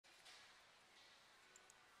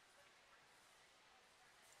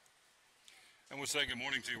And we'll say good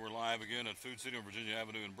morning to you. We're live again at Food City on Virginia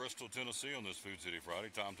Avenue in Bristol, Tennessee on this Food City Friday.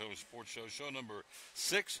 Tom Taylor Sports Show, show number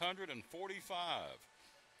 645.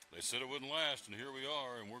 They said it wouldn't last, and here we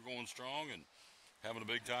are, and we're going strong and having a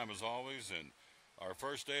big time as always. And our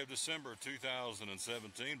first day of December 2017,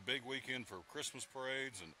 big weekend for Christmas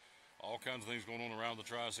parades and all kinds of things going on around the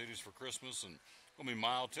Tri-Cities for Christmas. And going to be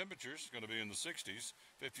mild temperatures, going to be in the 60s,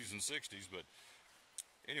 50s and 60s, but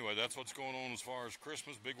anyway, that's what's going on as far as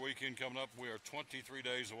Christmas. Big weekend coming up. We are 23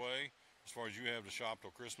 days away as far as you have to shop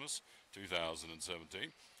till Christmas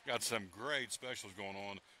 2017. Got some great specials going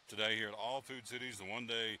on today here at all Food Cities. The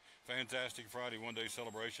one-day Fantastic Friday, one-day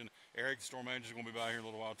celebration. Eric, the store manager, is going to be by here in a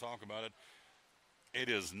little while to talk about it. It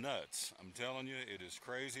is nuts. I'm telling you, it is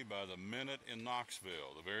crazy by the minute in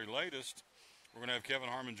Knoxville. The very latest, we're going to have Kevin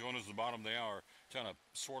Harmon join us at the bottom of the hour trying to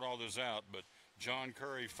sort all this out, but John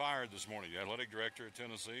Curry fired this morning, the athletic director at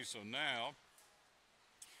Tennessee. So now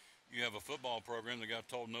you have a football program that got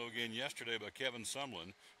told no again yesterday by Kevin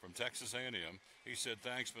Sumlin from Texas A&M. He said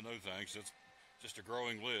thanks but no thanks. It's just a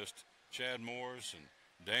growing list. Chad Morris and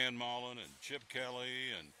Dan Mullen and Chip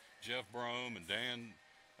Kelly and Jeff Brome and Dan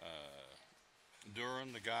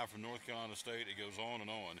Duran, the guy from North Carolina State. It goes on and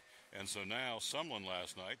on. And so now Sumlin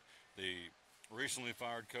last night, the recently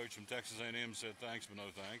fired coach from Texas A&M, said thanks but no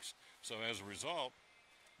thanks. So as a result,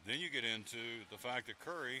 then you get into the fact that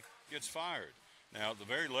Curry gets fired. Now, the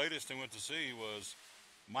very latest I went to see was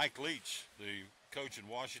Mike Leach, the coach at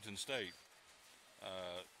Washington State.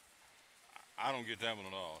 I don't get that one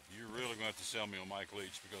at all. You're really going to have to sell me on Mike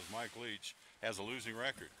Leach because Mike Leach has a losing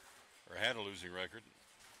record, or had a losing record.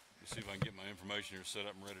 Let me see if I can get my information here set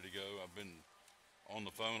up and ready to go. I've been on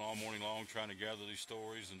the phone all morning long trying to gather these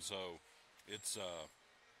stories, and so it's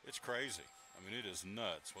crazy. I mean, it is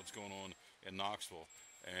nuts what's going on in Knoxville.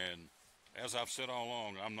 And as I've said all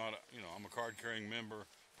along, I'm a card-carrying member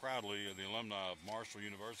proudly of the alumni of Marshall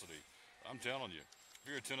University. I'm telling you, if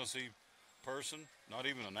you're a Tennessee person, not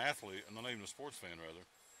even an athlete, not even a sports fan rather,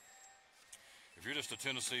 if you're just a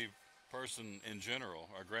Tennessee person in general,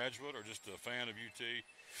 a graduate or just a fan of UT,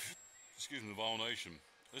 the Vol Nation,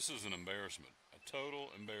 this is an embarrassment, a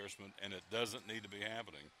total embarrassment, and it doesn't need to be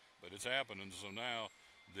happening, but it's happening. So now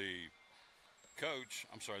the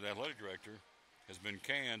athletic director has been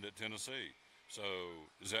canned at Tennessee. So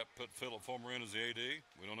does that put Philip Fulmer in as the AD?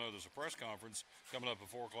 We don't know. There's a press conference coming up at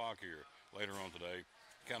 4 o'clock here later on today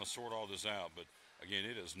to kind of sort all this out. But, again,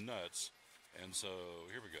 it is nuts. And so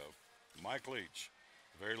here we go. Mike Leach,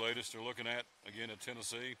 the very latest they're looking at, again, at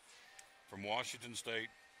Tennessee from Washington State.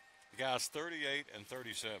 The guy's 38 and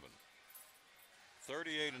 37.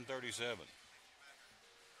 38 and 37.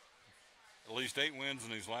 At least 8 wins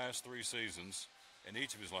in his last 3 seasons, in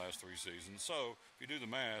each of his last 3 seasons. So if you do the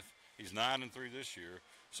math, he's 9 and 3 this year.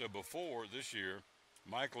 So before this year,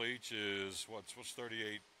 Mike Leach is what's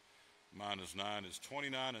 38 minus 9 is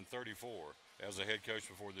 29 and 34 as a head coach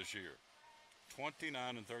before this year.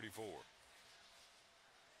 29 and 34.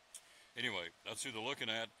 Anyway, that's who they're looking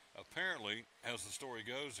at. Apparently, as the story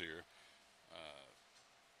goes here,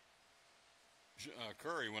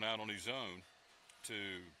 Curry went out on his own to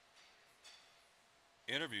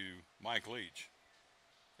interview Mike Leach.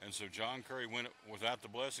 And so John Curry went without the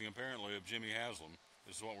blessing, apparently, of Jimmy Haslam.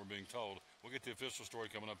 This is what we're being told. We'll get the official story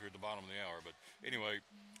coming up here at the bottom of the hour. But anyway,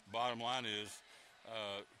 bottom line is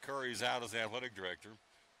Curry's out as the athletic director.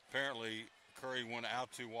 Apparently, Curry went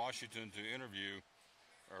out to Washington to interview,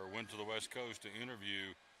 or went to the West Coast to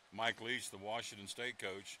interview Mike Leach, the Washington State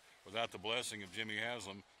coach, without the blessing of Jimmy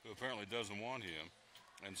Haslam, who apparently doesn't want him.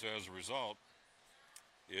 And so as a result,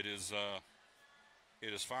 it is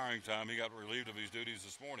firing time. He got relieved of his duties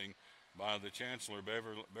this morning by the Chancellor,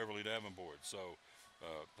 Beverly Davenport. So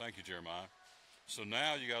thank you, Jeremiah. So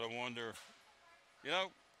now you got to wonder,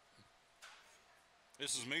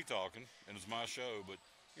 this is me talking, and it's my show, but,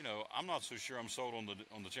 I'm not so sure I'm sold on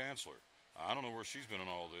the Chancellor. I don't know where she's been in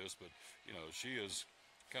all this, but, she has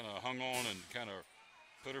kind of hung on and kind of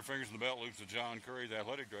put her fingers in the belt loops of John Curry, the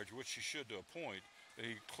athletic director, which she should to a point.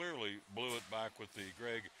 He clearly blew it back with the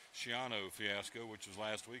Greg Schiano fiasco, which was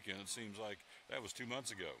last weekend. It seems like that was 2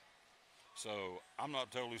 months ago. So I'm not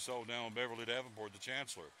totally sold down on Beverly Davenport, the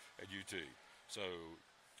chancellor at UT. So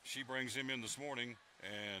she brings him in this morning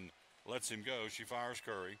and lets him go. She fires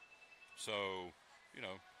Curry. So,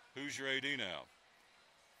 who's your AD now?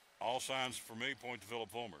 All signs for me point to Philip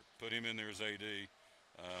Fulmer. Put him in there as AD.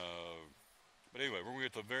 But anyway, we're going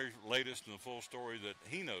to get the very latest and the full story that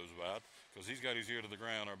he knows about because he's got his ear to the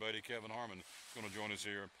ground. Our buddy Kevin Harmon is going to join us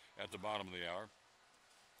here at the bottom of the hour.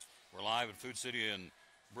 We're live at Food City in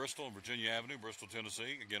Bristol and Virginia Avenue, Bristol,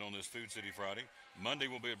 Tennessee, again on this Food City Friday. Monday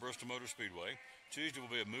will be at Bristol Motor Speedway. Tuesday will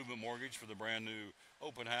be at Movement Mortgage for the brand new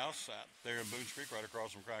open house out there in Boones Creek, right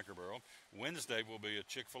across from Cracker Barrel. Wednesday will be at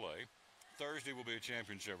Chick-fil-A. Thursday will be at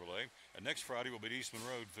Champion Chevrolet. And next Friday will be at Eastman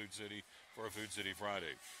Road, Food City, for a Food City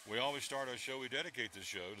Friday. We always start our show, we dedicate this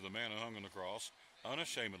show to the man who hung on the cross,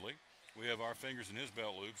 unashamedly. We have our fingers in his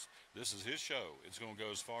belt loops. This is his show. It's going to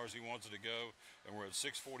go as far as he wants it to go. And we're at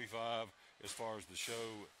 645 as far as the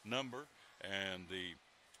show number. And the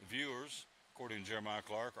viewers, according to Jeremiah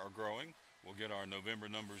Clark, are growing. We'll get our November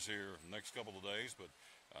numbers here next couple of days. But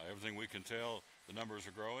everything we can tell, the numbers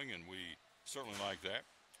are growing, and we certainly like that.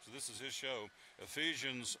 So this is his show.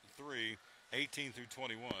 Ephesians 3:18 through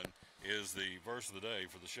 21 is the verse of the day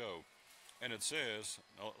for the show. And it says,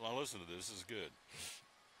 now listen to this. This is good.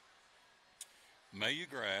 May you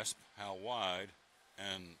grasp how wide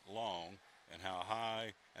and long and how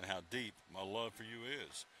high and how deep my love for you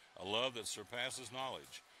is, a love that surpasses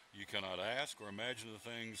knowledge. You cannot ask or imagine the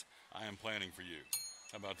things I am planning for you.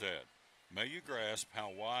 How about that? May you grasp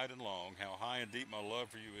how wide and long, how high and deep my love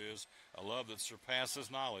for you is, a love that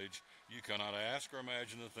surpasses knowledge. You cannot ask or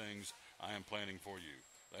imagine the things I am planning for you.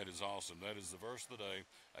 That is awesome. That is the verse of the day,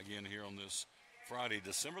 again, here on this Friday,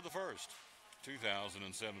 December the 1st,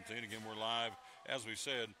 2017. Again, we're live. As we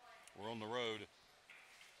said, we're on the road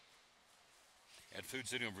at Food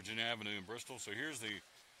City on Virginia Avenue in Bristol. So here's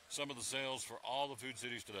some of the sales for all the Food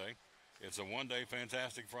Cities today. It's a one-day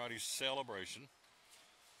Fantastic Friday celebration.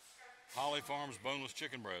 Holly Farms boneless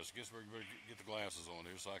chicken breast. Guess we're going to get the glasses on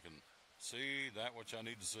here so I can see that which I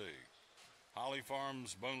need to see. Holly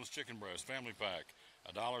Farms boneless chicken breast family pack,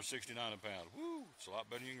 $1.69 a pound. Woo! It's a lot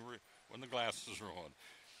better than you can when the glasses are on.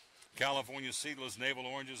 California seedless navel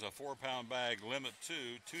oranges, a 4-pound bag, limit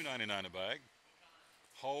to $2.99 a bag.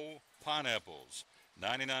 Whole pineapples,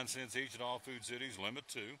 99 cents each at all Food Cities, limit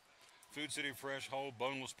to. Food City fresh whole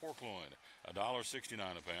boneless pork loin, $1.69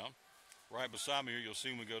 a pound. Right beside me here, you'll see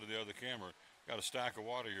when we go to the other camera, got a stack of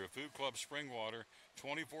water here. Food Club spring water,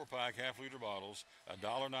 24-pack half-liter bottles,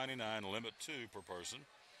 $1.99, limit 2 per person.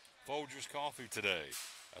 Folgers coffee today,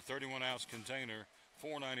 a 31-ounce container,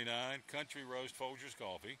 $4.99. Country roast Folgers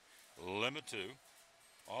coffee, limit 2.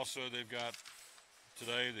 Also, they've got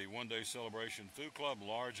today the one-day celebration Food Club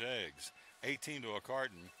large eggs, 18 to a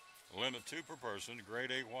carton, limit 2 per person.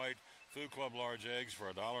 Grade 8 white Food Club large eggs for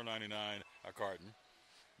 $1.99 a carton.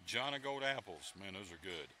 John and Gold apples, man, those are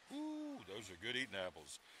good. Ooh, those are good eating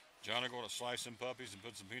apples. John and Gold, slice some puppies and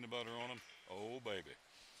put some peanut butter on them. Oh, baby.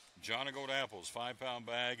 John and Gold apples, 5-pound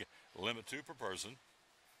bag, limit 2 per person.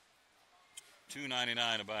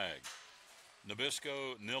 $2.99 a bag.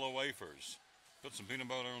 Nabisco Nilla wafers. Put some peanut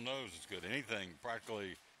butter on those, it's good. Anything,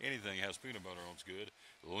 practically anything has peanut butter on it's good.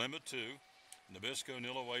 Limit 2. Nabisco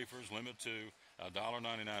Nilla wafers, limit 2,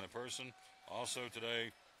 $1.99 a person. Also today,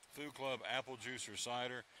 Food Club apple juice or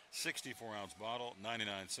cider, 64-ounce bottle,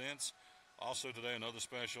 99 cents. Also today, another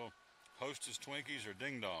special, Hostess Twinkies or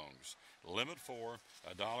Ding Dongs, limit 4,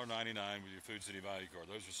 $1.99 with your Food City value card.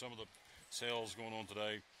 Those are some of the sales going on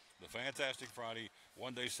today. The Fantastic Friday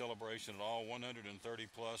one-day celebration at all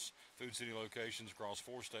 130-plus Food City locations across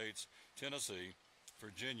 4 states, Tennessee,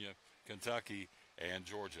 Virginia, Kentucky, and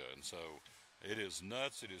Georgia. And so it is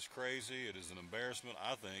nuts. It is crazy. It is an embarrassment.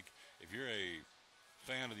 I think if you're a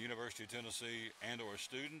fan of the University of Tennessee and or a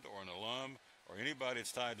student or an alum or anybody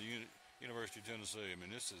that's tied to University of Tennessee, I mean,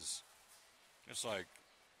 it's like,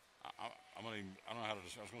 I don't know how to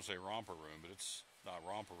describe, I was going to say romper room, but it's not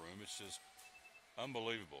romper room. It's just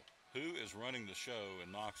unbelievable. Who is running the show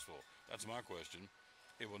in Knoxville? That's my question.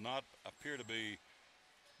 It will not appear to be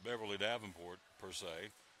Beverly Davenport, per se.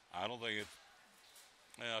 I don't think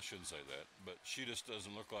I shouldn't say that, but she just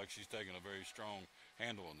doesn't look like she's taking a very strong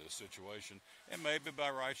handle on this situation. And maybe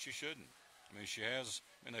by rights she shouldn't. I mean,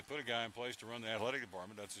 they put a guy in place to run the athletic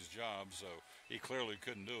department. That's his job, so he clearly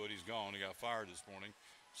couldn't do it. He's gone. He got fired this morning.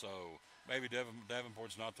 So maybe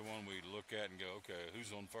Davenport's not the one we look at and go, okay,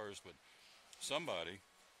 who's on first? But somebody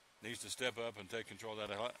needs to step up and take control of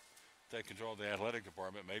the athletic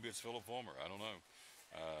department. Maybe it's Philip Fulmer. I don't know.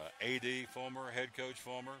 AD Fulmer, head coach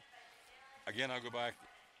Fulmer. Again, I'll go back.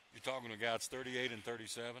 You're talking to a guy that's 38 and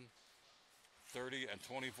 37, 30 and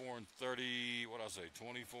 24 and 30. What did I say?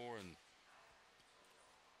 24 and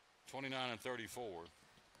 29 and 34. Let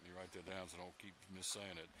me write that down so I don't keep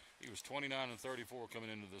missaying it. He was 29 and 34 coming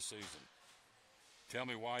into this season. Tell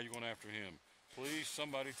me why you're going after him. Please,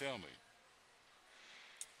 somebody tell me.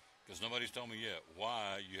 Because nobody's told me yet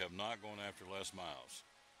why you have not gone after Les Miles.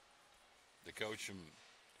 The coach from,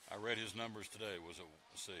 I read his numbers today, was it,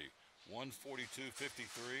 let's see, 142.53,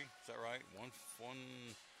 is that right?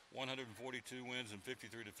 142 wins and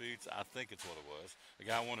 53 defeats. I think it's what it was. The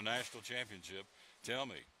guy won a national championship. Tell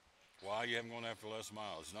me why you haven't gone after Les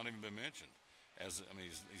Miles. He's not even been mentioned.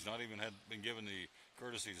 He's not even been given the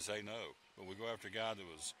courtesy to say no. But we go after a guy that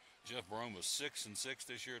was Jeff Brome was 6-6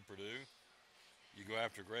 this year at Purdue. You go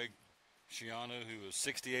after Greg Schiano, who was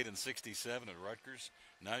 68-67 at Rutgers.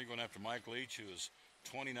 Now you're going after Mike Leach, who is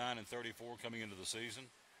 29-34 coming into the season.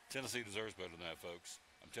 Tennessee deserves better than that, folks.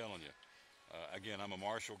 I'm telling you. Again, I'm a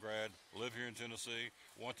Marshall grad, live here in Tennessee,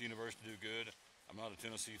 want the university to do good. I'm not a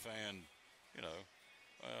Tennessee fan, well,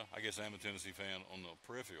 I guess I am a Tennessee fan on the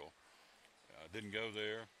peripheral. Didn't go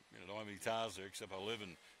there, don't have any ties there except I live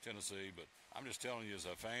in Tennessee. But I'm just telling you, as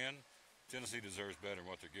a fan, Tennessee deserves better than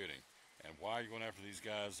what they're getting. And why are you going after these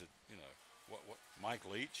guys that, what Mike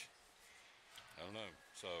Leach? I don't know.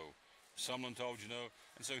 So someone told you no.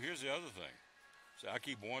 And so here's the other thing. So I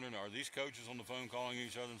keep wondering, are these coaches on the phone calling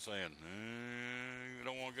each other and saying, we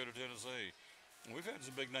don't want to go to Tennessee? And we've had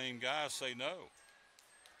some big-name guys say no.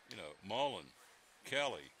 Mullen,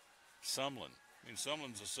 Kelly, Sumlin.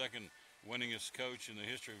 Sumlin's the second winningest coach in the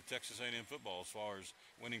history of Texas A&M football as far as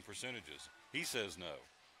winning percentages. He says no.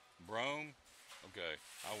 Brome, okay,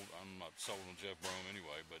 I'm not sold on Jeff Brome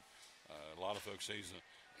anyway, but a lot of folks say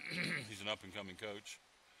he's an up-and-coming coach.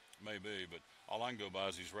 Maybe, but all I can go by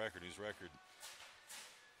is his record. His record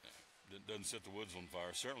doesn't set the woods on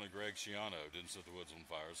fire. Certainly Greg Schiano didn't set the woods on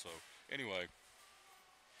fire. So anyway,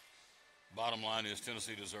 bottom line is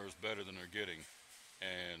Tennessee deserves better than they're getting.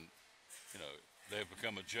 And, they've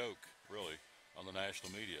become a joke, really, on the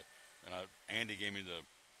national media. And Andy gave me the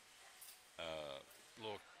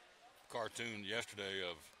little cartoon yesterday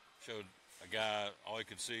showed a guy, all he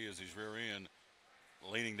could see is his rear end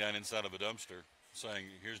leaning down inside of a dumpster saying,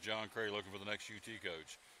 here's John Cray looking for the next UT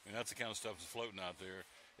coach. That's the kind of stuff that's floating out there.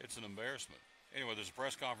 It's an embarrassment. Anyway, there's a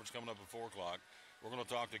press conference coming up at 4 o'clock. We're going to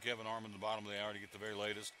talk to Kevin Harmon at the bottom of the hour to get the very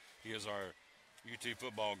latest. He is our UT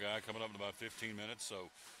football guy coming up in about 15 minutes, so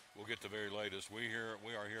we'll get the very latest. We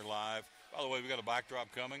are here live. By the way, we got a backdrop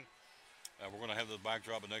coming. We're going to have the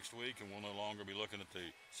backdrop next week, and we'll no longer be looking at the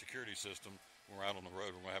security system. When we're out on the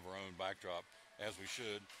road, we're going to have our own backdrop, as we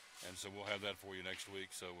should, and so we'll have that for you next week.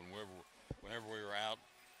 So whenever we are out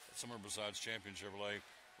somewhere besides Champion Chevrolet,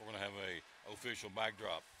 we're going to have a official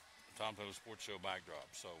backdrop, Tom Taylor Sports Show backdrop.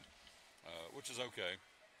 So, which is okay.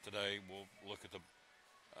 Today we'll look at the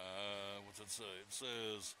what's it say? It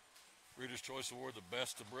says Reader's Choice Award, the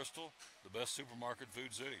best of Bristol, the best supermarket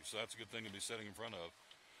food city. So that's a good thing to be sitting in front of.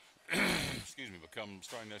 Excuse me. But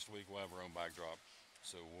starting next week, we'll have our own backdrop,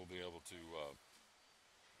 so we'll be able to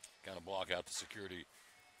kind of block out the security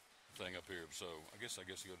thing up here. So I guess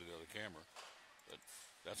you go to the other camera. But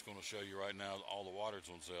that's going to show you right now all the water that's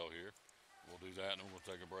on sale here. We'll do that, and then we'll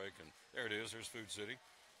take a break. And there it is. There's Food City.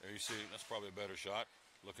 There you see. That's probably a better shot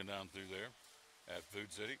looking down through there at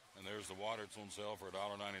Food City. And there's the water. It's on sale for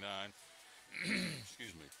 $1.99.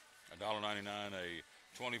 Excuse me. $1.99 a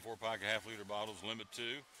 24-pack of half-liter bottles, limit 2.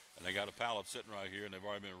 And they got a pallet sitting right here, and they've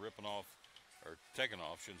already been taking off,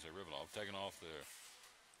 taking off the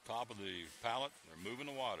top of the pallet. They're moving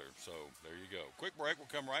the water. So there you go. Quick break.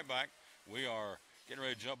 We'll come right back. We are getting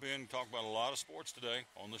ready to jump in and talk about a lot of sports today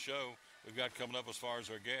on the show. We've got coming up as far as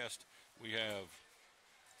our guest. We have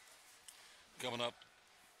coming up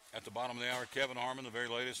at the bottom of the hour, Kevin Harmon, the very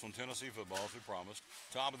latest on Tennessee football, as we promised.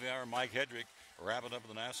 Top of the hour, Mike Hedrick, wrapping up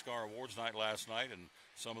the NASCAR awards night last night and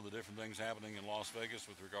some of the different things happening in Las Vegas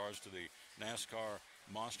with regards to the NASCAR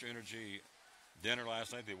Monster Energy dinner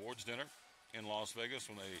last night, the awards dinner in Las Vegas,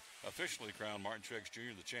 when they officially crowned Martin Truex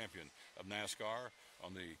Jr. the champion of NASCAR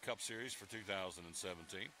on the Cup Series for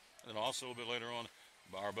 2017. And then also a little bit later on,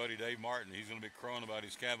 our buddy Dave Martin, he's going to be crowing about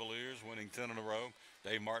his Cavaliers winning 10 in a row.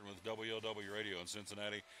 Dave Martin with WLW Radio in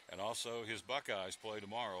Cincinnati. And also his Buckeyes play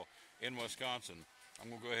tomorrow in Wisconsin. I'm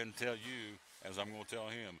going to go ahead and tell you, as I'm going to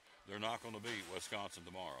tell him, they're not going to beat Wisconsin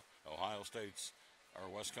tomorrow.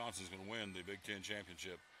 Wisconsin's going to win the Big Ten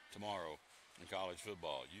championship tomorrow in college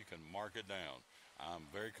football. You can mark it down. I'm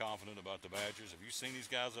very confident about the Badgers. Have you seen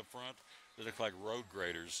these guys up front? They look like road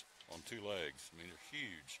graders on 2 legs. They're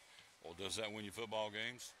huge. Well, does that win you football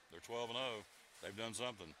games? They're 12-0. They've done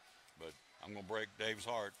something. But I'm going to break Dave's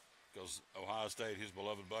heart because Ohio State, his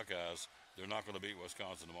beloved Buckeyes, they're not going to beat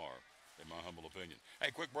Wisconsin tomorrow, in my humble opinion. Hey,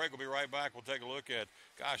 quick break. We'll be right back. We'll take a look at,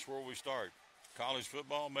 where will we start? College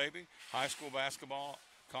football, maybe? High school basketball,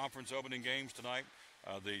 conference opening games tonight.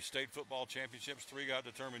 The state football championships, 3 got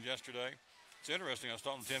determined yesterday. It's interesting. I was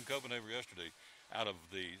talking to Tim Copenhaver yesterday. Out of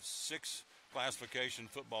the 6 classification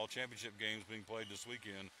football championship games being played this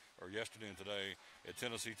weekend, or yesterday and today, at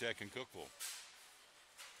Tennessee Tech and Cookeville,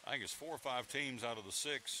 I think it's 4 or 5 teams out of the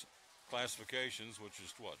 6 classifications, which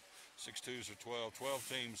is what, 6-2s or 12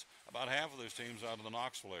 teams, about half of those teams out of the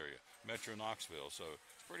Knoxville area, Metro Knoxville. So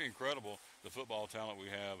it's pretty incredible the football talent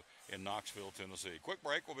we have in Knoxville, Tennessee. Quick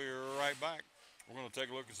break, we'll be right back. We're going to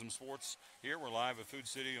take a look at some sports here. We're live at Food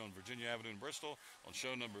City on Virginia Avenue in Bristol on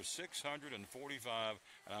show number 645,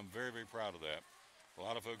 and I'm very, very proud of that. A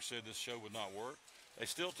lot of folks said this show would not work. They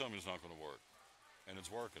still tell me it's not going to work, and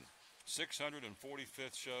it's working.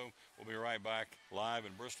 645th show. We'll be right back live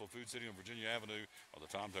in Bristol, Food City on Virginia Avenue on the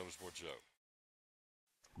Tom Taylor Sports Show.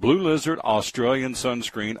 Blue Lizard Australian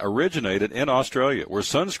sunscreen originated in Australia, where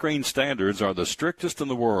sunscreen standards are the strictest in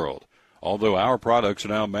the world. Although our products are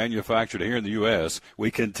now manufactured here in the U.S.,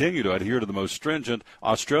 we continue to adhere to the most stringent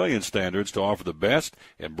Australian standards to offer the best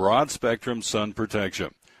in broad-spectrum sun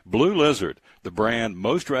protection. Blue Lizard, the brand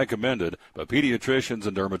most recommended by pediatricians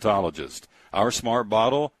and dermatologists. Our smart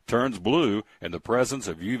bottle turns blue in the presence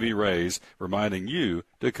of UV rays, reminding you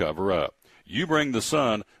to cover up. You bring the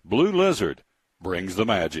sun, Blue Lizard brings the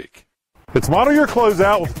magic. It's model year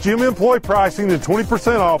closeout with gym employee pricing and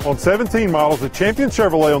 20% off on 17 models at Champion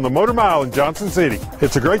Chevrolet on the Motor Mile in Johnson City.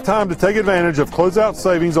 It's a great time to take advantage of closeout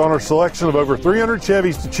savings on our selection of over 300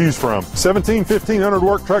 Chevys to choose from. 17 1500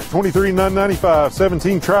 work truck, $23,995.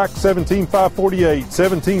 17 track, $17,548.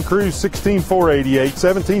 17 cruise, $16,488.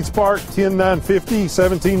 17 spark, $10,950.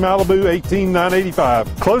 17 Malibu, $18,985.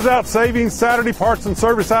 Closeout savings, Saturday parts and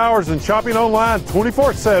service hours, and shopping online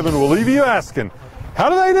 24/7 will leave you asking, how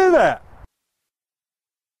do they do that?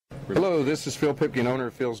 Hello, this is Phil Pipkin, owner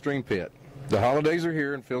of Phil's Dream Pit. The holidays are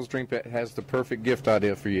here, and Phil's Dream Pit has the perfect gift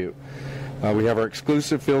idea for you. We have our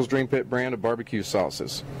exclusive Phil's Dream Pit brand of barbecue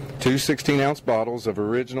sauces. 2 16-ounce bottles of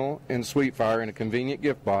original and sweet fire in a convenient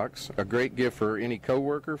gift box. A great gift for any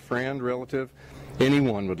coworker, friend, relative.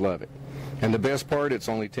 Anyone would love it. And the best part, it's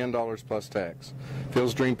only $10 plus tax.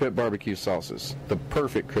 Phil's Dream Pit barbecue sauces, the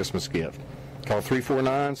perfect Christmas gift. Call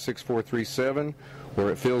 349-6437 or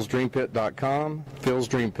at philsdreampit.com. Phil's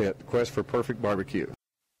Dream Pit, the quest for perfect barbecue.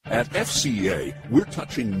 At FCA, we're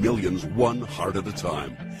touching millions one heart at a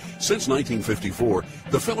time. Since 1954,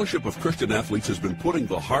 the Fellowship of Christian Athletes has been putting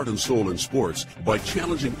the heart and soul in sports by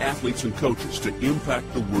challenging athletes and coaches to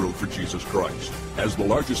impact the world for Jesus Christ. As the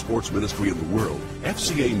largest sports ministry in the world,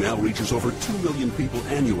 FCA now reaches over 2 million people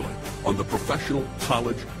annually on the professional,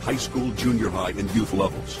 college, high school, junior high, and youth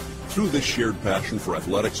levels. Through this shared passion for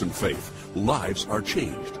athletics and faith, lives are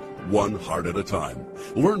changed, one heart at a time.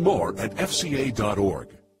 Learn more at fca.org.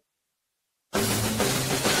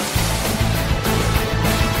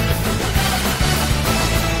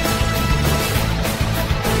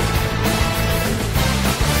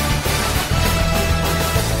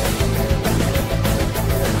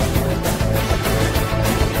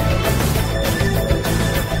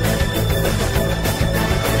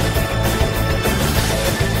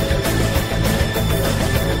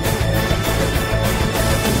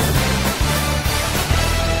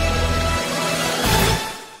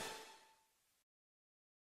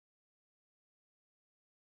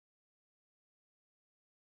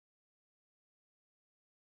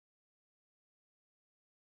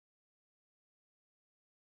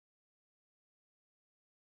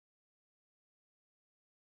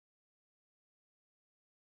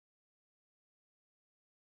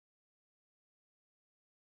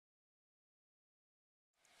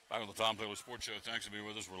 Back on the Tom Taylor Sports Show. Thanks for being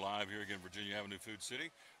with us. We're live here again, Virginia Avenue, Food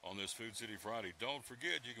City, on this Food City Friday. Don't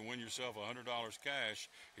forget, you can win yourself $100 cash.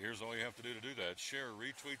 Here's all you have to do that. Share or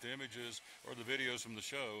retweet the images or the videos from the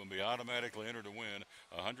show and be automatically entered to win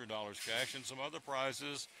 $100 cash and some other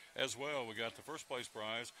prizes as well. We got the first place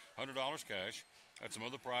prize, $100 cash. Got some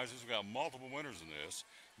other prizes. We got multiple winners in this.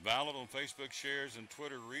 Valid on Facebook shares and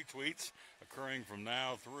Twitter retweets occurring from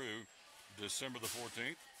now through December the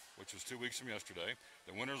 14th. Which was 2 weeks from yesterday.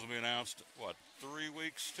 The winners will be announced, 3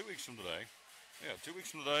 weeks? 2 weeks from today. Yeah, 2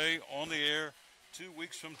 weeks from today, on the air, 2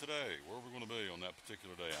 weeks from today. Where are we going to be on that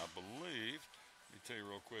particular day? I believe, let me tell you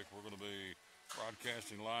real quick, we're going to be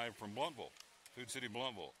broadcasting live from Bluntville, Food City,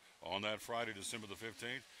 Bluntville, on that Friday, December the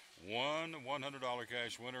 15th. One $100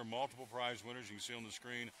 cash winner, multiple prize winners you can see on the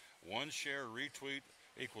screen. One share retweet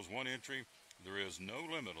equals one entry. There is no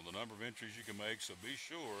limit on the number of entries you can make, so be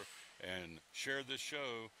sure and share this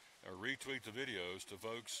show or retweet the videos to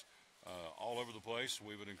folks all over the place.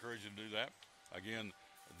 We would encourage you to do that. Again,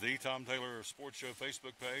 the Tom Taylor Sports Show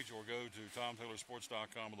Facebook page, or go to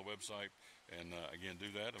tomtaylorsports.com on the website and, again,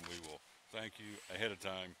 do that, and we will thank you ahead of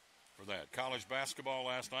time for that. College basketball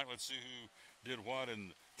last night. Let's see who did what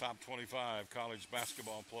in top 25 college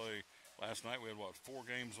basketball play last night. We had, 4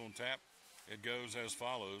 games on tap. It goes as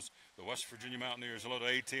follows. The West Virginia Mountaineers, hello to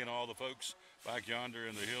AT and all the folks back yonder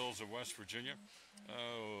in the hills of West Virginia.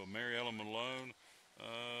 Oh, Mary Ellen Malone.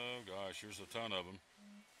 Oh, gosh, here's a ton of them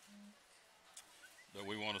that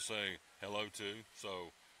we want to say hello to. So,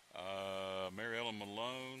 Mary Ellen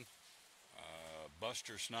Malone,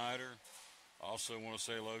 Buster Snyder. Also want to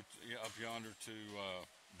say hello up yonder to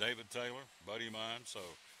David Taylor, buddy of mine. So,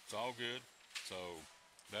 it's all good. So,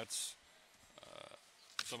 that's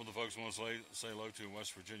some of the folks want to say hello to in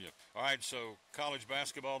West Virginia. All right, so college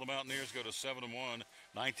basketball, the Mountaineers go to 7-1,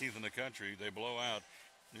 19th in the country. They blow out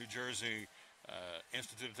New Jersey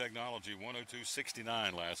Institute of Technology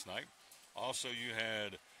 102-69 last night. Also, you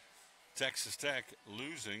had Texas Tech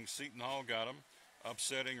losing. Seton Hall got them,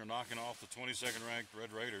 upsetting or knocking off the 22nd ranked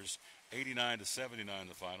Red Raiders 89-79 in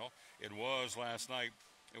the final. It was last night.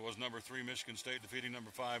 It was number 3 Michigan State defeating number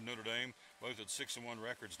 5 Notre Dame, both at 6-1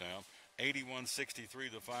 records now.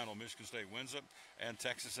 81-63 the final. Michigan State wins it, and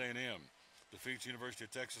Texas A&M defeats University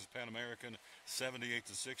of Texas Pan American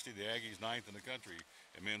 78-60. The Aggies 9th in the country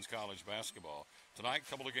in men's college basketball. Tonight, a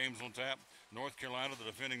couple of games on tap. North Carolina, the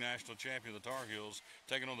defending national champion, the Tar Heels,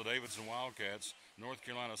 taking on the Davidson Wildcats. North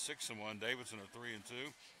Carolina 6-1. Davidson are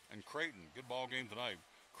 3-2. And Creighton, good ball game tonight.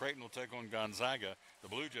 Creighton will take on Gonzaga. The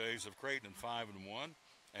Blue Jays of Creighton 5-1.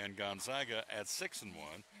 And Gonzaga at 6-1.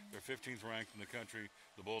 They're 15th ranked in the country,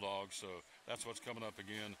 the Bulldogs. So that's what's coming up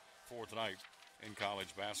again for tonight in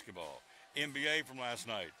college basketball. NBA from last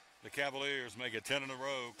night. The Cavaliers make it 10 in a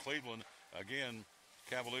row. Cleveland, again,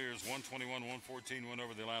 Cavaliers 121-114 win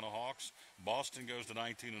over the Atlanta Hawks. Boston goes to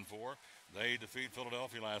 19-4. They defeat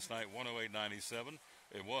Philadelphia last night 108-97.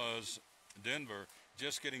 It was Denver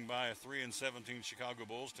just getting by a 3-17 Chicago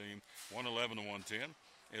Bulls team 111-110.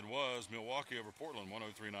 It was Milwaukee over Portland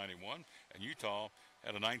 103-91. And Utah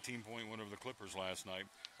had a 19-point win over the Clippers last night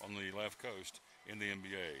on the left coast in the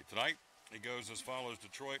NBA. Tonight, it goes as follows.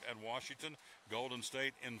 Detroit at Washington. Golden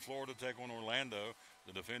State in Florida take on Orlando.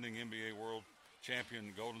 The defending NBA World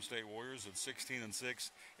Champion Golden State Warriors at 16-6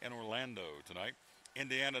 in Orlando tonight.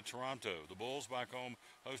 Indiana, Toronto. The Bulls back home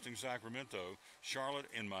hosting Sacramento. Charlotte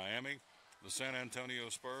in Miami. The San Antonio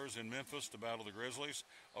Spurs in Memphis to battle the Grizzlies.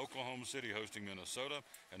 Oklahoma City hosting Minnesota.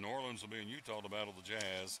 And New Orleans will be in Utah to battle the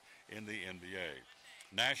Jazz in the NBA.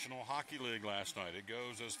 National Hockey League last night. It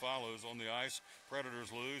goes as follows on the ice.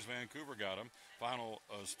 Predators lose. Vancouver got them. Final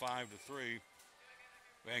is 5-3.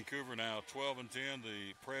 Vancouver now 12-10.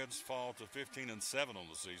 The Preds fall to 15-7 on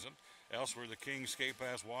the season. Elsewhere, the Kings skate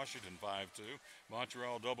past Washington 5-2.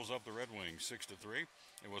 Montreal doubles up the Red Wings 6-3.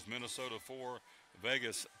 It was Minnesota 4,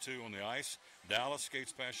 Vegas 2 on the ice. Dallas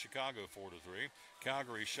skates past Chicago 4-3.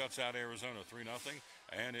 Calgary shuts out Arizona 3-0.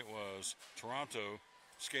 And it was Toronto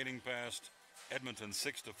skating past Edmonton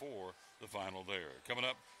 6-4, the final there. Coming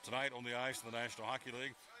up tonight on the ice in the National Hockey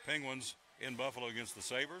League, Penguins in Buffalo against the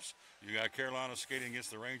Sabres. You got Carolina skating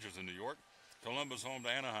against the Rangers in New York. Columbus home to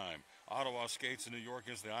Anaheim. Ottawa skates in New York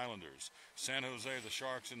against the Islanders. San Jose, the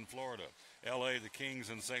Sharks in Florida. L.A., the Kings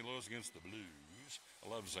in St. Louis against the Blues. I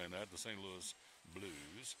love saying that, the St. Louis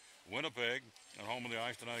Blues. Winnipeg at home on the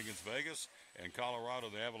ice tonight against Vegas. And Colorado,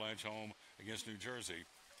 the Avalanche home against New Jersey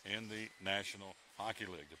in the National Hockey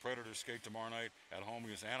League. The Predators skate tomorrow night at home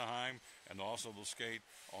against Anaheim, and also they'll skate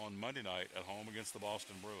on Monday night at home against the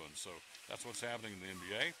Boston Bruins. So that's what's happening in the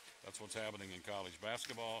NBA. That's what's happening in college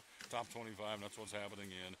basketball, top 25, and that's what's happening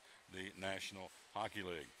in the National Hockey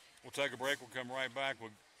League. We'll take a break. We'll come right back.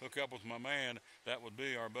 We'll hook up with my man. That would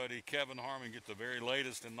be our buddy Kevin Harmon, get the very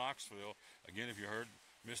latest in Knoxville. Again, if you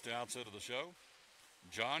missed the outset of the show,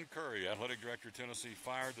 John Curry, Athletic Director of Tennessee,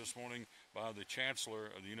 fired this morning by the Chancellor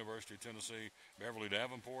of the University of Tennessee, Beverly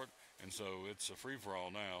Davenport, and so it's a free-for-all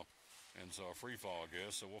now, and so a free-fall, I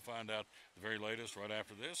guess. So we'll find out the very latest right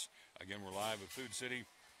after this. Again, we're live at Food City,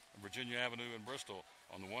 Virginia Avenue in Bristol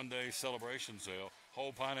on the one-day celebration sale.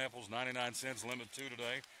 Whole pineapples, 99 cents, limit 2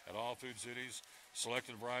 today at all Food Cities.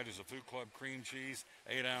 Selected varieties of Food Club cream cheese,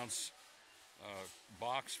 8-ounce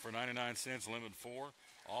box for 99 cents, limit 4.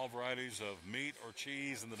 All varieties of meat or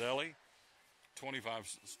cheese in the deli, 25%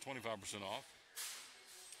 off.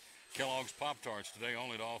 Kellogg's Pop-Tarts today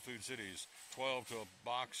only at all Food Cities, 12 to a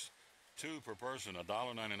box, 2 per person,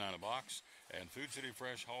 $1.99 a box. And Food City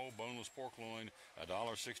Fresh Whole Boneless Pork Loin,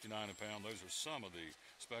 $1.69 a pound. Those are some of the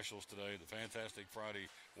specials today. The fantastic Friday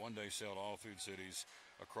one-day sale at all Food Cities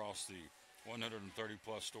across the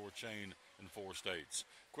 130-plus store chain in 4 states.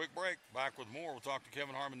 Quick break. Back with more. We'll talk to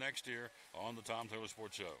Kevin Harmon next year on the Tom Taylor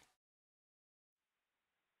Sports Show.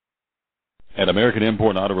 At American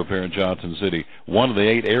Import and Auto Repair in Johnson City, one of the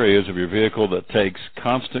 8 areas of your vehicle that takes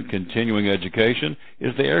constant continuing education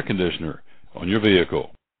is the air conditioner on your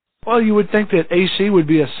vehicle. Well, you would think that AC would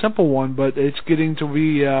be a simple one, but it's getting to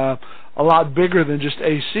be a a lot bigger than just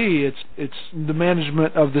AC. It's the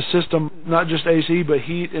management of the system, not just AC, but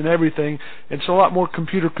heat and everything. It's a lot more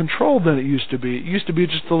computer controlled than it used to be. It used to be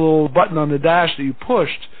just a little button on the dash that you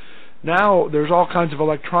pushed. Now there's all kinds of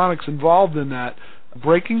electronics involved in that.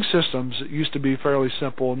 Braking systems used to be fairly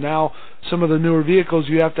simple. Now some of the newer vehicles,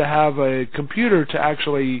 you have to have a computer to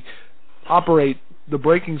actually operate the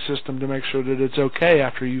braking system to make sure that it's okay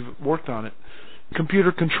after you've worked on it.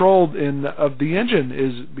 Computer controlled of the engine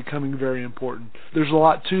is becoming very important. There's a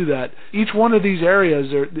lot to that. Each one of these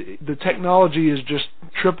areas, the technology has just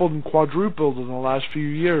tripled and quadrupled in the last few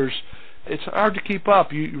years. It's hard to keep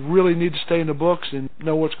up. You really need to stay in the books and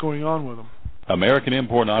know what's going on with them. American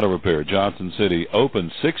Import Auto Repair, Johnson City,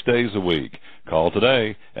 open 6 days a week. Call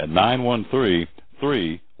today at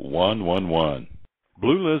 913-3111.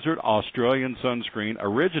 Blue Lizard Australian Sunscreen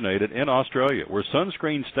originated in Australia, where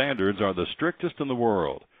sunscreen standards are the strictest in the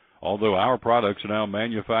world. Although our products are now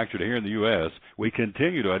manufactured here in the U.S., we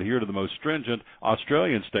continue to adhere to the most stringent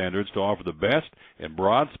Australian standards to offer the best in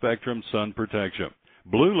broad-spectrum sun protection.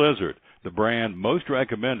 Blue Lizard, the brand most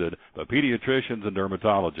recommended by pediatricians and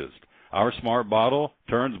dermatologists. Our smart bottle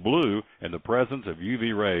turns blue in the presence of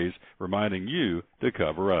UV rays, reminding you to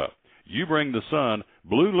cover up. You bring the sun,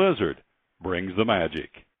 Blue Lizard brings the magic.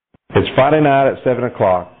 It's Friday night at 7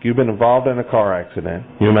 o'clock. You've been involved in a car accident.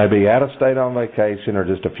 You may be out of state on vacation or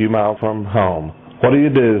just a few miles from home. What do you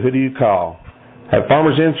do? Who do you call? At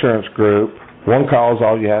Farmers Insurance Group, one call is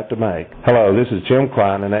all you have to make. Hello, this is Jim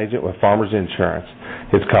Klein, an agent with Farmers Insurance.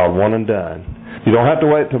 It's called One and Done. You don't have to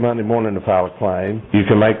wait till Monday morning to file a claim. You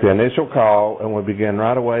can make the initial call, and we'll begin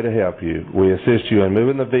right away to help you. We assist you in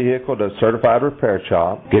moving the vehicle to a certified repair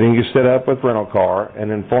shop, getting you set up with rental car,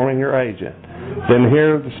 and informing your agent. Then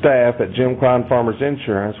here at the staff at Jim Klein Farmers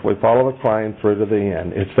Insurance, we follow the claim through to the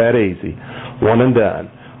end. It's that easy. One and Done.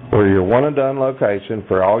 We're your one and done location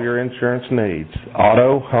for all your insurance needs.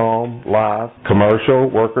 Auto, home, life, commercial,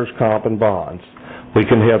 workers' comp, and bonds. We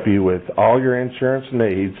can help you with all your insurance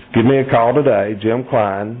needs. Give me a call today, Jim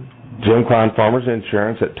Klein Farmers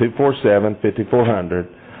Insurance at 247-5400,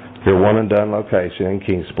 your one and done location in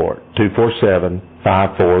Kingsport,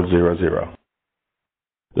 247-5400.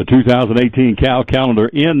 The 2018 Cal Calendar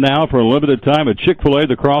in now for a limited time at Chick-fil-A,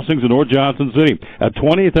 The Crossings in North Johnson City. A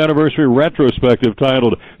 20th anniversary retrospective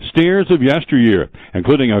titled Steers of Yesteryear,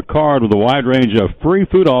 including a card with a wide range of free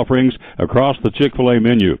food offerings across the Chick-fil-A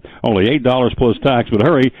menu. Only $8 plus tax, but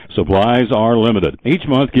hurry, supplies are limited. Each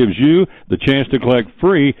month gives you the chance to collect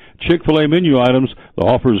free Chick-fil-A menu items. The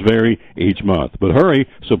offers vary each month, but hurry,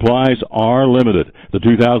 supplies are limited. The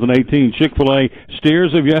 2018 Chick-fil-A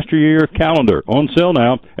Steers of Yesteryear Calendar on sale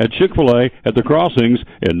now at Chick-fil-A at The Crossings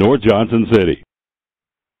in North Johnson City.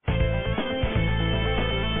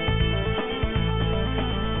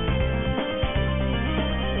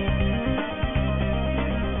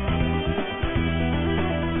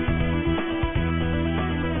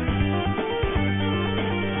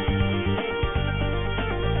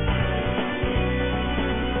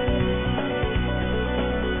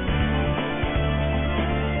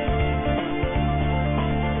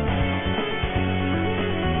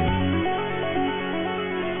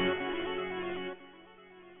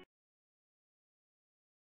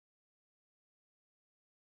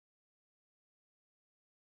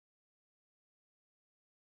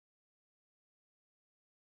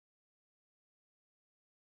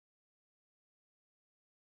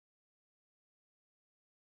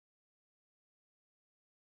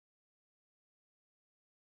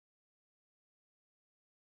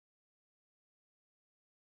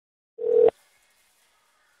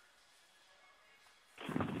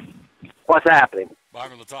 What's happening?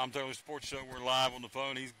 Back on the Tom Taylor Sports Show, we're live on the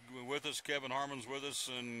phone. He's with us. Kevin Harmon's with us.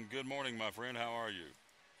 And good morning, my friend. How are you?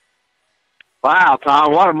 Wow,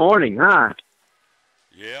 Tom, what a morning, huh?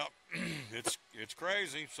 Yeah, it's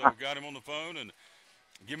crazy. So we got him on the phone. And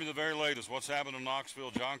give me the very latest. What's happened in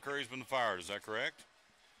Knoxville? John Curry's been fired. Is that correct?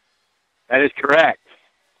 That is correct.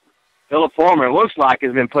 Philip Foreman, it looks like,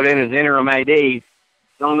 has been put in as interim AD.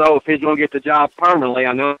 Don't know if he's going to get the job permanently.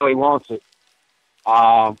 I know he wants it.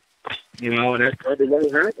 And that's probably going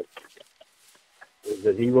to happen.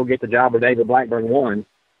 That he will get the job where David Blackburn won.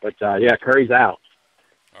 But, Curry's out.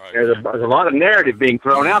 All right. There's a lot of narrative being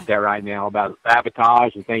thrown out there right now about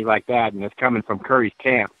sabotage and things like that, and it's coming from Curry's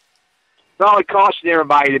camp. So I would caution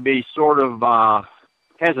everybody to be sort of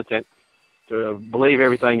hesitant to believe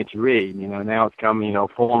everything that you read. Now it's coming,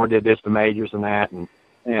 Former did this to majors and that, and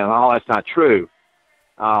all that's not true.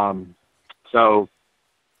 So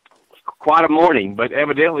quite a morning, but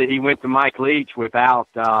evidently he went to Mike Leach without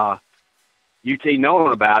UT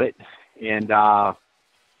knowing about it, and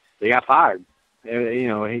they got fired.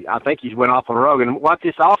 I think he's went off on a rogue. And what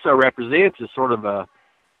this also represents is sort of a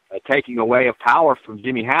taking away of power from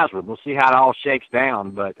Jimmy Haslam. We'll see how it all shakes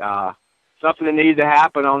down, but something that needs to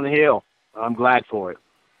happen on the Hill. I'm glad for it.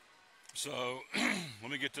 So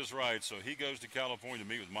let me get this right. So he goes to California to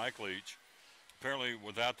meet with Mike Leach, apparently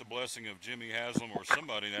without the blessing of Jimmy Haslam or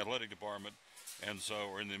somebody in the athletic department,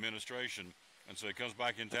 or in the administration. And so he comes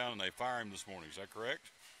back in town and they fire him this morning. Is that correct?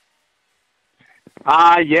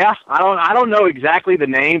 Yeah. I don't know exactly the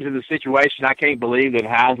names of the situation. I can't believe that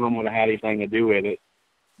Haslam would have had anything to do with it.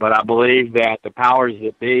 But I believe that the powers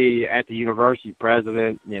that be at the university,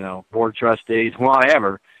 president, board trustees,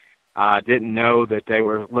 whatever, didn't know that they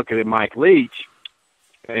were looking at Mike Leach.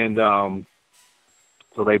 And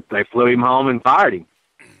so they flew him home and fired him.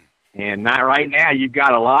 And not right now, you've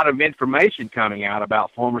got a lot of information coming out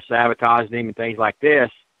about former sabotaging him and things like this.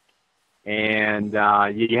 And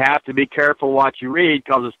you have to be careful what you read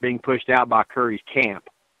because it's being pushed out by Curry's camp.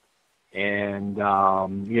 And,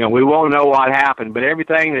 we won't know what happened, but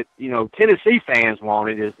everything that, Tennessee fans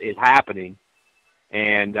wanted is happening.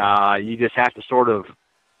 And you just have to sort of,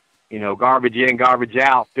 garbage in, garbage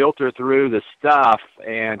out, filter through the stuff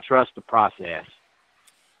and trust the process.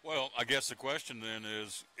 Well, I guess the question then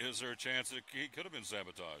is there a chance that he could have been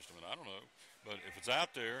sabotaged? I mean, I don't know. But if it's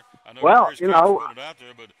out there, I know Curry's put it out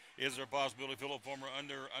there, but is there a possibility Philip Fulmer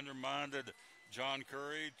undermined John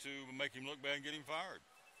Curry to make him look bad and get him fired?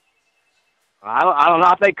 I don't know.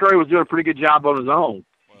 I think Curry was doing a pretty good job on his own.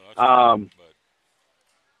 Well,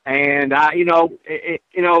 and I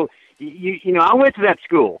went to that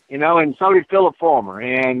school, and so did Philip Fulmer,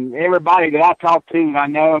 and everybody that I talked to, I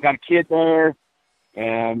know, I got a kid there,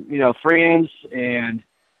 and friends, and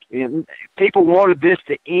people wanted this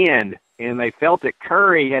to end, and they felt that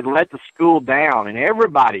Curry had let the school down, and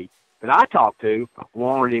everybody that I talked to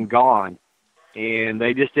wanted him gone. And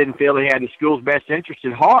they just didn't feel he had the school's best interest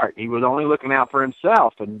at heart. He was only looking out for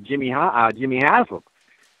himself and Jimmy Haslam.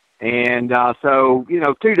 And so,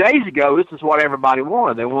 2 days ago, this is what everybody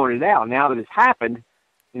wanted. They wanted it out. Now that it's happened,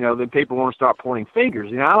 then people want to start pointing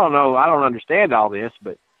fingers. I don't know. I don't understand all this,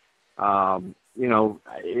 but,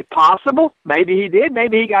 it's possible. Maybe he did.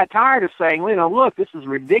 Maybe he got tired of saying, look, this is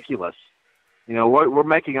ridiculous. We're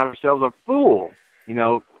making ourselves a fool.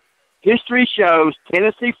 History shows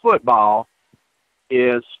Tennessee football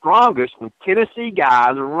is strongest when Tennessee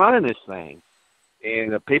guys are running this thing,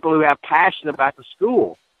 and the people who have passion about the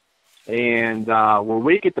school. And we're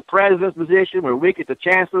weak at the president's position. We're weak at the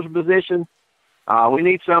chancellor's position. We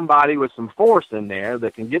need somebody with some force in there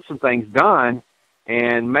that can get some things done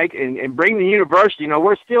and bring the university.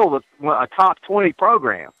 We're still a top 20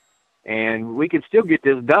 program, and we can still get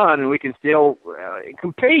this done, and we can still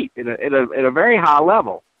compete at a very high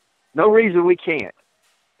level. No reason we can't.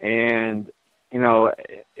 And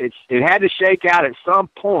it had to shake out at some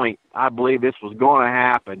point. I believe this was going to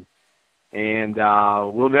happen, and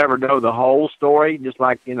we'll never know the whole story. Just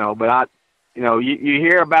like but you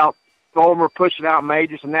hear about Fulmer pushing out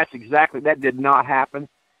Majors, and that did not happen.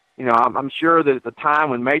 I'm sure that at the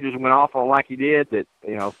time when Majors went off on like he did, that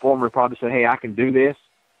Fulmer probably said, "Hey, I can do this."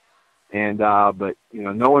 And but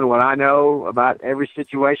knowing what I know about every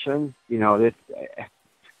situation,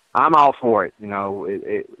 I'm all for it.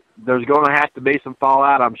 There's going to have to be some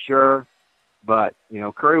fallout, I'm sure. But,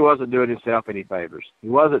 Curry wasn't doing himself any favors. He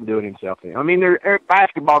wasn't doing himself any. I mean, there are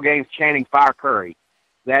basketball games chanting "Fire Curry."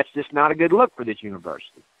 That's just not a good look for this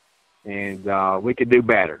university. And we could do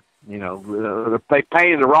better. They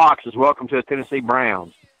painted the rocks as "Welcome to the Tennessee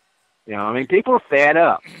Browns." People are fed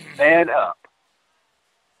up. Fed up.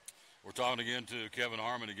 We're talking again to Kevin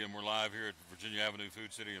Harmon. Again, we're live here at Virginia Avenue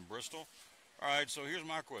Food City in Bristol. All right, so here's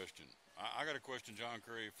my question. I got to question John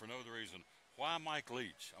Curry for no other reason. Why Mike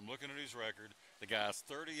Leach? I'm looking at his record. The guy's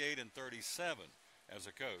 38-37 as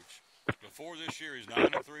a coach. Before this year, he's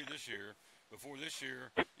 9-3 this year. Before this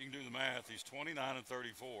year, you can do the math, he's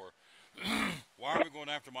 29-34. Why are we going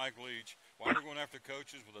after Mike Leach? Why are we going after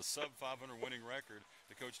coaches with a sub-500 winning record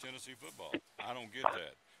to coach Tennessee football? I don't get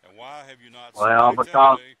that. And why have you not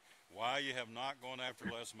tell me why you have not gone after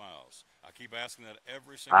Les Miles? I keep asking that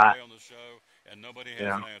every single day on the show, and nobody has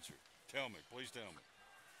an answer. Tell me. Please tell me.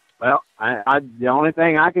 Well, the only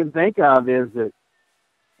thing I can think of is that,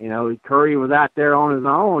 Curry was out there on his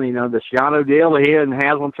own. The Shiano deal, he and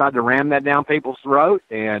Haslam tried to ram that down people's throat,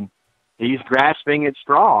 and he's grasping at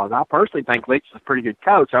straws. I personally think Leach is a pretty good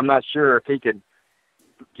coach. I'm not sure if he could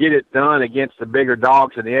get it done against the bigger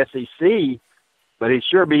dogs in the SEC, but he'd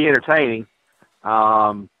sure be entertaining. We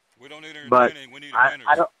don't need entertaining. We need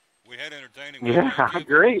winners. We had entertaining. I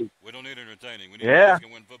agree. We don't need entertaining. We need guys who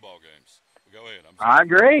can win football games. Go ahead. I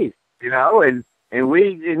agree. And and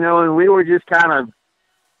we were just kind of,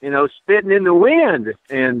 spitting in the wind.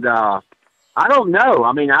 And I don't know.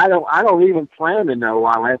 I mean, I don't even plan to know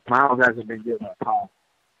why Les Miles hasn't been given a call.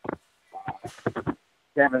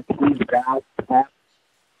 17 guys.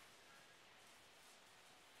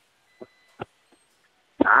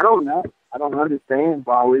 I don't know. I don't understand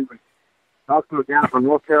why we would talk to a guy from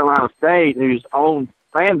North Carolina State whose own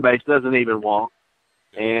fan base doesn't even want,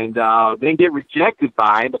 and then get rejected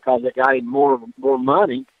by him because they got him more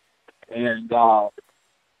money. And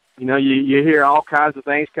you hear all kinds of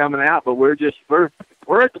things coming out, but we're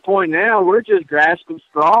at the point now we're just grasping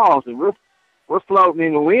straws, and we're floating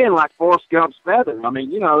in the wind like Forrest Gump's feather. I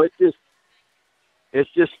mean,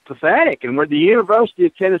 it's just pathetic. And we're the University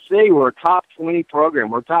of Tennessee. We're a top 20 program.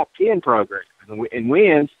 We're a top 10 program. And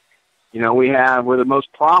wins, we're the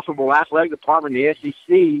most profitable athletic department in the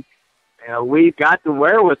SEC. We've got the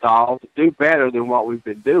wherewithal to do better than what we've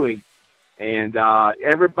been doing. And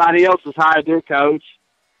everybody else has hired their coach,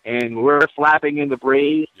 and we're flapping in the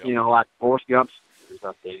breeze, like Forrest Gump's or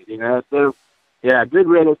something. So, yeah, good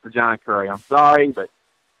riddance for John Currie. I'm sorry, but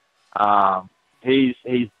he's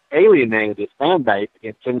alienated his fan base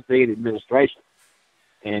against Tennessee administration.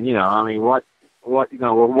 And, what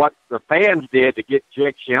the fans did to get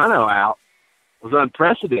Jake Shiano out was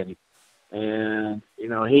unprecedented. And,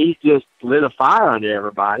 he's just lit a fire under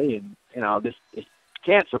everybody. And, this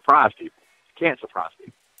can't surprise people. Can't surprise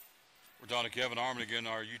people. We're talking to Kevin Harmon again,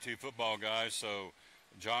 our UT football guy. So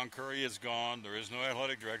John Currie is gone. There is no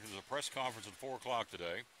athletic director. There's a press conference at 4 o'clock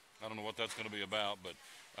today. I don't know what that's going to be about, but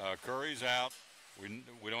Curry's out. We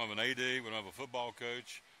don't have an AD. We don't have a football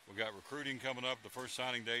coach. We've got recruiting coming up. The first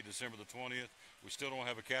signing date, December the 20th. We still don't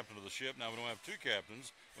have a captain of the ship. Now, we don't have 2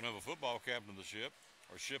 captains. We don't have a football captain of the ship,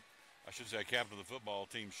 I should say a captain of the football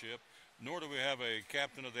team ship, nor do we have a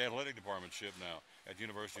captain of the athletic department ship now at the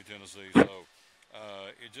University of Tennessee. So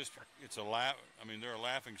they're a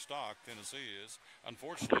laughing stock, Tennessee is,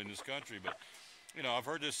 unfortunately, in this country. But, I've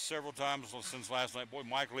heard this several times since last night. Boy,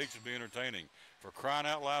 Mike Leach would be entertaining. For crying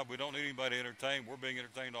out loud, we don't need anybody to entertain. We're being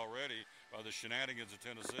entertained already by the shenanigans of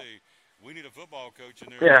Tennessee. We need a football coach in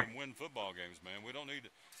there who can win football games, man. We don't need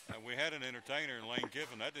we had an entertainer in Lane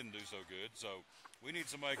Kiffin. That didn't do so good. So we need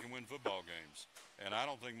somebody who can win football games. And I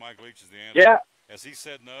don't think Mike Leach is the answer. Yeah. Has he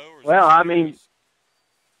said no?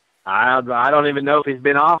 I don't even know if he's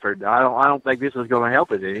been offered. I don't think this is going to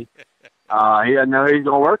help it any. He doesn't know he's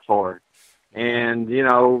going to work for it. And,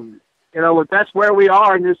 look, that's where we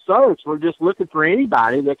are in this search. We're just looking for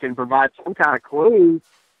anybody that can provide some kind of clue.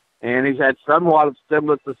 And he's had somewhat of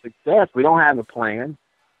semblance of success. We don't have a plan.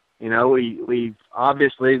 We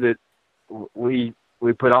obviously that we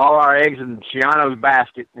put all our eggs in Shiano's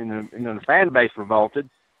basket, and the fan base revolted,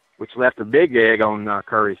 which left a big egg on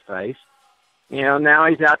Curry's face. Now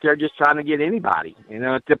he's out there just trying to get anybody.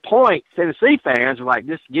 At the point, Tennessee fans are like,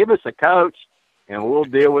 just give us a coach, and we'll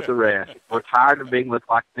deal with the rest. We're tired of being looked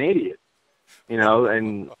like an idiot.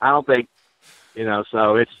 And I don't think,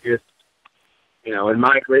 so it's just, and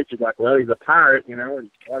Mike Leach is like, well, he's a pirate, and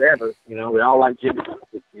whatever. We all like Jimmy,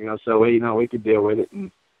 so we could deal with it.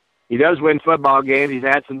 And he does win football games. He's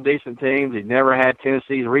had some decent teams. He's never had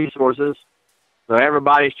Tennessee's resources. So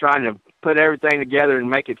everybody's trying to put everything together and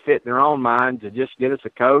make it fit in their own mind to just get us a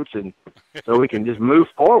coach, and so we can just move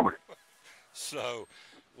forward. So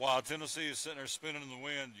while Tennessee is sitting there spinning in the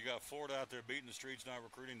wind, you got Florida out there beating the streets, not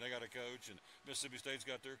recruiting. They got a coach, and Mississippi State's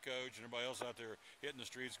got their coach, and everybody else out there hitting the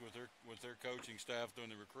streets with their coaching staff doing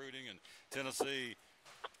the recruiting. And Tennessee,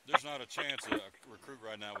 there's not a chance a recruit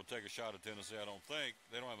right now will take a shot at Tennessee. I don't think.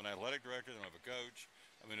 They don't have an athletic director. They don't have a coach.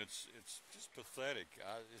 I mean, it's just pathetic.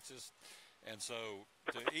 And so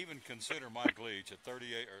to even consider Mike Leach at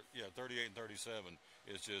 38 and 37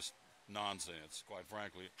 is just nonsense, quite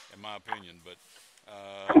frankly, in my opinion. But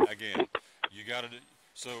again, you got to.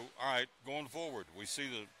 So all right, going forward, we see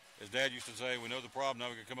as Dad used to say, we know the problem. Now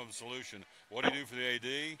we can come up with a solution. What do you do for the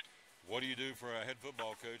AD? What do you do for a head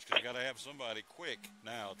football coach? Because you got to have somebody quick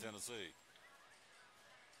now, Tennessee.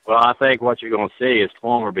 Well, I think what you're going to see is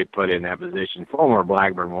Fulmer be put in that position. Fulmer,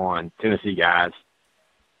 Blackburn, one Tennessee guys.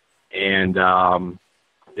 And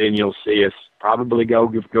then you'll see us probably go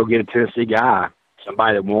get a Tennessee guy,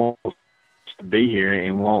 somebody that wants to be here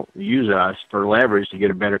and won't use us for leverage to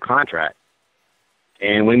get a better contract.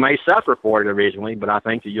 And we may suffer for it originally, but I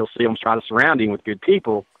think that you'll see them try to surround him with good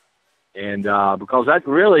people. And because that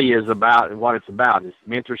really is about what it's about, is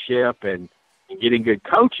mentorship and getting good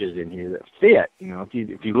coaches in here that fit.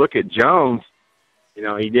 If you look at Jones,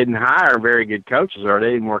 he didn't hire very good coaches, or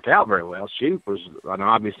they didn't work out very well. Shoup was an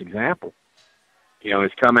obvious example.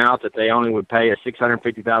 It's come out that they only would pay a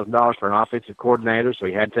 $650,000 for an offensive coordinator, so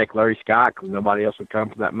he had to take Larry Scott because nobody else would come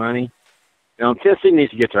for that money. Tennessee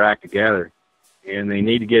needs to get their act together, and they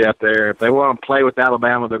need to get up there. If they want to play with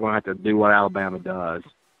Alabama, they're going to have to do what Alabama does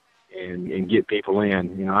and get people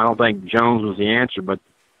in. I don't think Jones was the answer, but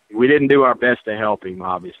we didn't do our best to help him,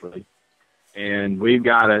 obviously. And we've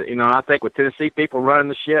got to, I think with Tennessee people running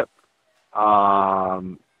the ship,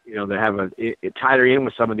 they have a tighter in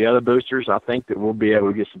with some of the other boosters. I think that we'll be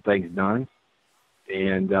able to get some things done,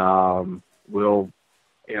 and we'll,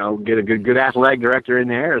 get a good athletic director in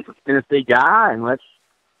there as a Tennessee guy, and let's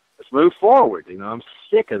move forward. I'm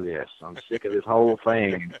sick of this. I'm sick of this whole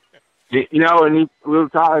thing. And we were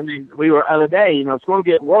talking. We were the other day. It's going to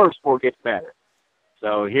get worse before it gets better.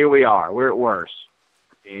 So here we are. We're at worse,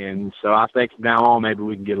 and so I think from now on maybe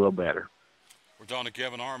we can get a little better. We're talking to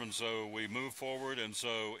Kevin Harmon, so we move forward. And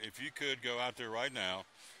so if you could go out there right now,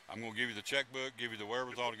 I'm going to give you the checkbook, give you the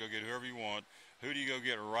wherewithal to go get whoever you want. Who do you go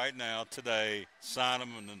get right now, today, sign them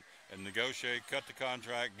and negotiate, cut the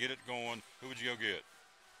contract, get it going? Who would you go get?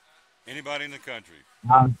 Anybody in the country?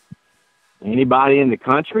 Anybody in the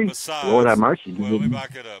country? Besides, Lord have mercy. Well, let me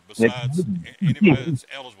back it up. Besides anybody that's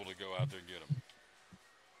eligible to go out there and get them.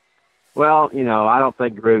 Well, I don't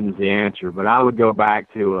think Gruden's the answer, but I would go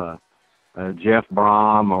back to a Jeff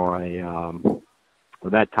Brom or or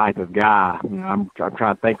that type of guy. I'm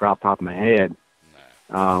trying to think right off the top of my head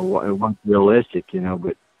what's realistic,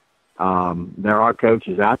 but there are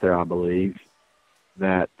coaches out there, I believe,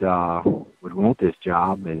 that would want this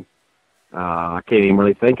job, and I can't even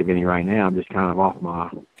really think of any right now. I'm just kind of off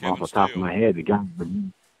the top of my head. The guy,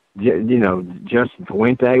 Justin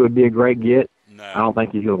Fuente would be a great get. No, I don't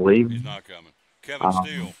think he's going to leave. He's not coming. Kevin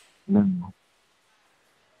Steele. No.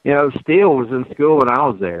 Steele was in school when I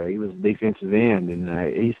was there. He was a defensive end,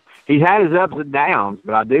 and he's had his ups and downs,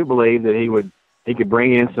 but I do believe that he could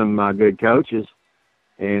bring in some good coaches,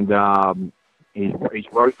 and he's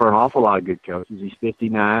worked for an awful lot of good coaches. He's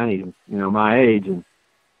 59. He's my age, and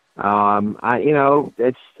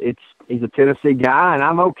he's a Tennessee guy, and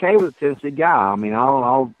I'm okay with a Tennessee guy. I mean,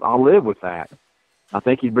 I'll live with that. I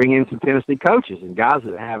think he'd bring in some Tennessee coaches and guys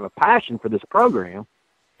that have a passion for this program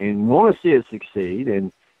and want to see it succeed,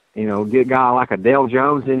 and get a guy like a Dale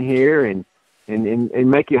Jones in here and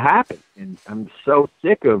make it happen. And I'm so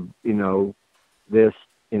sick of this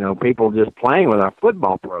people just playing with our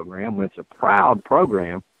football program. It's a proud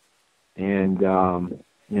program, and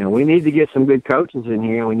we need to get some good coaches in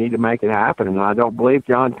here. And we need to make it happen, and I don't believe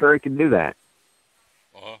John Curry can do that.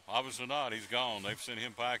 Well, obviously not. He's gone. They've sent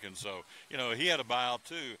him packing. So, he had a buyout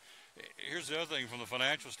too. Here's the other thing from the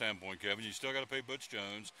financial standpoint, Kevin. You still got to pay Butch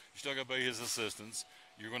Jones. You still got to pay his assistants.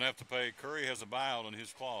 You're going to have to pay. Curry has a buyout in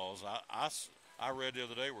his clause. I read the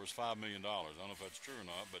other day where it's $5 million. I don't know if that's true or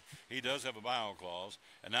not, but he does have a buyout clause.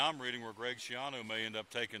 And now I'm reading where Greg Schiano may end up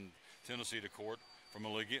taking Tennessee to court from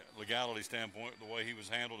a legality standpoint, the way he was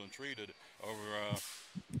handled and treated over,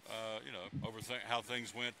 how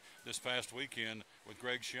things went this past weekend with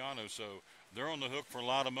Greg Schiano. So they're on the hook for a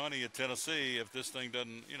lot of money at Tennessee if this thing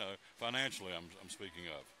doesn't, financially I'm speaking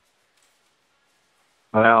of.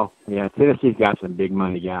 Well, yeah, Tennessee's got some big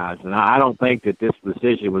money guys, and I don't think that this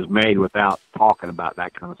decision was made without talking about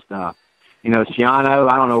that kind of stuff. Schiano,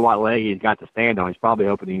 I don't know what leg he's got to stand on. He's probably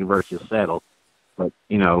hoping the university will settle. But,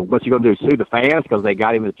 what's he going to do, sue the fans because they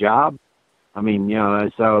got him his job? I mean,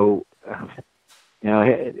 if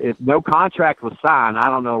no contract was signed, I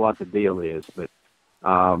don't know what the deal is. But,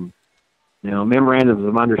 memorandums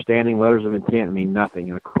of understanding, letters of intent mean nothing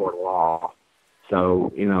in a court of law.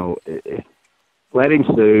 So, let him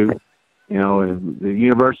sue. The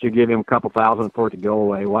university will give him a couple $1,000 for it to go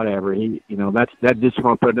away, whatever. That's just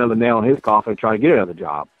going to put another nail in his coffin and try to get another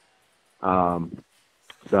job.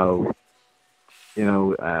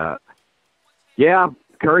 Yeah,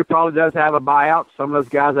 Curry probably does have a buyout. Some of those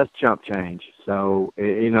guys, that's chump change. So,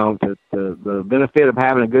 the benefit of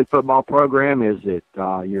having a good football program is that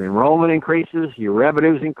your enrollment increases, your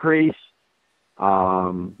revenues increase,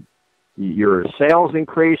 your sales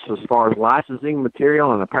increase as far as licensing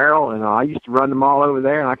material and apparel. And I used to run them all over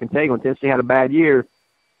there, and I can tell you when Tennessee had a bad year,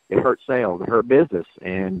 it hurt sales, it hurt business.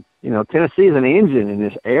 And, Tennessee is an engine in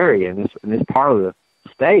this area, in this part of the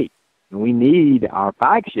state. And we need our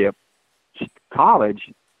flagship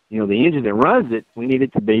college, the engine that runs it, we need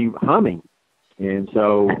it to be humming. And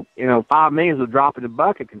so, $5 million is a drop in the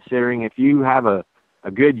bucket, considering if you have a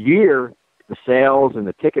good year, the sales and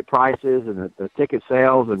the ticket prices and the ticket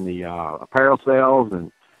sales and the apparel sales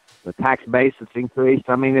and the tax base that's increased,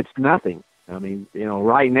 I mean, it's nothing. I mean,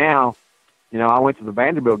 right now, I went to the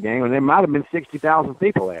Vanderbilt game, and there might have been 60,000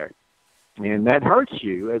 people there. and that hurts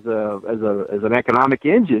you as an economic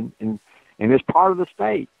engine in this part of the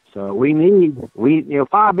state. So we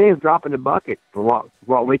 $5 million is dropping the bucket for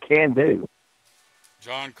what we can do.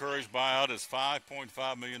 John Curry's buyout is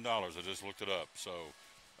 $5.5 million. I just looked it up. So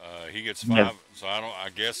he gets $5. Yeah. So I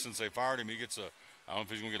guess since they fired him, he gets I don't know if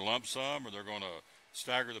he's going to get a lump sum or they're going to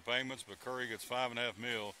stagger the payments. But Curry gets $5.5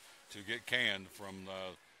 million to get canned from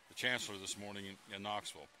the chancellor this morning in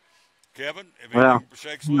Knoxville. Kevin, if anything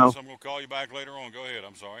shakes loose, I'm going to call you back later on. Go ahead.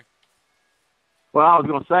 I'm sorry. Well, I was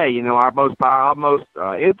going to say,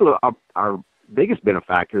 our biggest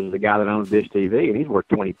benefactor is the guy that owns Dish TV, and he's worth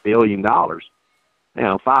 $20 billion.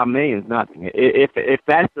 $5 million is nothing if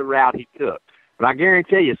that's the route he took. But I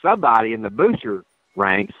guarantee you, somebody in the booster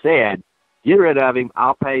ranks said, "Get rid of him.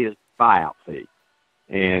 I'll pay his buyout fee."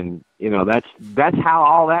 And that's how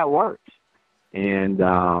all that works. And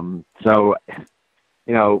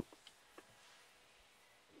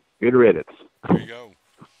good riddance. There you go,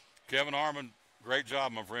 Kevin Harmon. Great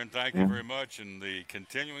job, my friend. Thank you very much. And the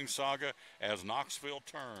continuing saga as Knoxville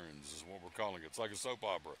turns is what we're calling it. It's like a soap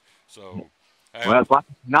opera. So, well, it's like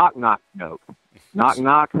knock knock joke. Knock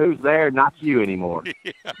knock. Who's there? Not you anymore.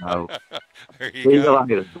 Yeah. So, there you go.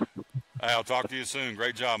 Hey, I'll talk to you soon.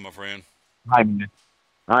 Great job, my friend. All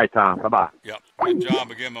right, Tom. Bye-bye. Yep. Good job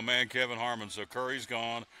again, my man, Kevin Harmon. So Curry's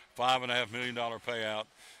gone. $5.5 million payout.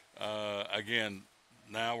 Again,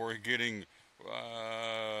 now we're getting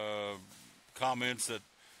comments that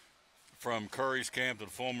from Curry's camp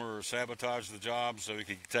that Fulmer sabotaged the job so he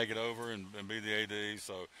could take it over and be the AD.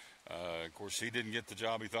 So, of course, he didn't get the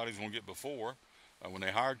job he thought he was going to get before when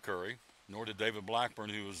they hired Curry, nor did David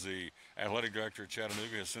Blackburn, who was the athletic director at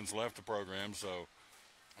Chattanooga, has since left the program. So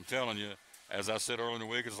I'm telling you, as I said earlier in the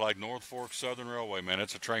week, it's like North Fork Southern Railway, man.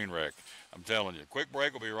 It's a train wreck. I'm telling you. Quick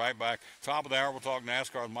break. We'll be right back. Top of the hour, we'll talk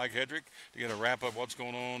NASCAR with Mike Hedrick to get a wrap-up what's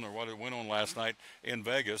going on or what it went on last night in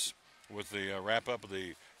Vegas with the wrap-up of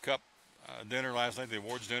the Cup dinner last night, the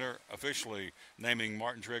awards dinner, officially naming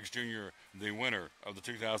Martin Truex Jr. the winner of the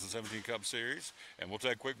 2017 Cup Series. And we'll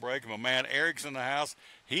take a quick break. And my man Eric's in the house.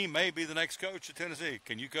 He may be the next coach at Tennessee.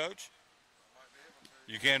 Can you coach?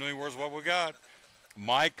 You can't do where's what we got.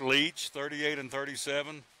 Mike Leach,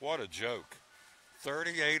 38-37. What a joke.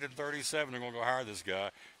 38-37. They're going to go hire this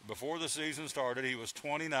guy. Before the season started, he was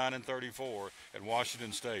 29-34 at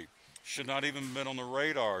Washington State. Should not even been on the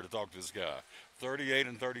radar to talk to this guy.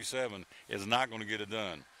 38-37 is not going to get it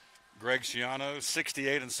done. Greg Schiano,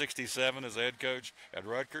 68-67 as head coach at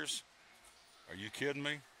Rutgers. Are you kidding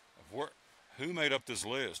me? Who made up this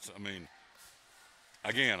list? I mean,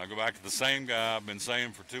 again, I go back to the same guy I've been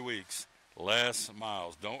saying for 2 weeks. Les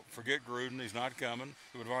Miles. Don't forget Gruden. He's not coming.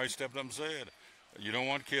 He would have already stepped up and said, you don't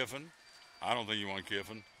want Kiffin. I don't think you want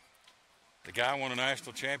Kiffin. The guy won a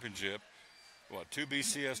national championship. 2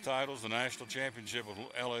 BCS titles, the national championship with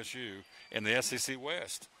LSU, and the SEC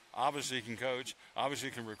West. Obviously he can coach. Obviously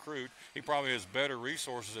he can recruit. He probably has better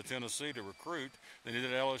resources at Tennessee to recruit than he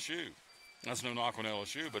did at LSU. That's no knock on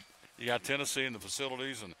LSU, but you got Tennessee and the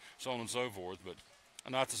facilities and so on and so forth. But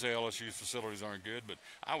not to say LSU's facilities aren't good, but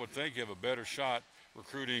I would think you have a better shot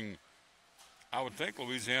recruiting. I would think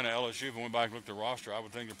Louisiana, LSU, if I went back and looked at the roster, I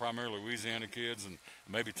would think they're primarily Louisiana kids and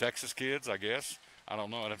maybe Texas kids, I guess. I don't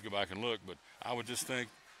know. I'd have to go back and look, but I would just think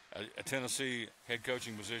a Tennessee head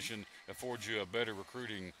coaching position affords you a better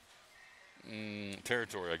recruiting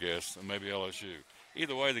territory, I guess, than maybe LSU.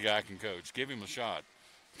 Either way, the guy can coach. Give him a shot.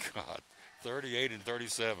 God,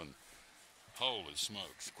 38-37. Holy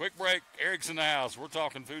smokes. Quick break. Eric's in the house. We're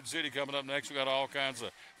talking Food City coming up next. We got all kinds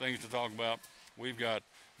of things to talk about. We've got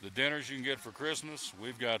the dinners you can get for Christmas.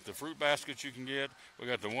 We've got the fruit baskets you can get. We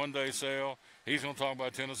got the one-day sale. He's going to talk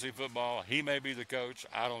about Tennessee football. He may be the coach.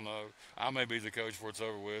 I don't know. I may be the coach before it's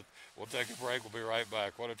over with. We'll take a break. We'll be right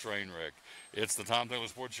back. What a train wreck. It's the Tom Taylor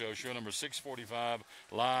Sports Show number 645,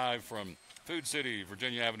 live from Food City,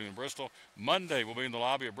 Virginia Avenue in Bristol. Monday, we'll be in the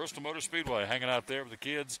lobby of Bristol Motor Speedway, hanging out there with the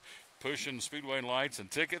kids, pushing Speedway lights and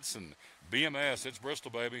tickets and BMS. It's Bristol,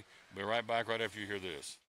 baby. We'll be right back right after you hear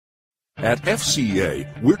this. At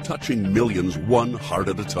FCA, we're touching millions one heart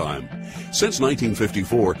at a time. Since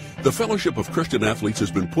 1954, the Fellowship of Christian Athletes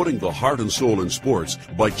has been putting the heart and soul in sports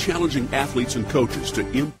by challenging athletes and coaches to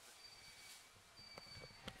Okay,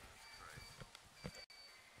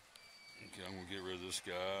 I'm going to get rid of this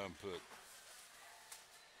guy and put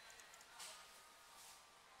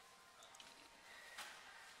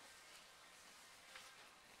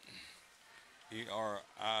ERICSANDEFUR.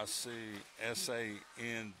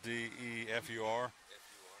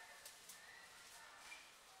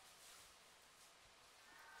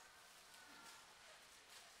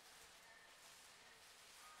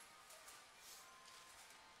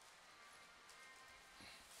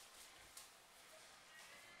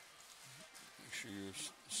 sure you're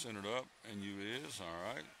centered up, and you is.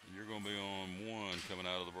 All right. You're going to be on 1 coming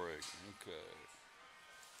out of the break. Okay.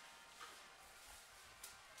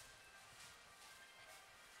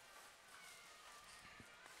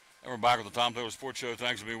 And we're back with the Tom Taylor Sports Show.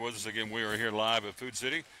 Thanks for being with us again. We are here live at Food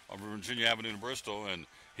City on Virginia Avenue in Bristol, and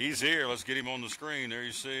he's here. Let's get him on the screen. There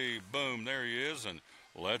you see, boom, there he is. And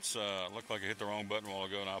let's look like I hit the wrong button a while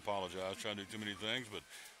ago, and I apologize. Trying to do too many things, but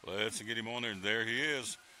let's get him on there, and there he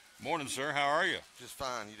is. Morning, sir. How are you? Just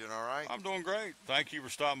fine. You doing all right? I'm doing great. Thank you for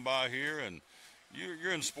stopping by here. And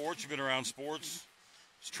you're in sports. You've been around sports.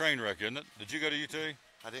 It's a train wreck, isn't it? Did you go to UT?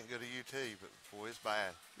 I didn't go to UT, but boy, it's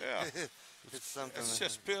bad. Yeah. It's something. It's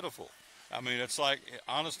just pitiful. I mean, it's like,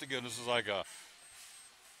 honest to goodness, it's like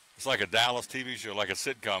a Dallas TV show, like a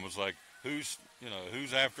sitcom. It's like who's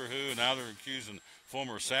after who, and now they're accusing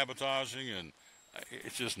former sabotaging, and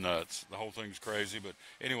it's just nuts. The whole thing's crazy. But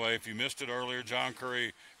anyway, if you missed it earlier, John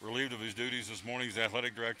Curry relieved of his duties this morning. He's the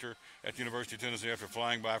athletic director at the University of Tennessee after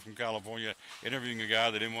flying by from California, interviewing a guy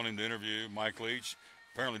they didn't want him to interview, Mike Leach.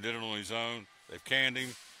 Apparently did it on his own. They've canned him.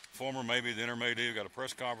 Former maybe the intermediate do. Got a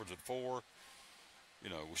press conference at 4. We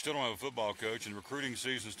still don't have a football coach, and recruiting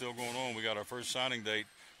season's still going on. We got our first signing date,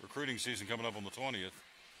 recruiting season coming up on the 20th.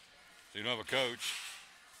 So you don't have a coach.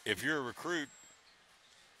 If you're a recruit,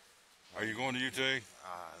 are you going to UT?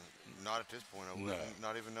 Not at this point. No.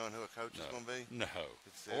 Not even knowing who a coach is going to be. No.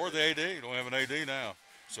 Or the AD. You don't have an AD now.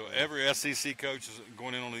 So every SEC coach is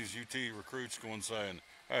going in on these UT recruits going saying,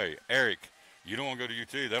 hey, Eric, you don't want to go to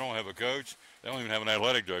UT. They don't have a coach. They don't even have an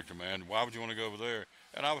athletic director, man. Why would you want to go over there?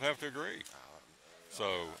 And I would have to agree. So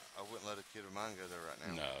I wouldn't let a kid of mine go there right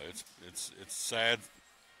now. No, it's sad.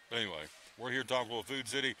 But anyway, we're here to talk a little Food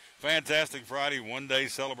City. Fantastic Friday, one-day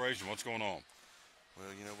celebration. What's going on? Well,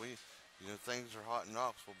 things are hot in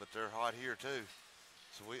Knoxville, but they're hot here too.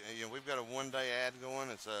 So we've got a one-day ad going.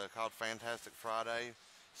 It's called Fantastic Friday.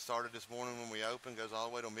 Started this morning when we opened, goes all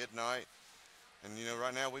the way till midnight. And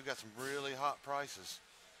right now we've got some really hot prices.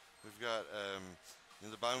 We've got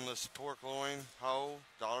the boneless pork loin whole,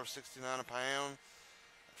 $1.69 a pound.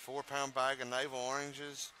 4-pound bag of navel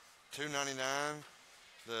oranges, $2.99.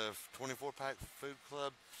 The 24-pack Food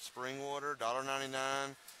Club spring water,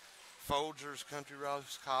 $1.99. Folgers Country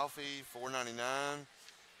Roast Coffee, $4.99.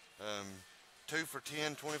 2 for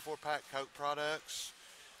 $10, 24-pack Coke products.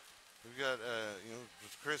 We've got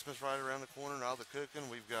with Christmas right around the corner and all the cooking.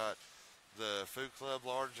 We've got the Food Club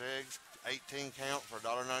large eggs, 18 count for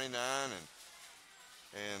 $1.99,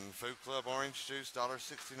 and Food Club orange juice,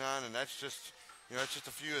 $1.69, and that's just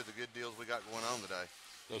a few of the good deals we got going on today.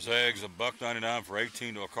 Those eggs, $1.99 for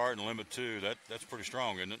 18 to a carton, limit 2. That's pretty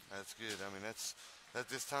strong, isn't it? That's good. I mean, that's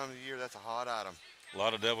this time of the year, that's a hot item. A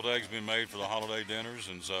lot of deviled eggs being made for the holiday dinners,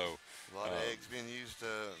 and so a lot of eggs being used to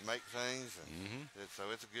make things, and so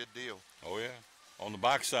it's a good deal. Oh yeah. On the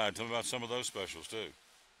back side, tell me about some of those specials too.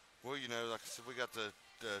 Well, like I said, we got the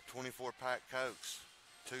 24-pack Cokes,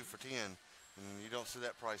 2 for $10, and you don't see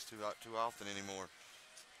that price too often anymore.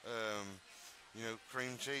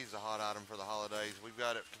 Cream cheese, a hot item for the holidays. We've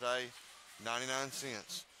got it today, 99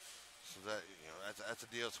 cents. So that's a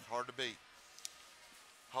deal. It's hard to beat.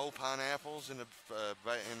 Whole pineapples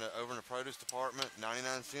over in the produce department,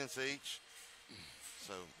 99 cents each.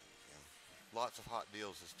 So lots of hot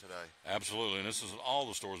deals today. Absolutely, and this is in all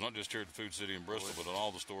the stores, not just here at the Food City in Bristol, but in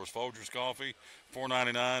all the stores. Folgers Coffee,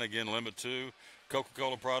 $4.99, again, limit 2.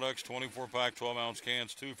 Coca-Cola products, 24-pack, 12-ounce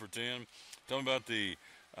cans, 2 for $10. Tell me about the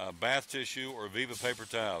bath tissue or Viva paper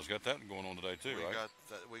towels. Got that going on today too, right?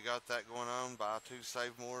 We got that going on. Buy 2,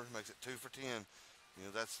 save more. Makes it 2 for $10.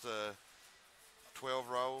 That's the 12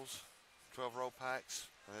 roll packs.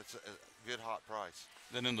 And it's a good hot price.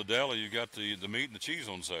 Then in the deli, you got the meat and the cheese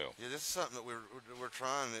on sale. Yeah, this is something that we're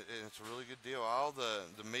trying, and it's a really good deal. All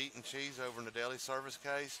the meat and cheese over in the deli service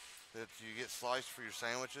case that you get sliced for your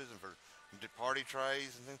sandwiches and for party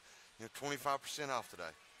trays and things, 25% off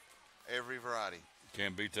today. Every variety.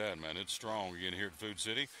 Can't beat that, man. It's strong again here at Food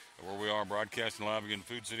City, where we are broadcasting live again at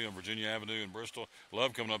Food City on Virginia Avenue in Bristol.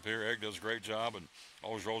 Love coming up here. Eric does a great job and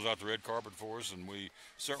always rolls out the red carpet for us, and we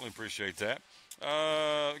certainly appreciate that.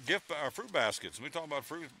 Fruit baskets. Let me talk about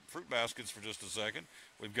fruit baskets for just a second.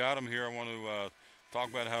 We've got them here. I want to talk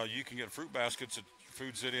about how you can get fruit baskets at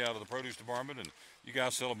Food City out of the produce department, and you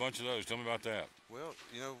guys sell a bunch of those. Tell me about that. Well,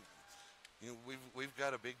 we've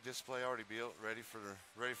got a big display already built, ready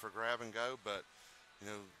for grab and go, but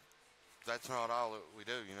that's not all that we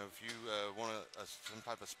do. If you want some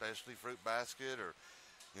type of specialty fruit basket or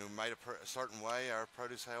made a certain way, our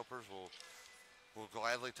produce helpers will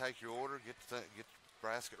gladly take your order, get the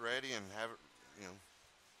basket ready, and have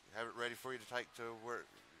it ready for you to take to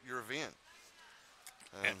your event.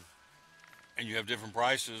 And you have different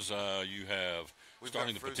prices. You have We've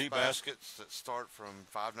starting got the fruit petite basket. baskets that start from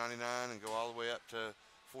 $5.99 and go all the way up to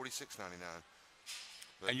 $46.99.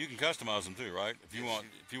 And you can customize them too, right? If you Yes,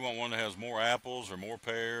 if you want one that has more apples or more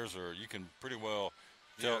pears, or you can pretty well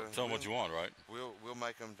tell them what you want, right? We'll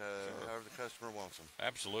make them to however the customer wants them.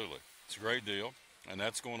 Absolutely. It's a great deal. And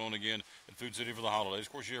that's going on again at Food City for the holidays.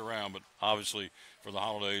 Of course, year round, but obviously for the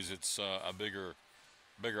holidays, it's a bigger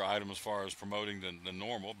item as far as promoting than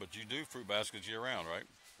normal. But you do fruit baskets year round, right?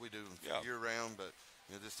 We do them year round, but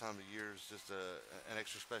this time of year is just an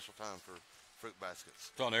extra special time for fruit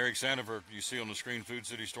baskets. Talking to Eric Sandifer, you see on the screen, Food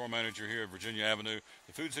City store manager here at Virginia Avenue.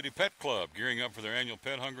 The Food City Pet Club gearing up for their annual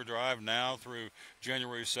Pet Hunger Drive now through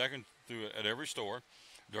January 2nd at every store.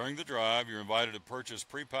 During the drive, you're invited to purchase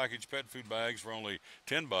prepackaged pet food bags for only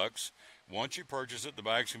 $10. Once you purchase it, the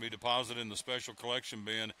bags can be deposited in the special collection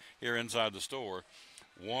bin here inside the store.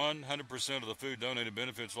 100% of the food donated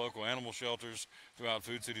benefits local animal shelters throughout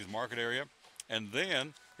Food City's market area. And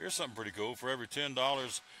then, here's something pretty cool. For every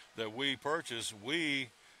 $10 that we purchase, we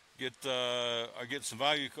get some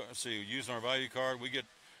value. See, using our value card, we get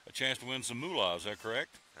a chance to win some moolah. Is that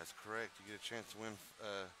correct? That's correct. You get a chance to win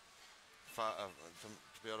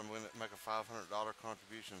to be able to make a $500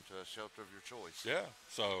 contribution to a shelter of your choice. Yeah.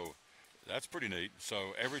 So that's pretty neat.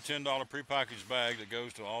 So every $10 prepackaged bag that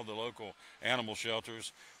goes to all the local animal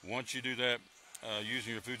shelters, once you do that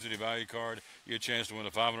using your Food City value card, you get a chance to win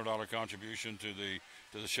a $500 contribution to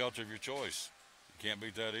the shelter of your choice. You can't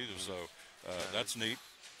beat that either. So that's neat.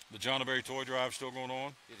 The John Berry Toy Drive still going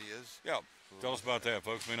on? It is. Yeah. Tell us about that.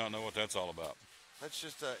 Folks may not know what that's all about. That's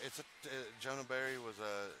just Jonah Berry was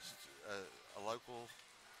a local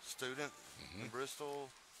student in Bristol,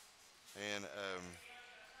 and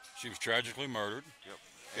she was tragically murdered. Yep.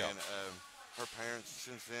 Yep. And her parents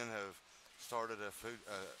since then have started a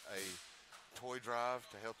toy drive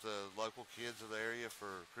to help the local kids of the area for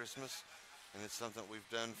Christmas, and it's something we've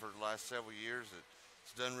done for the last several years.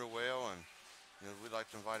 It's done real well, and we'd like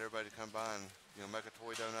to invite everybody to come by and make a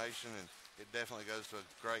toy donation, and it definitely goes to a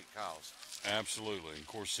great cause. Absolutely. Of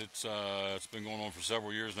course, it's been going on for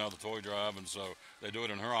several years now, the toy drive, and so they do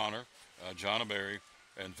it in her honor, John Berry.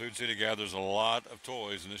 And Food City gathers a lot of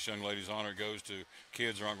toys, and this young lady's honor goes to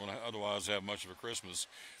kids who aren't going to otherwise have much of a Christmas.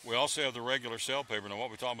 We also have the regular sale paper. Now,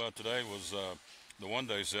 what we talked about today was the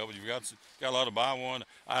one-day sale, but you've got a lot of buy one.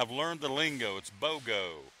 I've learned the lingo. It's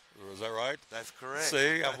BOGO. Is that right? That's correct.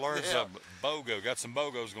 See, I've learned something. BOGO. Got some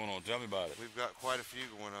BOGOs going on. Tell me about it. We've got quite a few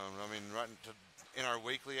going on. I mean, in our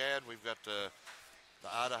weekly ad, we've got the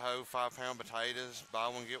Idaho 5-pound potatoes, buy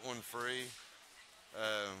one, get one free.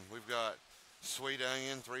 We've got sweet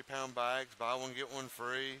onion, 3-pound bags, buy one, get one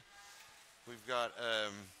free. We've got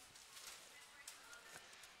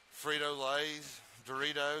Frito-Lays,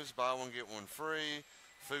 Doritos, buy one, get one free.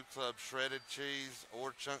 Food Club shredded cheese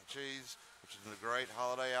or chunk cheese, which is a great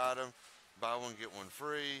holiday item. Buy one, get one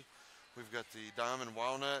free. We've got the Diamond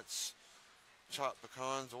Walnuts, chopped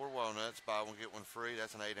pecans or walnuts, buy one, get one free.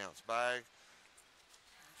 That's an 8-ounce bag.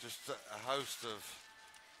 Just a host of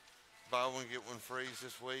buy one, get one frees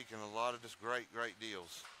this week, and a lot of just great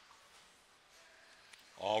deals.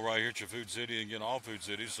 All right here at your Food City, and again, all Food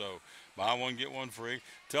Cities, so buy one, get one free.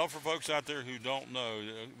 Tell for folks out there who don't know,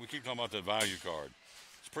 we keep talking about that value card.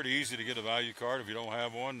 It's pretty easy to get a value card. If you don't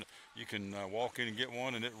have one, you can walk in and get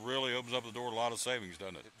one, and it really opens up the door to a lot of savings,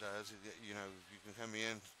 doesn't it? It does. You can come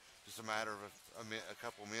in, just a matter of a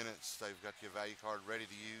couple minutes. They've got your value card ready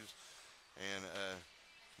to use, and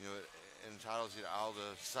it entitles you to all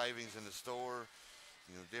the savings in the store.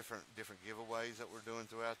 Different giveaways that we're doing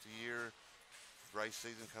throughout the year. Race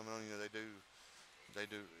season coming on. They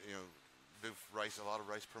do a lot of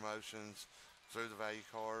race promotions through the value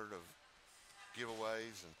card of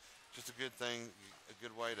giveaways, and just a good thing, a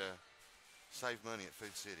good way to save money at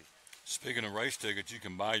Food City. Speaking of race tickets, you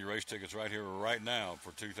can buy your race tickets right here, right now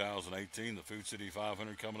for 2018, the Food City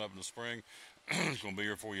 500 coming up in the spring. It's going to be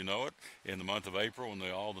here before you know it in the month of April, when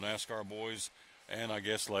all the NASCAR boys and I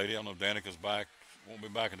guess lady, I don't know if Danica's back, won't be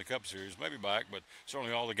back in the Cup Series, maybe back, but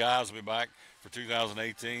certainly all the guys will be back for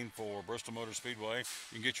 2018 for Bristol Motor Speedway.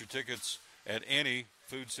 You can get your tickets at any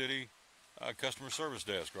Food City customer service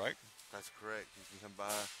desk, right? That's correct. You can come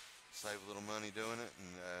by, save a little money doing it, and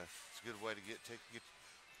it's a good way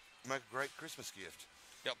to make a great Christmas gift.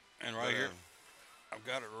 Yep, and here, I've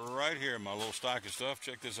got it right here in my little stock of stuff.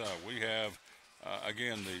 Check this out. We have,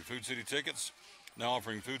 again, the Food City tickets, now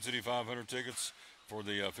offering Food City 500 tickets for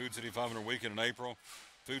the Food City 500 weekend in April.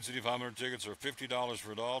 Food City 500 tickets are $50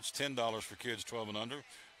 for adults, $10 for kids 12 and under.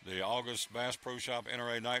 The August Bass Pro Shop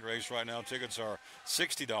NRA night race right now, tickets are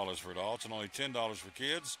 $60 for adults and only $10 for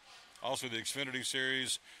kids. Also, the Xfinity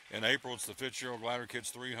Series. In April, it's the Fitzgerald Glider Kids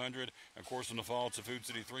 300. Of course, in the fall, it's the Food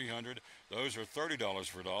City 300. Those are $30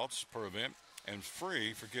 for adults per event and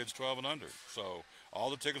free for kids 12 and under. So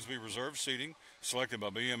all the tickets will be reserved seating, selected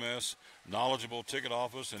by BMS, knowledgeable ticket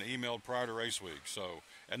office, and emailed prior to race week. So,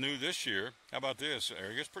 and new this year, how about this,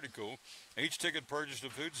 Eric? It's pretty cool. Each ticket purchased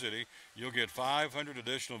at Food City, you'll get 500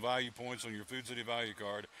 additional value points on your Food City value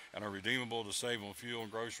card and are redeemable to save on fuel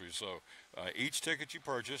and groceries. So each ticket you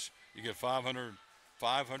purchase, you get 500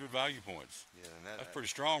 value points. Yeah, and that's pretty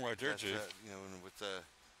strong right there, Chief. You know, and with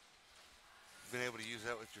being able to use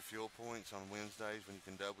that with your fuel points on Wednesdays when you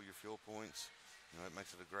can double your fuel points, you know, it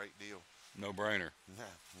makes it a great deal. No brainer.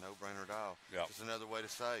 No brainer at all. Yeah. Just another way to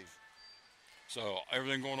save. So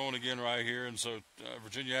everything going on again right here, and so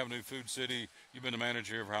Virginia Avenue Food City. You've been the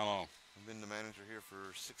manager here for how long? I've been the manager here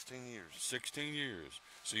for 16 years. 16 years.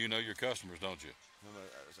 So you know your customers, don't you?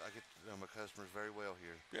 I get to know my customers very well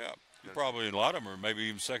here. Yeah, you probably, a lot of them are maybe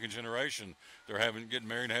even second generation. They're getting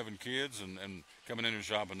married and having kids and coming in and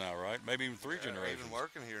shopping now, right? Maybe even three generations. Even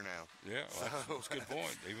working here now. Yeah, well, that's a good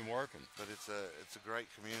point. Even working. But it's a great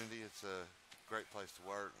community. It's a great place to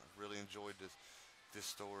work. I've really enjoyed this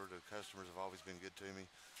store. The customers have always been good to me.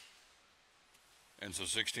 And so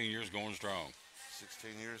 16 years going strong.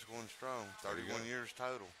 16 years going strong. 31 years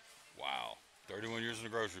total. Wow. 31 years in the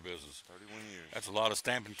grocery business. 31 years. That's a lot of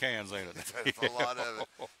stamping cans, ain't it? That's a lot of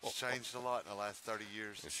it. It's changed a lot in the last 30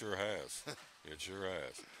 years. It sure has. It sure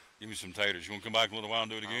has. Give me some taters. You want to come back in a little while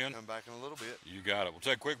and do it again? I'll come back in a little bit. You got it. We'll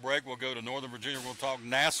take a quick break. We'll go to Northern Virginia. We'll talk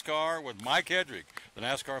NASCAR with Mike Hedrick, the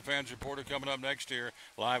NASCAR Fans Reporter, coming up next year,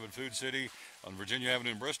 live at Food City on Virginia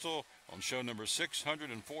Avenue in Bristol on show number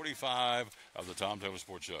 645 of the Tom Taylor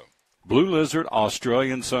Sports Show. Blue Lizard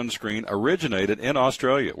Australian sunscreen originated in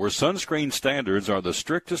Australia, where sunscreen standards are the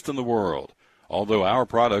strictest in the world. Although our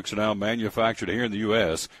products are now manufactured here in the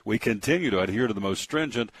U.S., we continue to adhere to the most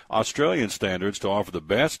stringent Australian standards to offer the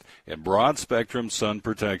best in broad-spectrum sun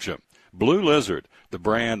protection. Blue Lizard, the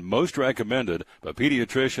brand most recommended by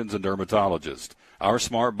pediatricians and dermatologists. Our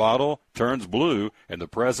smart bottle turns blue in the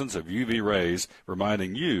presence of UV rays,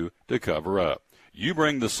 reminding you to cover up. You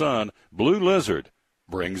bring the sun, Blue Lizard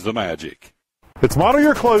brings the magic. It's model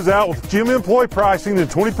year closeout with gym employee pricing and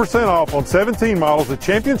 20% off on 17 models at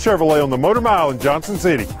Champion Chevrolet on the Motor Mile in Johnson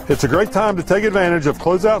City. It's a great time to take advantage of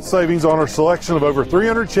closeout savings on our selection of over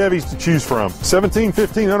 300 Chevys to choose from. 17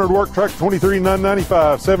 1500 work truck,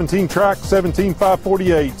 23,995. 17 track,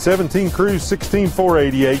 17,548. 17 cruise,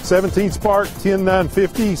 16,488. 17 spark,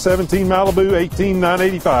 10,950. 17 Malibu,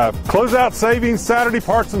 18,985. Closeout savings, Saturday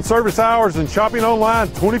parts and service hours, and shopping online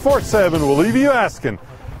 24/7 will leave you asking,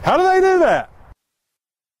 how do they do that?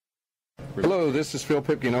 Hello, this is Phil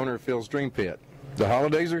Pipkin, owner of Phil's Dream Pit. The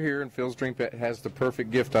holidays are here, and Phil's Dream Pit has the perfect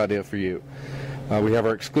gift idea for you. We have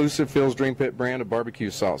our exclusive Phil's Dream Pit brand of barbecue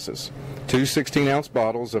sauces. 2 16-ounce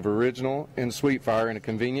bottles of original and sweet fire in a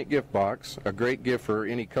convenient gift box. A great gift for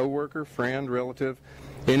any coworker, friend, relative.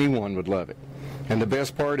 Anyone would love it. And the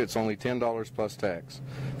best part, it's only $10 plus tax.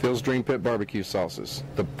 Phil's Dream Pit barbecue sauces,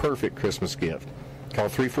 the perfect Christmas gift. Call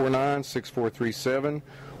 349-6437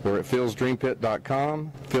 or at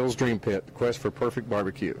philsdreampit.com. Phil's Dream Pit, the quest for perfect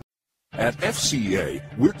barbecue. At FCA,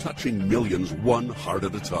 we're touching millions one heart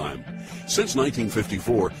at a time. Since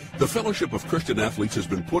 1954, the Fellowship of Christian Athletes has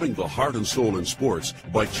been putting the heart and soul in sports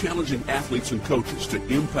by challenging athletes and coaches to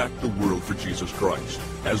impact the world for Jesus Christ.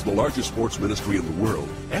 As the largest sports ministry in the world,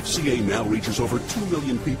 FCA now reaches over 2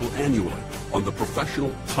 million people annually on the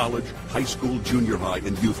professional, college, high school, junior high,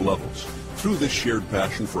 and youth levels. Through this shared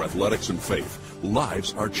passion for athletics and faith,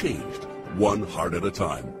 lives are changed, one heart at a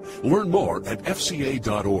time. Learn more at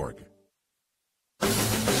fca.org.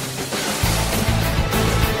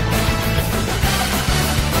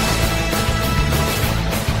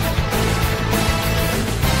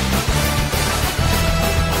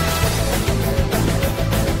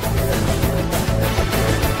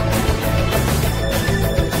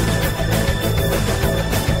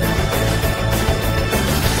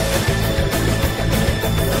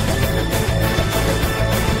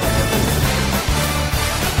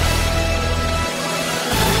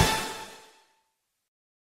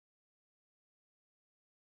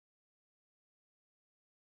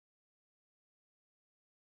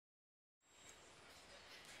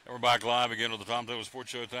 We're back live again with the Tom Taylor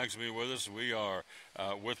Sports Show. Thanks for being with us. We are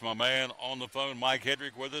with my man on the phone, Mike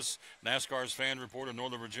Hedrick, with us, NASCAR's fan reporter in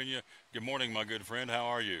Northern Virginia. Good morning, my good friend. How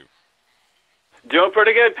are you? Doing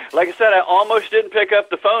pretty good. Like I said, I almost didn't pick up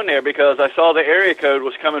the phone there because I saw the area code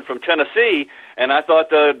was coming from Tennessee, and I thought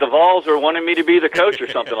the Vols were wanting me to be the coach or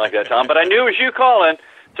something like that, Tom. But I knew it was you calling,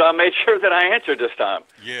 so So I made sure that I answered this time.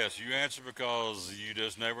 Yes, you answer because you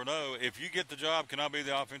just never know. If you get the job, can I be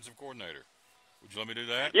the offensive coordinator? Would you let me do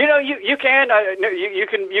that? You know, you can.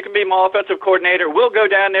 You can be my offensive coordinator. We'll go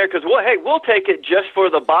down there because we'll take it just for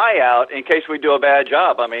the buyout in case we do a bad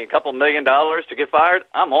job. I mean, a couple $1 million to get fired.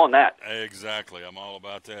 I'm on that. Exactly. I'm all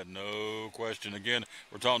about that. No question. Again,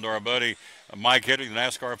 we're talking to our buddy Mike Hedrick, the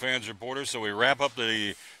NASCAR fans reporter. So we wrap up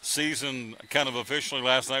the season kind of officially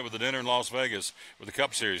last night with the dinner in Las Vegas with the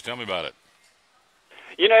Cup Series. Tell me about it.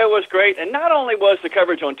 You know, it was great, and not only was the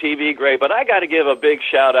coverage on TV great, but I got to give a big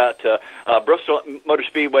shout-out to Bristol Motor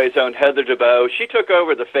Speedway's own Heather DeBow. She took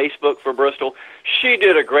over the Facebook for Bristol. She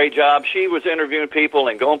did a great job. She was interviewing people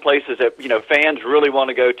and going places that, you know, fans really want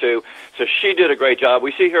to go to, so she did a great job.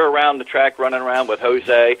 We see her around the track running around with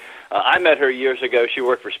Jose. I met her years ago. She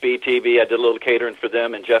worked for Speed TV. I did a little catering for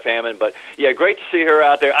them and Jeff Hammond. But, yeah, great to see her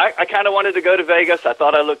out there. I kind of wanted to go to Vegas. I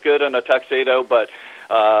thought I looked good in a tuxedo, but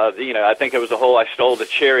you know, I think it was the whole I stole the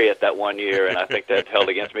chariot that one year, and I think that held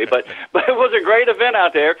against me. But it was a great event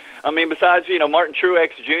out there. I mean, besides, you know, Martin Truex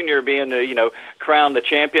Jr. being, you know, crowned the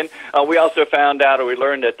champion, we also found out, or we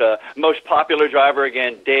learned that the most popular driver,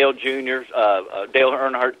 again, Dale Jr., Dale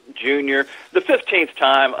Earnhardt Jr., the 15th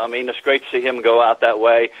time. I mean, it's great to see him go out that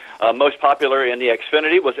way. Most popular in the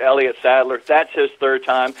Xfinity was Elliott Sadler. That's his third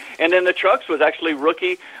time. And then the trucks was actually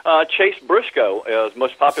rookie Chase Briscoe,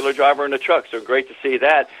 most popular driver in the trucks. So great to see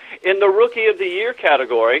that. In the Rookie of the Year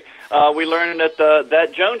category, we learned that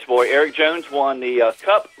that Jones boy, Eric Jones, won the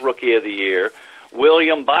Cup Rookie of the Year.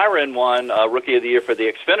 William Byron won Rookie of the Year for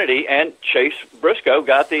the Xfinity, and Chase Briscoe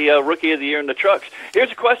got the Rookie of the Year in the trucks.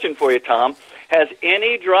 Here's a question for you, Tom. Has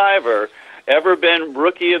any driver ever been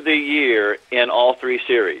Rookie of the Year in all three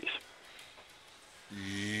series?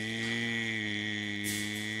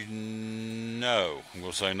 No.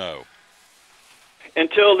 We'll say no.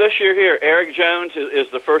 Until this year here, Eric Jones is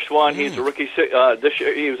the first one. He's a rookie this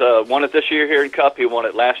year. He was won it this year here in Cup. He won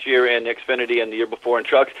it last year in Xfinity and the year before in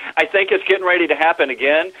trucks. I think it's getting ready to happen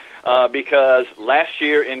again because last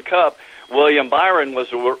year in Cup, William Byron was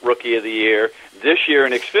the Rookie of the Year. This year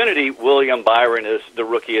in Xfinity, William Byron is the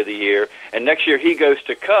Rookie of the Year. And next year he goes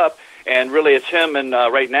to Cup, and really it's him, and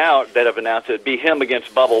right now that have announced it would be him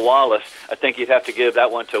against Bubba Wallace. I think you'd have to give that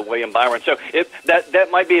one to William Byron. So that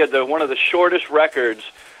might be one of the shortest records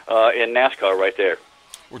in NASCAR right there.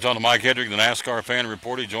 We're talking to Mike Hedrick, the NASCAR fan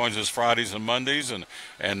reporter. He joins us Fridays and Mondays,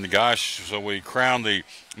 and gosh, so we crown the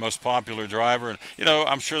most popular driver. And, you know,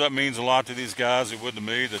 I'm sure that means a lot to these guys. It would to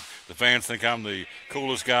me that the fans think I'm the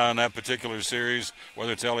coolest guy in that particular series,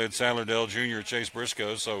 whether it's Elliott Sadler, Dale Jr., or Chase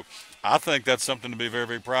Briscoe. So I think that's something to be very,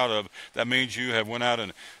 very proud of. That means you have went out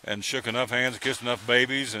and shook enough hands, kissed enough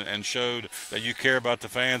babies, and showed that you care about the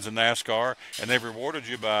fans in NASCAR, and they've rewarded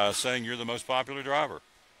you by saying you're the most popular driver.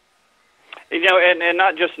 You know, and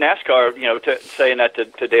not just NASCAR, you know, saying that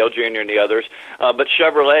to Dale Jr. and the others, but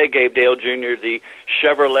Chevrolet gave Dale Jr. the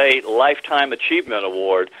Chevrolet Lifetime Achievement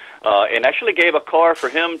Award, and actually gave a car for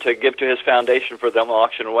him to give to his foundation for them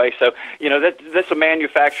auction away. So, you know, that's a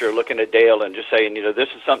manufacturer looking at Dale and just saying, you know, this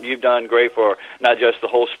is something you've done great for not just the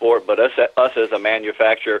whole sport, but us as a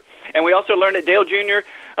manufacturer. And we also learned that Dale Jr.,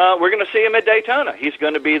 we're going to see him at Daytona. He's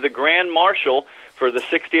going to be the Grand Marshal for the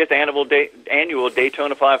 60th annual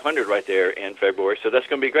Daytona 500 right there in February. So that's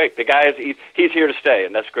going to be great. The guy, he's here to stay,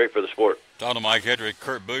 and that's great for the sport. Talking to Mike Hedrick,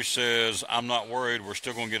 Kurt Busch says, I'm not worried. We're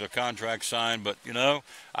still going to get a contract signed. But, you know,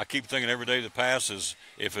 I keep thinking every day that passes,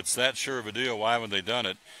 if it's that sure of a deal, why haven't they done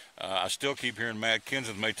it? I still keep hearing Matt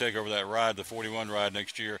Kenseth may take over that ride, the 41 ride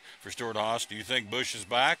next year for Stewart-Haas. Do you think Busch is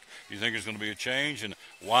back? Do you think there's going to be a change? And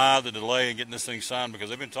why the delay in getting this thing signed?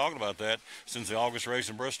 Because they've been talking about that since the August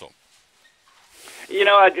race in Bristol. You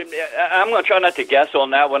know, I'm going to try not to guess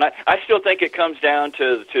on that one. I still think it comes down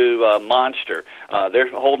to Monster. They're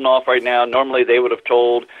holding off right now. Normally they would have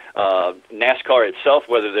told NASCAR itself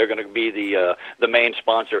whether they're going to be the main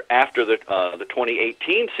sponsor after the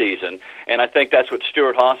 2018 season, and I think that's what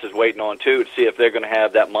Stewart-Haas is waiting on too, to see if they're going to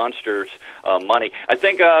have that Monster's money. I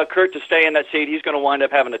think Kurt, to stay in that seat, he's going to wind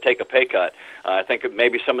up having to take a pay cut. I think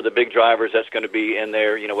maybe some of the big drivers, that's going to be in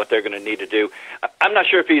there, you know, what they're going to need to do. I'm not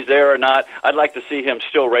sure if he's there or not. I'd like to see him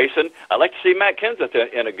still racing. I'd like to see Matt Kenseth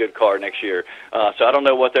in a good car next year. So I don't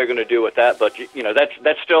know what they're going to do with that, but you know,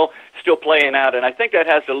 that's still playing out, and I think that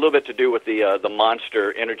has a little bit to do with the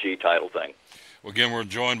Monster Energy title thing. Well, again, we're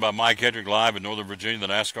joined by Mike Hedrick live in Northern Virginia,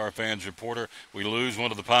 the NASCAR fans reporter. We lose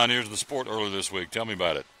one of the pioneers of the sport earlier this week. Tell me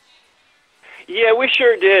about it. Yeah, we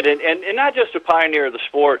sure did, and not just a pioneer of the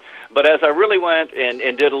sport, but as I really went and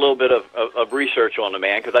did a little bit of research on the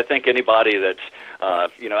man, because I think anybody that's,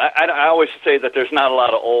 I always say that there's not a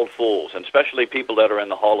lot of old fools, and especially people that are in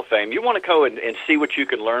the Hall of Fame. You want to go and see what you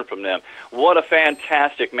can learn from them. What a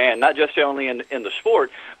fantastic man, not just only in the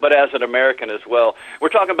sport, but as an American as well. We're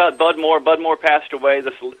talking about Bud Moore. Bud Moore passed away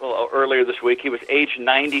earlier this week. He was age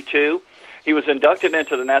 92. He was inducted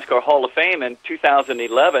into the NASCAR Hall of Fame in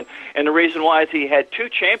 2011, and the reason why is he had 2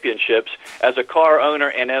 championships as a car owner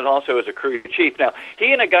and then also as a crew chief. Now,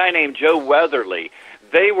 he and a guy named Joe Weatherly,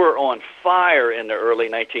 they were on fire in the early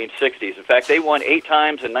 1960s. In fact, they won 8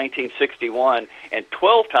 times in 1961 and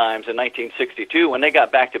 12 times in 1962 when they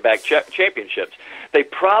got back-to-back championships. They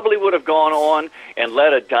probably would have gone on and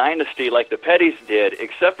led a dynasty like the Pettys did,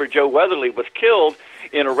 except for Joe Weatherly was killed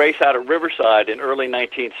in a race out of Riverside in early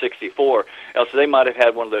 1964. Else they might have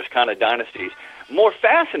had one of those kind of dynasties. More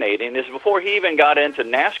fascinating is before he even got into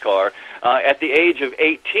NASCAR, at the age of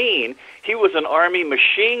 18, he was an Army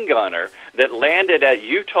machine gunner that landed at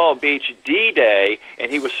Utah Beach D-Day,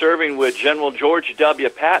 and he was serving with General George W.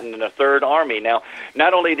 Patton in the 3rd Army. Now,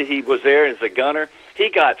 not only did he was there as a gunner, he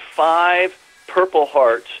got 5 Purple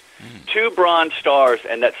Hearts, 2 Bronze Stars,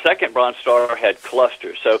 and that second Bronze Star had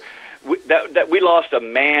clusters. So we lost a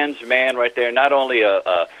man's man right there, not only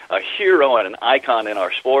a hero and an icon in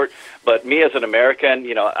our sport, but me as an American,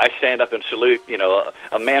 I stand up and salute,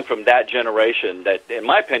 a man from that generation that, in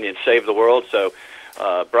my opinion, saved the world. So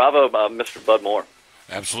bravo, Mr. Bud Moore.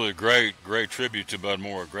 Absolutely great tribute to Bud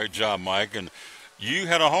Moore. Great job, Mike. And you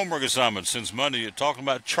had a homework assignment since Monday. You're talking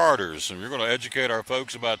about charters, and you're going to educate our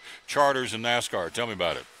folks about charters in NASCAR. Tell me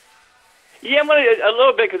about it. Yeah, well, a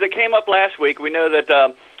little bit, because it came up last week. We know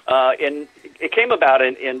that it came about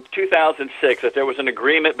in 2006 that there was an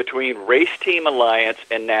agreement between Race Team Alliance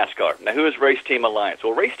and NASCAR. Now, who is Race Team Alliance?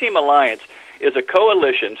 Well, Race Team Alliance is a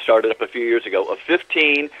coalition started up a few years ago of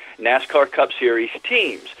 15 NASCAR Cup Series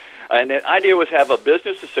teams. And the idea was to have a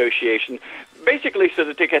business association, basically so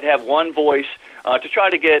that they could have one voice to try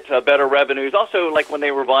to get better revenues. Also, like when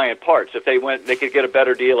they were buying parts, if they went, they could get a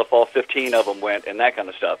better deal if all 15 of them went, and that kind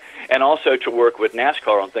of stuff. And also to work with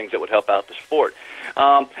NASCAR on things that would help out the sport.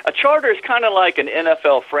 A charter is kind of like an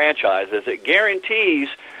NFL franchise, as it guarantees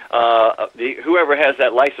whoever has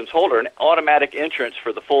that license holder an automatic entrance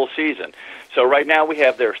for the full season. So right now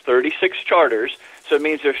there's 36 charters. So it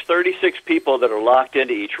means there's 36 people that are locked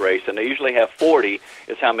into each race, and they usually have 40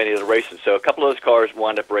 is how many that are racing. So a couple of those cars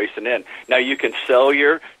wind up racing in. Now, you can sell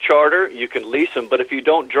your charter, you can lease them, but if you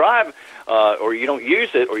don't drive or you don't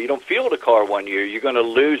use it or you don't field a car one year, you're going to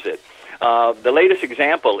lose it. The latest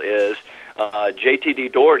example is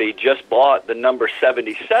JTD Doherty just bought the number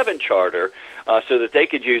 77 charter so that they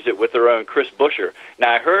could use it with their own Chris Buescher.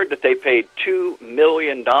 Now, I heard that they paid $2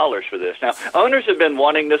 million for this. Now, owners have been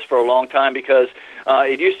wanting this for a long time because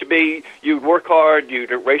it used to be you'd work hard,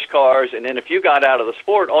 you'd race cars, and then if you got out of the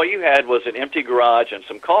sport, all you had was an empty garage and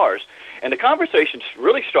some cars. And the conversation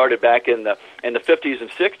really started back in the 50s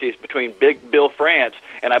and 60s between Big Bill France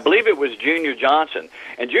and I believe it was Junior Johnson.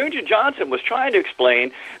 And Junior Johnson was trying to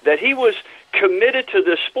explain that he was committed to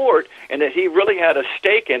this sport and that he really had a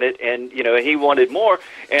stake in it, and he wanted more.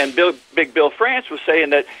 And Big Bill France was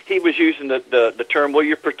saying that he was using the term, well,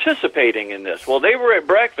 you're participating in this. Well, they were at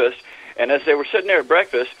breakfast, and as they were sitting there at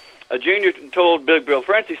breakfast, Junior told Big Bill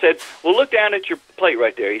France, he said, well, look down at your plate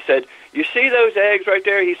right there. He said, you see those eggs right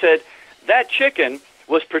there? He said, that chicken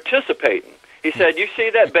was participating. He said, you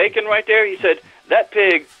see that bacon right there? He said, that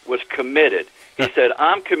pig was committed. He said,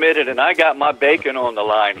 I'm committed, and I got my bacon on the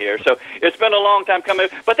line here. So it's been a long time coming,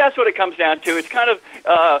 but that's what it comes down to. It's kind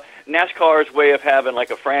of NASCAR's way of having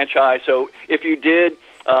like a franchise. So if you did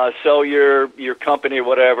sell your company or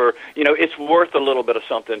whatever, it's worth a little bit of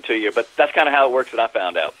something to you. But that's kind of how it works that I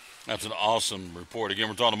found out. That's an awesome report. Again,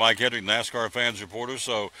 we're talking to Mike Hedrick, NASCAR Fans Reporter.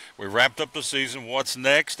 So we wrapped up the season. What's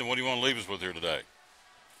next, and what do you want to leave us with here today?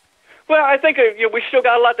 Well, I think we still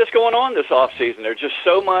got a lot that's going on this off season. There's just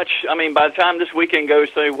so much. I mean, by the time this weekend goes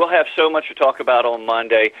through, we'll have so much to talk about on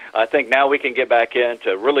Monday. I think now we can get back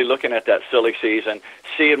into really looking at that silly season,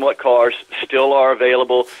 seeing what cars still are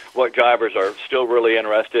available, what drivers are still really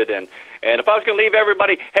interested in. And if I was going to leave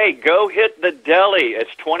everybody, hey, go hit the deli.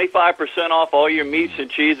 It's 25% off all your meats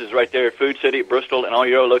and cheeses right there at Food City, Bristol, and all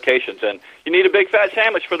your locations. And you need a big fat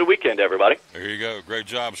sandwich for the weekend, everybody. There you go. Great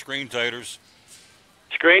job, Screen Taters.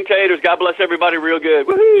 Screen Taters, God bless everybody real good.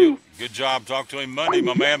 Woohoo! Good job. Talk to him Monday.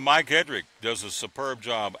 My man Mike Hedrick does a superb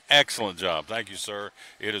job. Excellent job. Thank you, sir.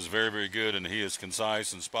 It is very, very good, and he is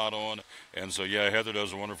concise and spot on. And so, yeah, Heather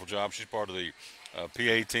does a wonderful job. She's part of the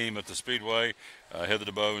PA team at the Speedway, Heather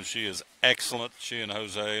DeBow, and she is excellent. She and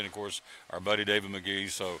Jose, and of course our buddy David McGee.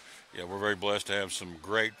 So yeah, we're very blessed to have some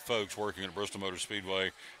great folks working at Bristol Motor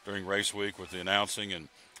Speedway during race week with the announcing. And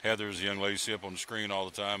Heather's a young lady, see up on the screen all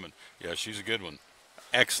the time, and yeah, she's a good one.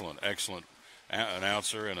 Excellent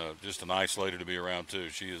announcer, and just a nice lady to be around too.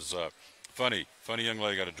 She is funny young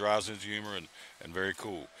lady, got a dry sense of humor, and very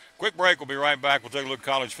cool. Quick break, we'll be right back. We'll take a look at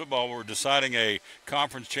college football. We're deciding a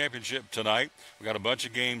conference championship tonight. We got a bunch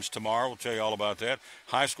of games tomorrow. We'll tell you all about that.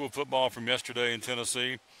 High school football from yesterday in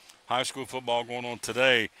Tennessee. High school football going on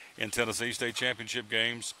today in Tennessee, state championship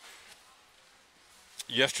games.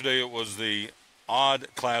 Yesterday it was the odd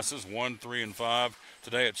classes, 1, 3, and 5.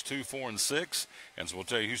 Today it's 2, 4, and 6. And so we'll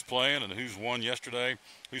tell you who's playing and who's won yesterday,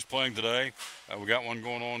 who's playing today. We got one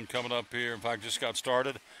going on coming up here. In fact, just got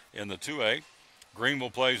started in the 2A. Greenville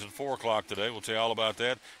plays at 4 o'clock today. We'll tell you all about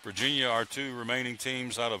that. Virginia, our 2 remaining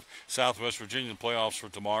teams out of Southwest Virginia, playoffs for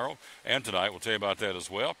tomorrow and tonight. We'll tell you about that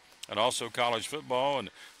as well. And also college football, and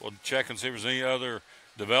we'll check and see if there's any other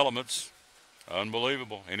developments.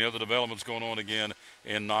 Unbelievable. Any other developments going on again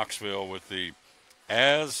in Knoxville with the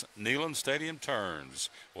as Neyland Stadium turns.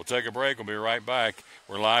 We'll take a break. We'll be right back.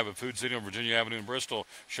 We're live at Food City on Virginia Avenue in Bristol.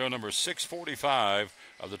 Show number 645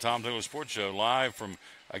 of the Tom Taylor Sports Show, live from,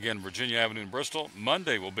 again, Virginia Avenue in Bristol.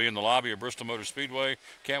 Monday we'll be in the lobby of Bristol Motor Speedway.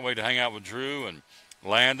 Can't wait to hang out with Drew and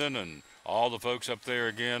Landon and all the folks up there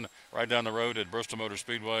again, right down the road at Bristol Motor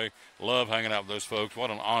Speedway. Love hanging out with those folks.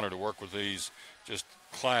 What an honor to work with these just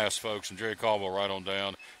class folks, and Jerry Caldwell right on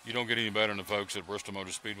down. You don't get any better than the folks at Bristol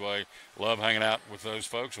Motor Speedway. Love hanging out with those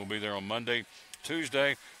folks. We'll be there on Monday.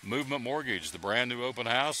 Tuesday, Movement Mortgage, the brand new open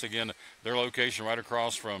house. Again, their location right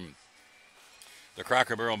across from the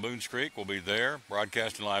Cracker Barrel on Boones Creek. We'll be there,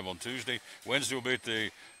 broadcasting live on Tuesday. Wednesday we'll be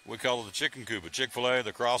at we call it the Chicken Coop at Chick-fil-A,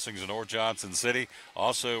 the Crossings in North Johnson City.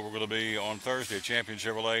 Also, we're going to be on Thursday at Champion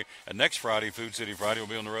Chevrolet. And next Friday, Food City Friday, we'll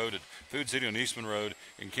be on the road at Food City on Eastman Road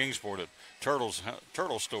in Kingsport at Turtle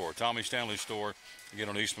Store, Tommy Stanley's store, again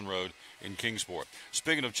on Eastman Road in Kingsport.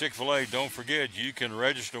 Speaking of Chick-fil-A, don't forget you can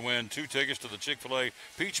register to win 2 tickets to the Chick-fil-A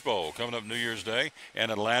Peach Bowl coming up New Year's Day in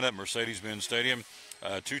Atlanta at Mercedes-Benz Stadium.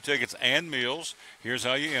 2 tickets and meals. Here's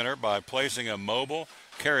how you enter: by placing a mobile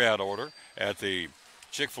carryout order at the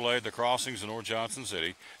Chick-fil-A, the Crossings in North Johnson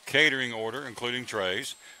City, catering order, including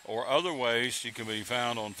trays, or other ways you can be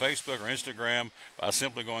found on Facebook or Instagram by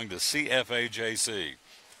simply going to CFAJC.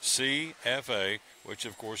 CFA, which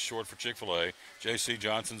of course is short for Chick-fil-A, JC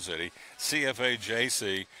Johnson City,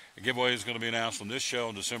 CFAJC. The giveaway is going to be announced on this show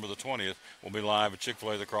on December the 20th. We'll be live at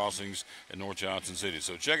Chick-fil-A, the Crossings in North Johnson City.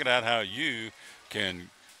 So check it out how you can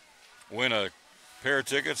win a pair of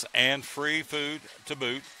tickets and free food to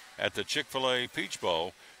boot at the Chick-fil-A Peach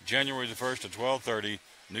Bowl, January the 1st at 12:30,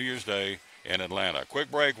 New Year's Day in Atlanta.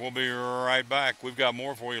 Quick break. We'll be right back. We've got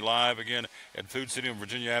more for you live again at Food City on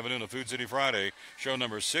Virginia Avenue on a Food City Friday, show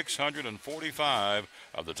number 645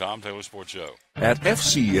 of the Tom Taylor Sports Show. At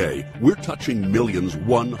FCA, we're touching millions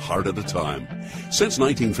one heart at a time. Since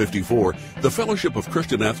 1954, the Fellowship of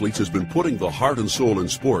Christian Athletes has been putting the heart and soul in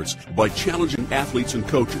sports by challenging athletes and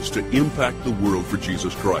coaches to impact the world for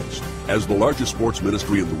Jesus Christ. As the largest sports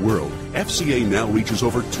ministry in the world, FCA now reaches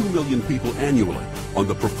over 2 million people annually on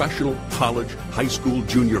the professional, college, high school,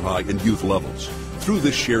 junior high, and youth levels. Through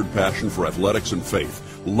this shared passion for athletics and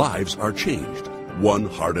faith, lives are changed, one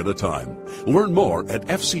heart at a time. Learn more at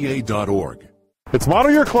fca.org. It's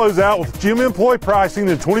model year closeout with gym employee pricing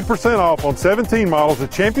and 20% off on 17 models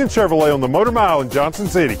at Champion Chevrolet on the Motor Mile in Johnson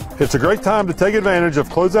City. It's a great time to take advantage of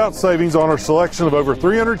closeout savings on our selection of over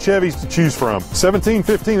 300 Chevys to choose from. 17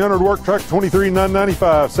 1500 work truck,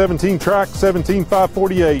 23,995. 17 track,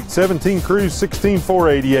 17,548. 17 cruise,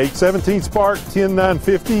 16,488. 17 spark,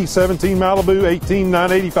 10,950. 17 Malibu,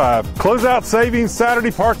 18,985. Closeout savings,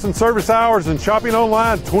 Saturday parts and service hours, and shopping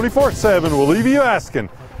online 24/7 will leave you asking,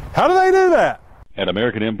 how do they do that? At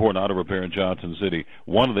American Import and Auto Repair in Johnson City,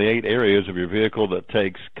 one of the 8 areas of your vehicle that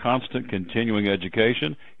takes constant continuing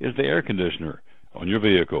education is the air conditioner on your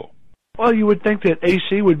vehicle. Well, you would think that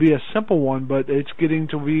AC would be a simple one, but it's getting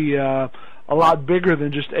to be a lot bigger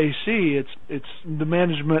than just AC. It's the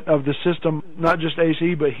management of the system, not just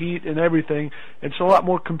AC, but heat and everything. It's a lot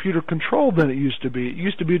more computer controlled than it used to be. It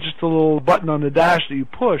used to be just a little button on the dash that you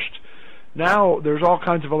pushed. Now there's all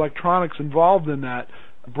kinds of electronics involved in that.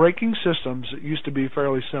 Braking systems used to be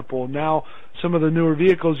fairly simple. Now some of the newer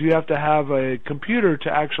vehicles, you have to have a computer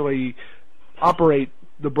to actually operate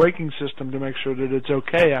the braking system to make sure that it's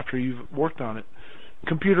okay after you've worked on it.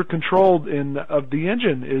 Computer controlled of the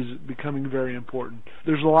engine is becoming very important.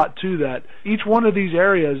 There's a lot to that. Each one of these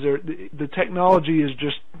areas, the technology is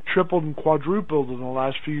just tripled and quadrupled in the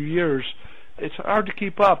last few years, It's hard to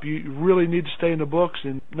keep up. You really need to stay in the books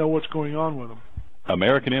and know what's going on with them.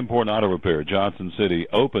 American Import Auto Repair, Johnson City,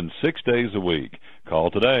 open 6 days a week.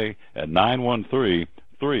 Call today at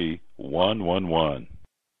 913-3111.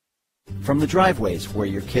 From the driveways where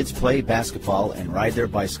your kids play basketball and ride their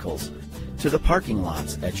bicycles, to the parking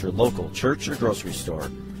lots at your local church or grocery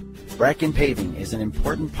store, Bracken Paving is an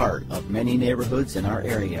important part of many neighborhoods in our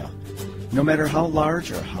area. No matter how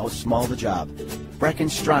large or how small the job, Bracken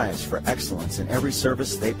strives for excellence in every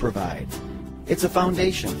service they provide. It's a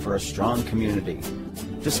foundation for a strong community.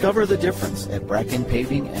 Discover the difference at Bracken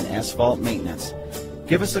Paving and Asphalt Maintenance.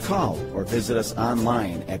 Give us a call or visit us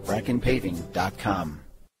online at brackenpaving.com.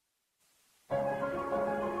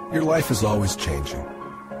 Your life is always changing.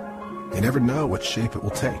 You never know what shape it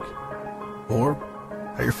will take, or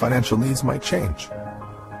how your financial needs might change.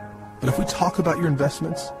 But if we talk about your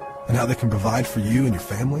investments and how they can provide for you and your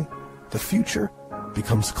family, the future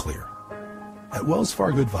becomes clear. At Wells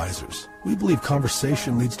Fargo Advisors, we believe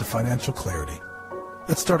conversation leads to financial clarity.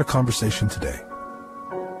 Let's start a conversation today.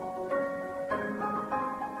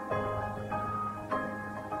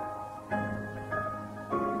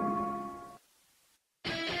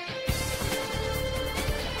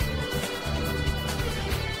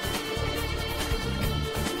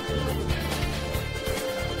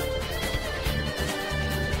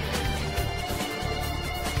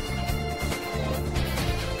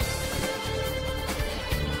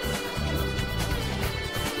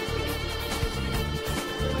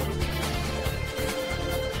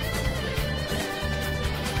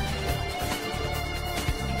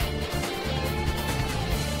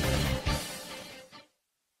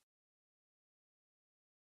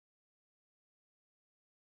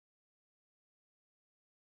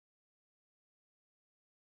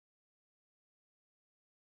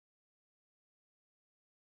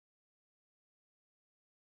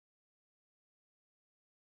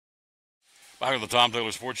 Back on the Tom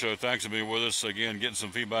Taylor Sports Show. Thanks for being with us again. Getting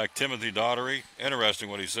some feedback. Timothy Daughtery, interesting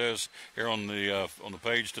what he says here on the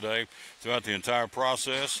page today. Throughout the entire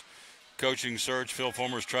process, coaching search, Phil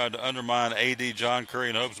Fulmer's tried to undermine AD John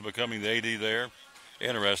Curry in hopes of becoming the AD there.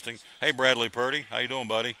 Interesting. Hey, Bradley Purdy, how you doing,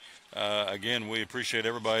 buddy? Again, we appreciate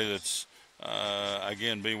everybody that's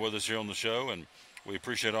again being with us here on the show, and we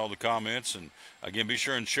appreciate all the comments. And again, be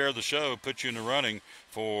sure and share the show. Put you in the running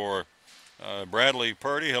for. Bradley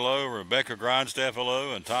Purdy, hello. Rebecca Grindstaff,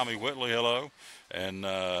 hello. And Tommy Whitley, hello. And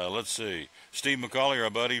let's see. Steve McCauley, our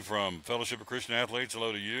buddy from Fellowship of Christian Athletes,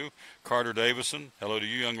 hello to you. Carter Davison, hello to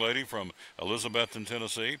you, young lady from Elizabethton,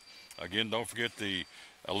 Tennessee. Again, don't forget the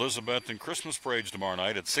Elizabethton Christmas Parade tomorrow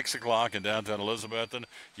night at 6 o'clock in downtown Elizabethton.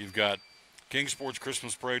 You've got Kingsport's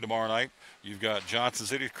Christmas Parade tomorrow night. You've got Johnson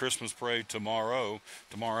City's Christmas Parade tomorrow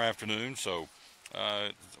afternoon. So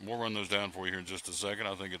we'll run those down for you here in just a second.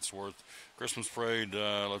 I think it's worth Christmas Parade,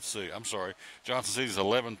 let's see. I'm sorry. Johnson City's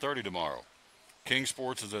 11:30 tomorrow.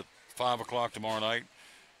 Kingsport's is at 5 o'clock tomorrow night.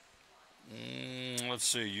 Let's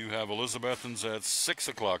see. You have Elizabethton's at 6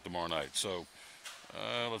 o'clock tomorrow night. So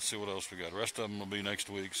let's see what else we got. The rest of them will be next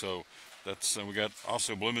week. So that's, and we got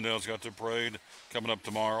also Bloomingdale's got their parade coming up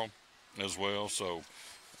tomorrow as well. So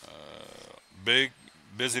big,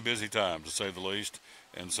 busy time to say the least.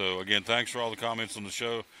 And so, again, thanks for all the comments on the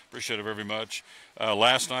show. Appreciate it very much.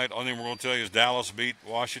 Last night, only thing we're going to tell you is Dallas beat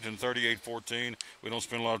Washington 38-14. We don't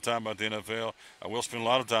spend a lot of time about the NFL. I will spend a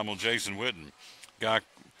lot of time on Jason Witten. Got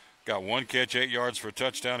one catch, 8 yards for a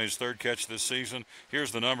touchdown, his third catch this season.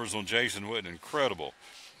 Here's the numbers on Jason Witten. Incredible.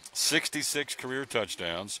 66 career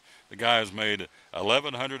touchdowns. The guy has made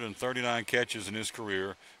 1,139 catches in his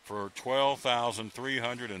career for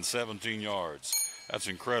 12,317 yards. That's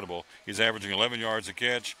incredible. He's averaging 11 yards a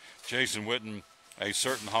catch. Jason Witten, a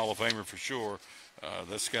certain Hall of Famer for sure.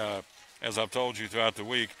 This guy, as I've told you throughout the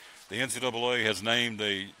week, the NCAA has named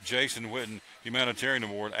the Jason Witten Humanitarian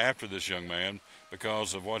Award after this young man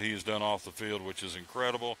because of what he has done off the field, which is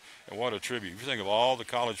incredible, and what a tribute. If you think of all the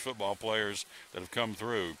college football players that have come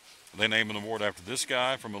through, they name an award after this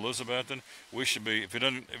guy from Elizabethton. We should be, if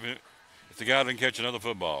the guy didn't catch another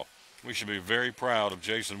football, we should be very proud of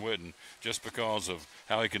Jason Witten just because of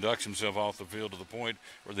how he conducts himself off the field, to the point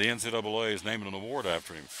where the NCAA is naming an award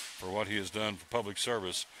after him for what he has done for public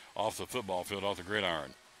service off the football field, off the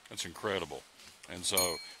gridiron. That's incredible. And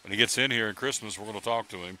so when he gets in here at Christmas, we're going to talk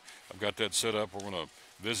to him. I've got that set up. We're going to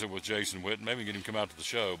visit with Jason Witten, maybe get him to come out to the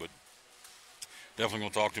show, but definitely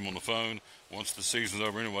going to talk to him on the phone once the season's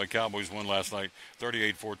over. Anyway, Cowboys won last night,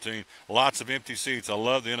 38-14. Lots of empty seats. I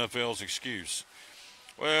love the NFL's excuse.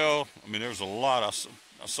 Well, I mean, there's a lot.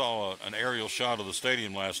 I saw an aerial shot of the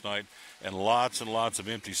stadium last night, and lots of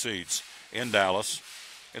empty seats in Dallas.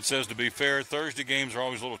 It says, to be fair, Thursday games are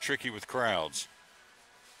always a little tricky with crowds.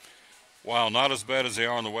 While not as bad as they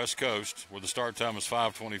are on the West Coast, where the start time is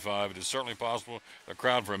 5:25, it is certainly possible a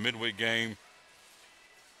crowd for a midweek game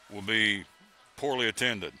will be poorly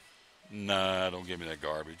attended. Nah, don't give me that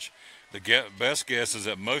garbage. The best guess is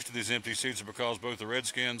that most of these empty seats are because both the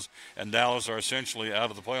Redskins and Dallas are essentially out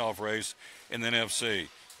of the playoff race in the NFC.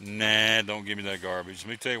 Nah, don't give me that garbage. Let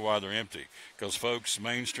me tell you why they're empty. Because, folks,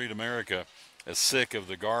 Main Street America is sick of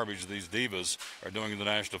the garbage these divas are doing in the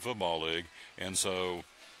National Football League. And so,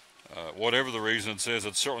 whatever the reason, it says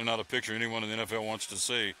it's certainly not a picture anyone in the NFL wants to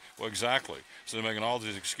see. Well, exactly. So they're making all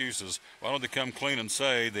these excuses. Why don't they come clean and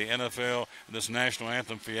say the NFL, this national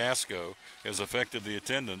anthem fiasco, has affected the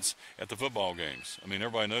attendance at the football games? I mean,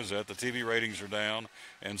 everybody knows that. The TV ratings are down,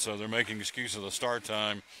 and so they're making excuses of the start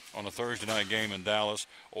time on a Thursday night game in Dallas,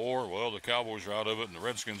 or, well, the Cowboys are out of it and the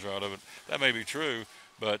Redskins are out of it. That may be true,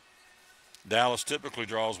 but Dallas typically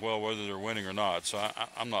draws well whether they're winning or not. So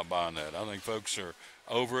I'm not buying that. I think folks are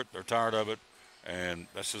over it. They're tired of it. And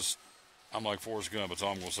that's just, I'm like Forrest Gump. That's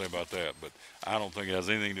all I'm going to say about that. But I don't think it has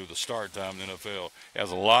anything to do with the start time in the NFL. It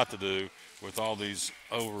has a lot to do with all these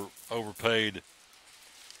overpaid.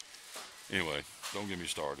 Anyway, don't get me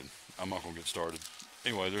started. I'm not going to get started.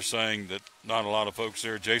 Anyway, they're saying that not a lot of folks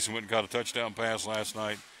there. Jason Witten got a touchdown pass last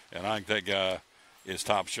night, and I think that guy is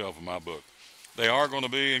top shelf in my book. They are going to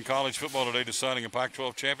be in college football today deciding a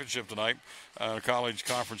Pac-12 championship tonight, college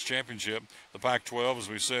conference championship. The Pac-12, as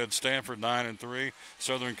we said, Stanford 9-3,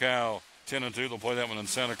 Southern Cal 10-2. They'll play that one in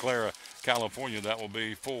Santa Clara, California. That will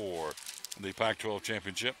be for the Pac-12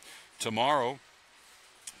 championship. Tomorrow,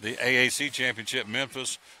 the AAC championship,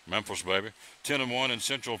 Memphis baby, 10-1 in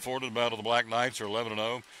Central Florida. The Battle of the Black Knights are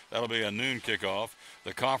 11-0. That'll be a noon kickoff.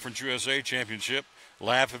 The Conference USA championship,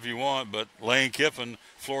 laugh if you want, but Lane Kiffin,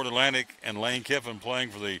 Florida Atlantic, and Lane Kiffin playing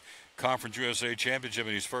for the Conference USA Championship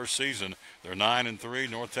in his first season. They're 9-3.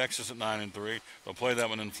 North Texas at 9-3. They'll play that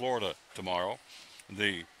one in Florida tomorrow.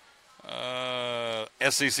 The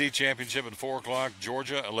SEC Championship at 4 o'clock.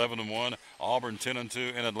 Georgia 11-1. Auburn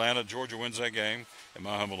 10-2 in Atlanta. Georgia wins that game, in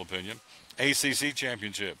my humble opinion. ACC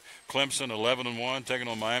Championship. Clemson 11-1, taking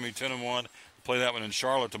on Miami 10-1. Play that one in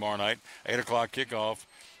Charlotte tomorrow night. 8 o'clock kickoff.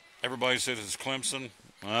 Everybody says it's Clemson.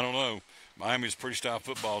 I don't know. Miami's a pretty stout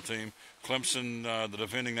football team. Clemson, the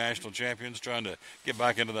defending national champions, trying to get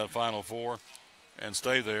back into that Final Four and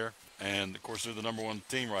stay there. And, of course, they're the number one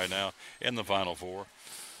team right now in the Final Four.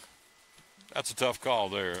 That's a tough call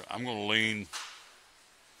there. I'm going to lean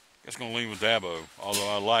with Dabo, although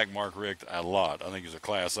I like Mark Richt a lot. I think he's a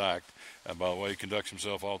class act. By the way, he conducts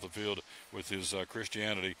himself off the field with his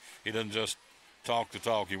Christianity. He doesn't just talk the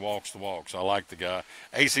talk, he walks the walk. So I like the guy.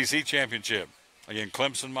 ACC Championship. Again,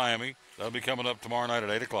 Clemson, Miami. That'll be coming up tomorrow night at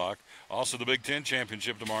 8 o'clock. Also the Big Ten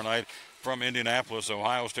Championship tomorrow night from Indianapolis.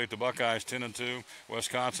 Ohio State, the Buckeyes, 10-2.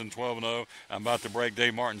 Wisconsin, 12-0. I'm about to break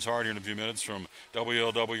Dave Martin's heart here in a few minutes from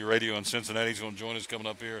WLW Radio in Cincinnati. He's going to join us coming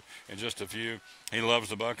up here in just a few. He loves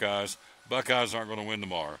the Buckeyes. Buckeyes aren't going to win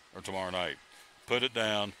tomorrow night. Put it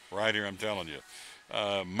down right here, I'm telling you.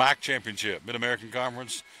 MAC Championship, Mid-American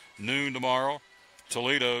Conference, noon tomorrow.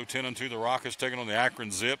 Toledo, 10-2. The Rockets taking on the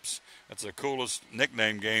Akron Zips. That's the coolest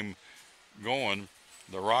nickname game going.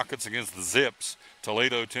 The Rockets against the Zips.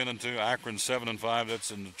 Toledo 10-2. Akron 7-5. That's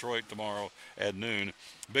in Detroit tomorrow at noon.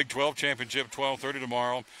 Big 12 Championship, 12:30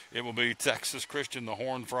 tomorrow. It will be Texas Christian, the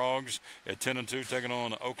Horned Frogs, at 10-2, taking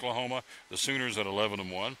on Oklahoma. The Sooners at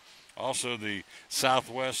 11-1. Also, the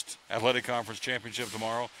Southwest Athletic Conference Championship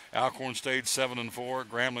tomorrow. Alcorn State 7-4.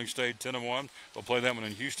 Grambling State 10-1. They'll play that one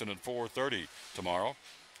in Houston at 4:30 tomorrow.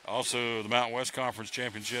 Also, the Mountain West Conference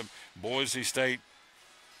Championship. Boise State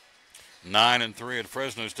 9-3 at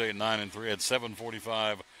Fresno State 9-3 at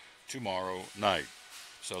 7:45 tomorrow night.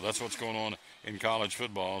 So that's what's going on in college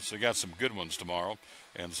football. So you got some good ones tomorrow,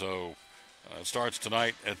 and so. It starts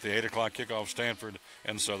tonight at the 8 o'clock kickoff, Stanford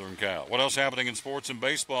and Southern Cal. What else happening in sports and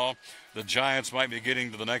baseball? The Giants might be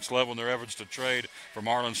getting to the next level in their efforts to trade for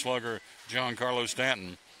Marlins slugger Giancarlo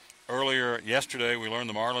Stanton. Earlier yesterday, we learned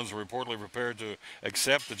the Marlins were reportedly prepared to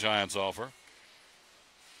accept the Giants' offer.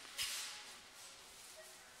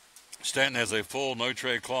 Stanton has a full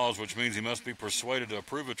no-trade clause, which means he must be persuaded to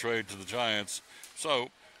approve a trade to the Giants. So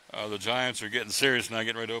the Giants are getting serious now,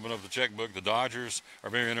 getting ready to open up the checkbook. The Dodgers are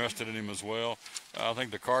very interested in him as well. I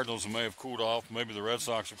think the Cardinals may have cooled off. Maybe the Red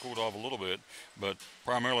Sox have cooled off a little bit. But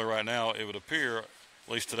primarily right now, it would appear, at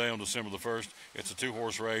least today on December the 1st, it's a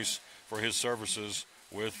two-horse race for his services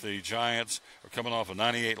with the Giants. Are coming off a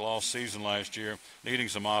 98-loss season last year, needing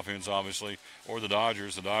some offense, obviously, or the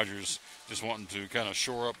Dodgers. The Dodgers just wanting to kind of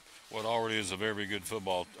shore up what already is a very good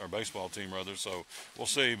football or baseball team, rather. So we'll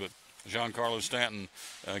see. But Giancarlo Stanton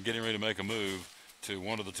getting ready to make a move to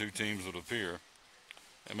one of the two teams that appear.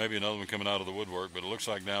 And maybe another one coming out of the woodwork, but it looks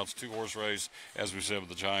like now it's a two-horse race, as we said, with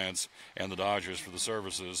the Giants and the Dodgers for the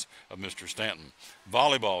services of Mr. Stanton.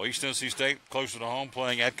 Volleyball, East Tennessee State, closer to home,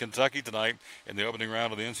 playing at Kentucky tonight in the opening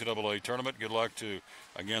round of the NCAA tournament. Good luck to,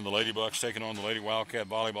 again, the Lady Bucks taking on the Lady Wildcat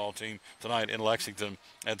volleyball team tonight in Lexington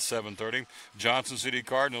at 7:30. Johnson City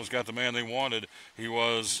Cardinals got the man they wanted. He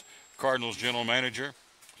was Cardinals general manager,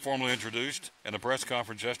 formally introduced in a press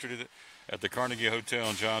conference yesterday at the Carnegie Hotel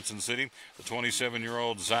in Johnson City. The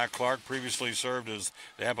 27-year-old Zach Clark previously served as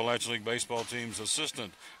the Appalachian League baseball team's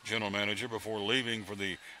assistant general manager before leaving for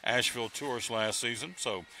the Asheville Tourists last season.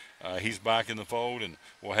 So he's back in the fold, and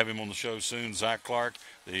we'll have him on the show soon. Zach Clark,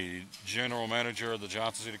 the general manager of the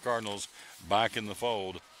Johnson City Cardinals, back in the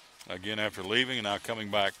fold again after leaving and now coming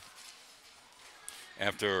back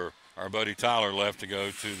after our buddy Tyler left to go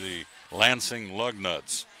to the Lansing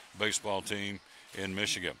Lugnuts baseball team in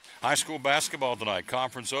Michigan. High school basketball tonight,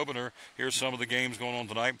 conference opener. Here's some of the games going on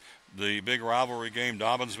tonight. The big rivalry game,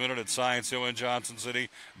 Dobbins Minute at Science Hill in Johnson City.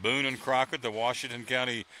 Boone and Crockett, the Washington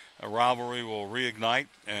County rivalry will reignite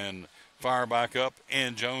and fire back up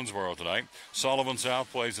in Jonesboro tonight. Sullivan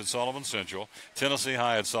South plays at Sullivan Central. Tennessee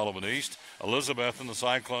High at Sullivan East. Elizabeth and the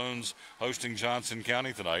Cyclones hosting Johnson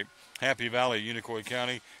County tonight. Happy Valley, Unicoi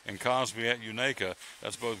County, and Cosby at Unaka.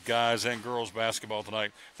 That's both guys and girls basketball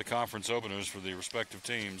tonight, the conference openers for the respective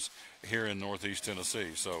teams here in Northeast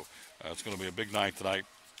Tennessee. So it's going to be a big night tonight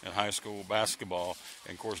in high school basketball.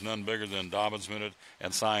 And, of course, none bigger than Dobbins Minute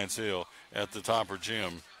and Science Hill at the Topper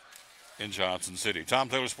Gym in Johnson City. Tom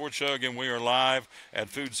Taylor Sports Show. Again, we are live at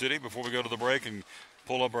Food City. Before we go to the break and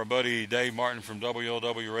pull up our buddy Dave Martin from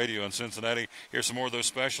WLW Radio in Cincinnati. Here's some more of those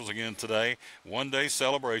specials again today. One-day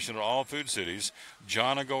celebration at all Food Cities.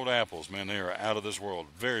 Jonna Gold apples, man, they are out of this world.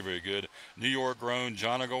 Very, very good. New York-grown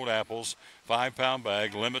Jonna Gold apples, 5-pound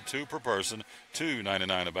bag, limit 2 per person,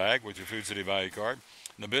 $2.99 a bag with your Food City value card.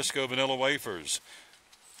 Nabisco vanilla wafers,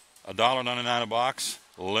 $1.99 a box,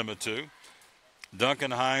 limit 2.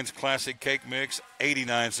 Duncan Hines classic cake mix,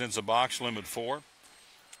 89 cents a box, limit 4.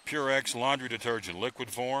 Purex laundry detergent, liquid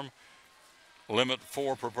form, limit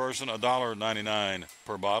 4 per person, $1.99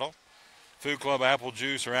 per bottle. Food Club apple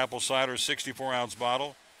juice or apple cider, 64-ounce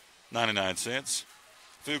bottle, 99 cents.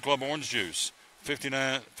 Food Club orange juice,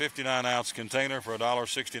 59-ounce container for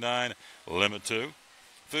 $1.69, limit 2.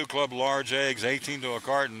 Food Club large eggs, 18 to a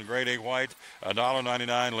carton, grade A white,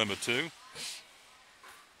 $1.99, limit 2.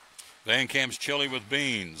 Van Camp's chili with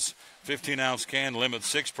beans, 15-ounce can, limit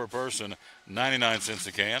 6 per person, 99 cents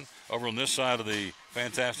a can. Over on this side of the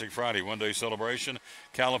Fantastic Friday one-day celebration,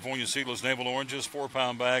 California seedless navel oranges,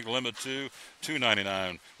 4-pound bag, limit 2,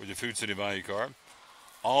 $2.99 with your Food City value card.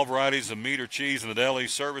 All varieties of meat or cheese in the deli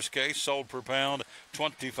service case, sold per pound,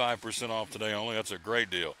 25% off today only. That's a great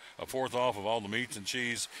deal. A fourth off of all the meats and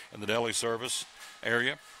cheese in the deli service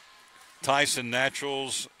area. Tyson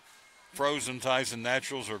Naturals, frozen Tyson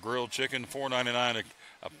Naturals or grilled chicken, $4.99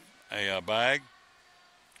 a bag,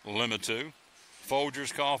 limit 2.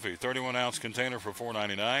 Folgers coffee, 31-ounce container for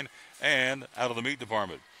 $4.99. And out of the meat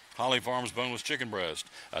department, Holly Farms boneless chicken breast,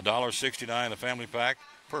 $1.69 a family pack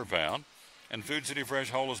per pound. And Food City Fresh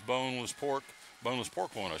Whole's boneless pork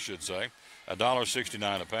loin, I should say,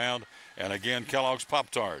 $1.69 a pound. And again, Kellogg's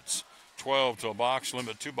Pop-Tarts, 12 to a box,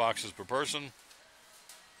 limit 2 boxes per person,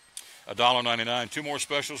 $1.99. 2 more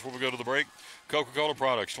specials before we go to the break. Coca-Cola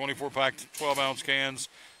products, 24-pack, 12-ounce cans,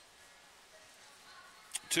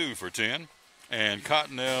 2 for $10. And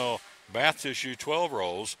Cottonelle bath tissue, 12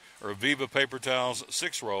 rolls, or Viva paper towels,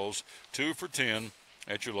 6 rolls, 2 for $10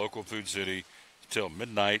 at your local Food City till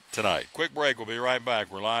midnight tonight. Quick break. We'll be right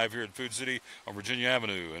back. We're live here at Food City on Virginia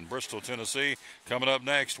Avenue in Bristol, Tennessee. Coming up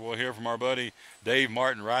next, we'll hear from our buddy Dave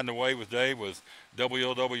Martin, riding away with Dave with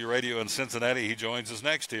WLW Radio in Cincinnati. He joins us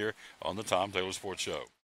next here on the Tom Taylor Sports Show.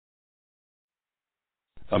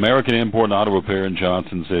 American Import Auto Repair in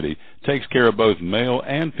Johnson City takes care of both male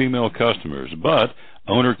and female customers, but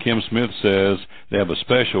owner Kim Smith says they have a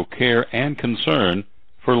special care and concern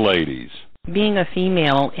for ladies. Being a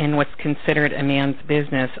female in what's considered a man's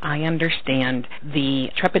business, I understand the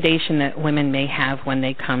trepidation that women may have when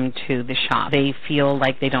they come to the shop. They feel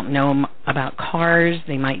like they don't know about cars,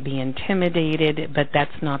 they might be intimidated, but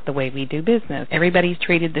that's not the way we do business. Everybody's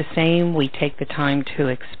treated the same. We take the time to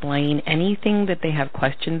explain anything that they have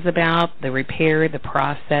questions about, the repair, the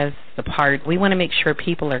process, the part. We want to make sure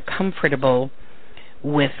people are comfortable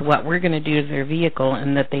with what we're going to do to their vehicle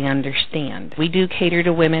and that they understand. We do cater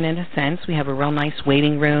to women in a sense. We have a real nice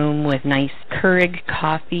waiting room with nice Keurig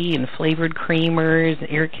coffee and flavored creamers,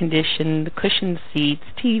 air-conditioned, cushioned seats,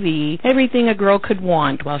 TV, everything a girl could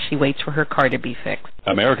want while she waits for her car to be fixed.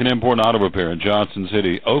 American Import Auto Repair in Johnson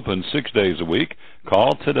City, open 6 days a week.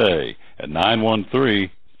 Call today at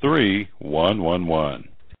 913-3111.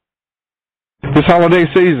 This holiday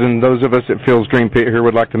season, those of us at Phil's Dream Pit here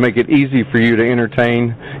would like to make it easy for you to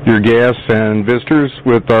entertain your guests and visitors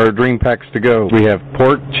with our Dream Packs to go. We have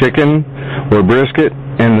pork, chicken, or brisket,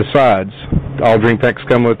 and the sides. All Dream Packs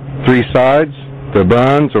come with 3 sides, the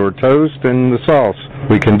buns or toast, and the sauce.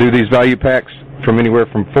 We can do these value packs from anywhere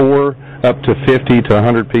from 4 up to 50 to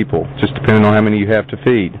 100 people, just depending on how many you have to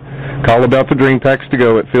feed. Call about the Dream Packs to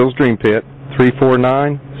go at Phil's Dream Pit,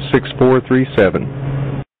 349-6437.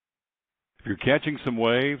 If you're catching some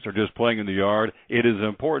waves or just playing in the yard, it is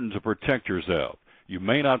important to protect yourself. You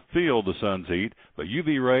may not feel the sun's heat, but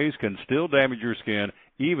UV rays can still damage your skin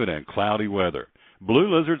even in cloudy weather.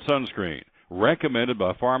 Blue Lizard Sunscreen, recommended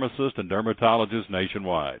by pharmacists and dermatologists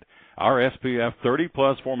nationwide. Our SPF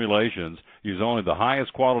 30-plus formulations use only the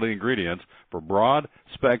highest quality ingredients for broad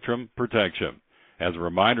spectrum protection. As a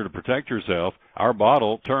reminder to protect yourself, our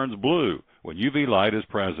bottle turns blue when UV light is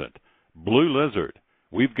present. Blue Lizard.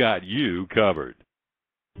 We've got you covered.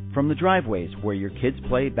 From the driveways where your kids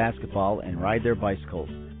play basketball and ride their bicycles,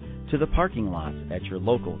 to the parking lots at your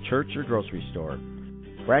local church or grocery store,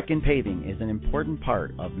 Bracken Paving is an important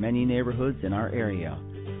part of many neighborhoods in our area.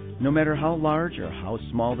 No matter how large or how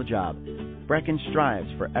small the job, Bracken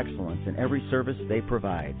strives for excellence in every service they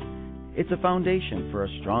provide. It's a foundation for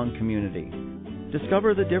a strong community.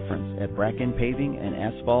 Discover the difference at Bracken Paving and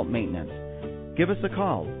Asphalt Maintenance. Give us a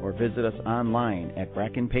call or visit us online at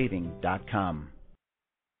brackenpaving.com.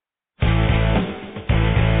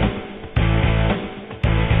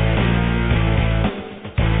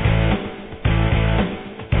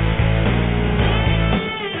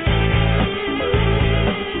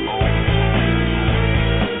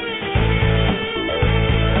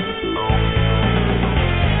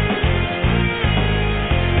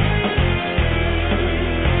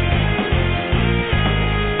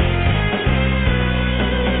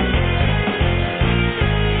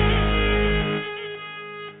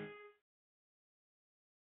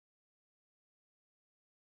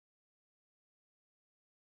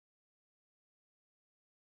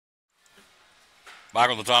 Back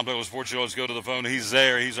on the Tom Taylor Sports Show, let's go to the phone. He's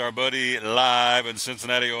there. He's our buddy live in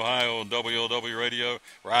Cincinnati, Ohio on WLW Radio.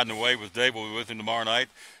 Riding away with Dave. We'll be with him tomorrow night.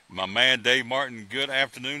 My man, Dave Martin, good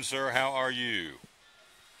afternoon, sir. How are you?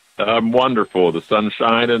 I'm wonderful. The sun's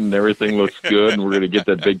shining and everything looks good, and we're going to get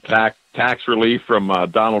that big tax relief from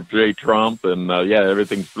Donald J. Trump, and, yeah,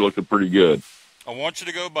 everything's looking pretty good. I want you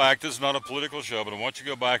to go back. This is not a political show, but I want you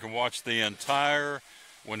to go back and watch the entire,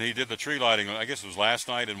 when he did the tree lighting, I guess it was last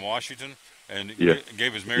night in Washington, and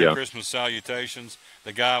gave his Merry Christmas salutations.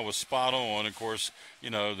 The guy was spot on. Of course, you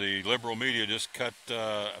know, the liberal media just cut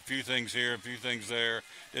a few things here, a few things there.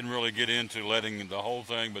 Didn't really get into letting the whole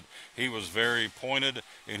thing, but he was very pointed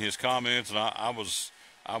in his comments, and I thought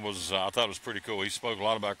it was pretty cool. He spoke a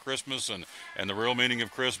lot about Christmas and the real meaning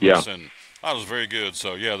of Christmas, and that was very good.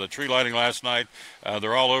 So, yeah, the tree lighting last night,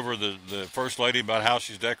 they're all over the First Lady about how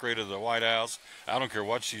she's decorated the White House. I don't care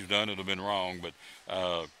what she's done. It would have been wrong, but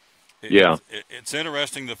it's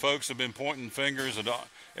interesting. The folks have been pointing fingers at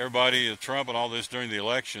everybody, at Trump and all this during the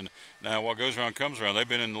election. Now, what goes around comes around. They've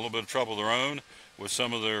been in a little bit of trouble of their own with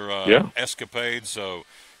some of their escapades. So,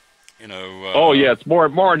 you know. It's more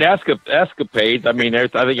an escapades. I mean, I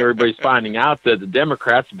think everybody's finding out that the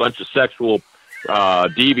Democrats, a bunch of sexual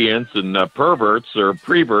deviants and perverts or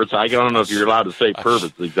preverts. I don't know if you're allowed to say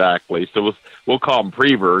perverts exactly, so we'll call them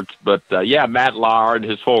preverts. But Matt Lauer and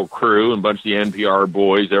his whole crew and a bunch of the NPR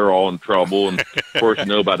boys, they're all in trouble. And of course, you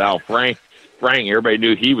know about Al Frank. Everybody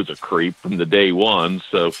knew he was a creep from the day one.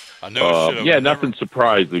 So nothing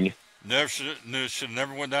surprising. Should have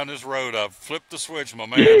never went down this road. I flipped the switch, my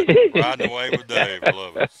man. Riding away with Dave. I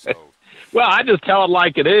love it. So. Well, I just tell it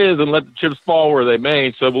like it is and let the chips fall where they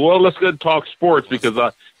may. So, let's go talk sports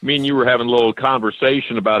because me and you were having a little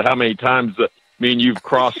conversation about how many times me and you've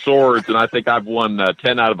crossed swords, and I think I've won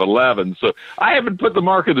 10 out of 11. So I haven't put the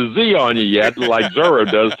mark of the Z on you yet, like Zorro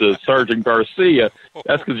does to Sergeant Garcia.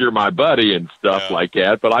 That's because you're my buddy and stuff like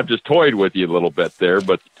that. But I've just toyed with you a little bit there.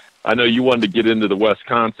 But I know you wanted to get into the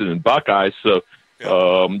Wisconsin and Buckeyes, so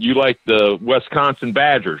you like the Wisconsin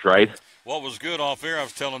Badgers, right? what was good off air, I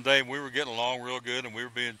was telling Dave we were getting along real good, and we were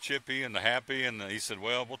being chippy and happy. And he said,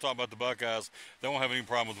 "Well, we'll talk about the Buckeyes. They won't have any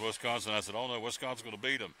problem with Wisconsin." I said, "Oh no, Wisconsin's going to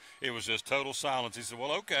beat them." It was just total silence. He said,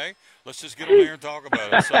 "Well, okay, let's just get on there and talk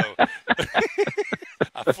about it." So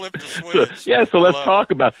I flipped the switch. Yeah, so let's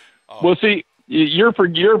talk about. Well, see, you're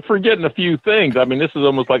forgetting a few things. I mean, this is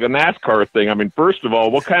almost like a NASCAR thing. I mean, first of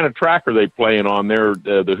all, what kind of track are they playing on there?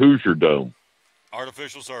 The Hoosier Dome.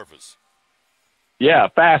 Artificial surface. Yeah,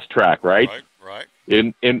 fast track, right? Right.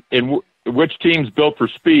 In which team's built for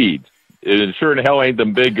speed? It sure in hell ain't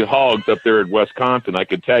them big hogs up there in Wisconsin. I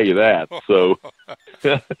can tell you that. So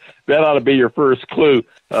that ought to be your first clue.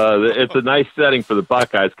 It's a nice setting for the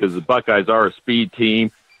Buckeyes because the Buckeyes are a speed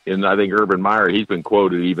team. And I think Urban Meyer, he's been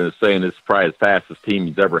quoted even as saying this is probably the fastest team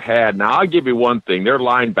he's ever had. Now, I'll give you one thing. Their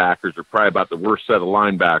linebackers are probably about the worst set of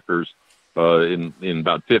linebackers in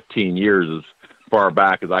about 15 years as far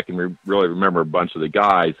back as I can really remember a bunch of the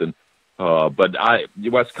guys. And but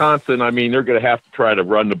Wisconsin, I mean, they're going to have to try to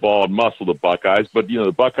run the ball and muscle the Buckeyes. But, you know,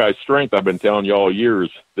 the Buckeyes' strength, I've been telling you all years,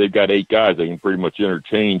 they've got 8 guys they can pretty much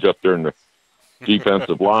interchange up there in the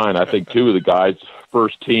defensive line. I think 2 of the guys,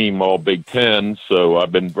 first team All Big Ten, so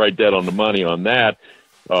I've been right dead on the money on that.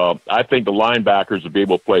 I think the linebackers will be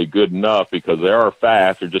able to play good enough because they are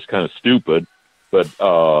fast. They're just kind of stupid, but,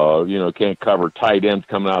 you know, can't cover tight ends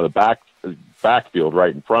coming out of the backfield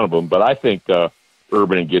right in front of them. But I think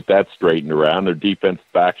Urban can get that straightened around. Their defensive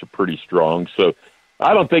backs are pretty strong. So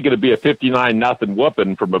I don't think it'd be a 59-0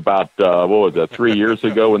 whooping from about, 3 years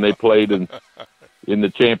ago when they played in the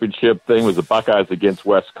championship thing was the Buckeyes against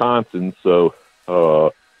Wisconsin. So,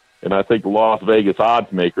 and I think the Las Vegas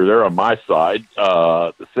odds maker, they're on my side,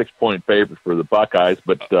 the 6-point favorite for the Buckeyes.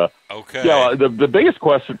 But, okay. Yeah, the biggest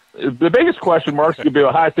question marks could be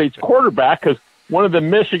Ohio State's quarterback because one of the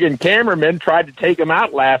Michigan cameramen tried to take him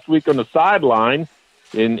out last week on the sideline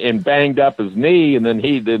and banged up his knee, and then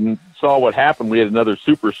he didn't saw what happened. We had another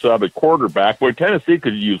super sub at quarterback. Boy, Tennessee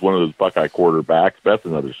could use one of those Buckeye quarterbacks. That's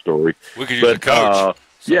another story. We could use a coach.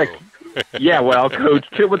 Yeah, well, coach,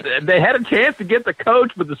 they had a chance to get the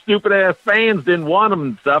coach, but the stupid-ass fans didn't want him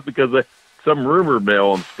and stuff because of some rumor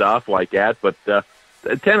mill and stuff like that. But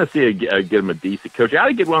Tennessee would get him a decent coach. I ought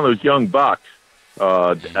to get one of those young bucks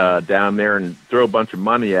down there and throw a bunch of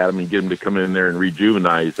money at him and get him to come in there and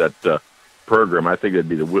rejuvenize that program. I think that'd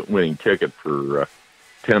be the winning ticket for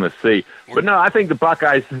Tennessee. But no, I think the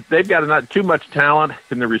Buckeyes, they've got not too much talent,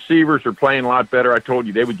 and the receivers are playing a lot better. I told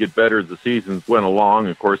you they would get better as the seasons went along.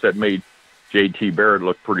 Of course, that made J.T. Barrett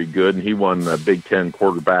look pretty good, and he won the Big Ten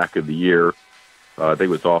Quarterback of the Year. I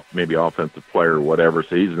think it was maybe Offensive Player or whatever,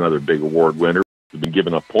 so he's another big award winner. He's been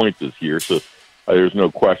giving up points this year, so there's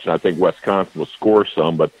no question. I think Wisconsin will score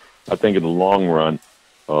some, but I think in the long run,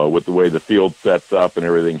 with the way the field sets up and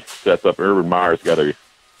everything sets up, Urban Meyer's got a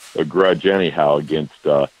grudge anyhow against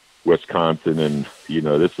Wisconsin, and you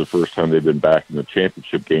know this is the first time they've been back in the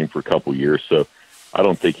championship game for a couple years, so I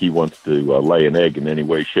don't think he wants to lay an egg in any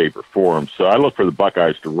way, shape, or form. So I look for the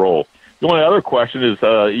Buckeyes to roll. The only other question is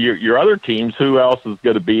your other teams. Who else is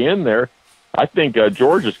going to be in there? I think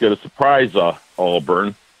Georgia's going to surprise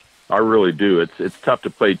Auburn. I really do. It's tough to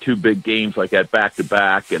play 2 big games like that back to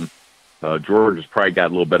back, and Georgia's probably got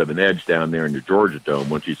a little bit of an edge down there in the Georgia Dome,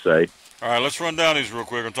 wouldn't you say? All right, let's run down these real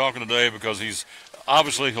quick. I'm talking to Dave because he's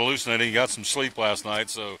obviously hallucinating. He got some sleep last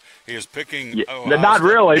night, so he is picking. Yeah, not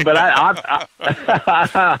really, but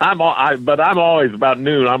I'm always about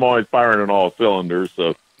noon. I'm always firing on all cylinders.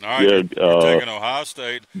 So, all right, you're taking Ohio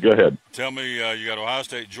State. Go ahead. Tell me, you got Ohio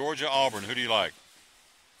State, Georgia, Auburn. Who do you like?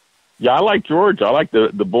 Yeah, I like Georgia. I like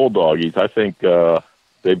the Bulldogies. I think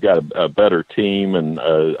they've got a better team, and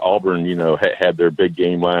Auburn, you know, had their big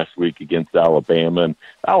game last week against Alabama, and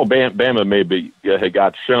Alabama maybe had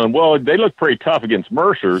got shown. Well, they looked pretty tough against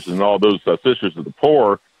Mercers and all those Sisters of the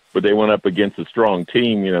Poor, but they went up against a strong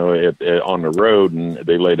team, you know, on the road, and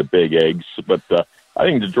they laid a big egg. But I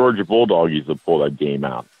think the Georgia Bulldogies will pull that game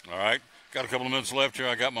out. All right. Got a couple of minutes left here.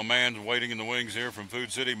 I got my man waiting in the wings here from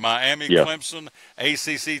Food City. Miami-Clemson,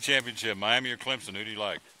 ACC Championship. Miami or Clemson, who do you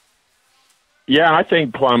like? Yeah, I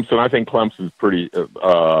think Clemson. I think Clemson's pretty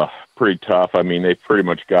tough. I mean, they've pretty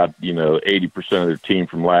much got, you know, 80% of their team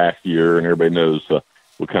from last year, and everybody knows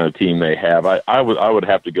what kind of team they have. I would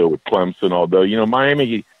have to go with Clemson, although, you know, Miami,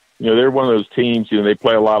 you know, they're one of those teams, you know, they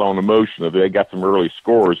play a lot on emotion. If they got some early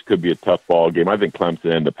scores, could be a tough ball game. I think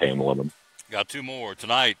Clemson end up handling them. Got 2 more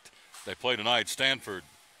tonight. They play tonight. Stanford,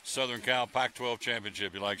 Southern Cal Pac-12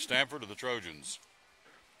 Championship. You like Stanford or the Trojans?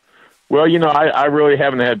 Well, you know, I really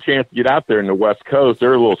haven't had a chance to get out there in the West Coast.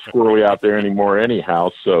 They're a little squirrely out there anymore anyhow.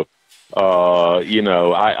 So,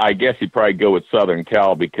 I guess he'd probably go with Southern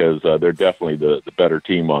Cal because they're definitely the better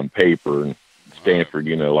team on paper. And Stanford,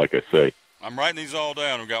 like I say. I'm writing these all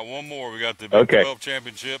down. We've got one more. We got the Big 12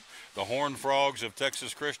 championship, the Horned Frogs of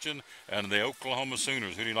Texas Christian, and the Oklahoma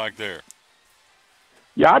Sooners. Who do you like there?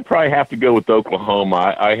 Yeah, I'd probably have to go with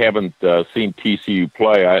Oklahoma. I haven't seen TCU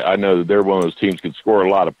play. I know that they're one of those teams that can score a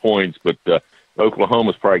lot of points, but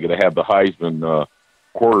Oklahoma's probably going to have the Heisman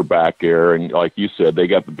quarterback there. And like you said, they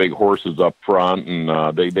got the big horses up front,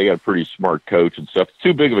 and they got a pretty smart coach and stuff. It's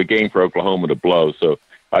too big of a game for Oklahoma to blow, so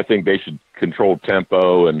I think they should control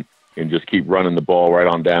tempo and just keep running the ball right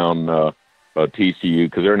on down TCU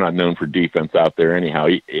because they're not known for defense out there anyhow.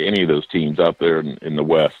 Any of those teams out there in the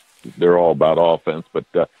West, they're all about offense. But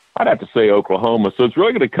I'd have to say Oklahoma. So it's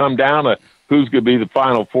really going to come down to who's going to be the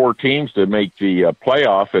final four teams to make the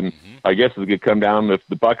playoff. And I guess it's going to come down if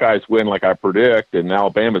the Buckeyes win like I predict and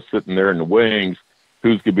Alabama's sitting there in the wings,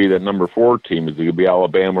 who's going to be that number 4 team? Is it going to be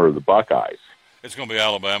Alabama or the Buckeyes? It's going to be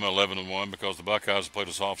Alabama 11-1 because the Buckeyes played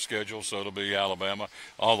a soft schedule, so it'll be Alabama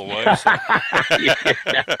all the way. So.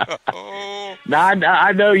 Now,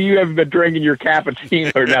 I know you haven't been drinking your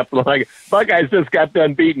cappuccino or nothing like it. Buckeyes just got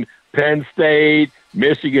done beating Penn State,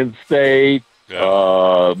 Michigan State,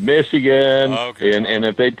 Michigan, and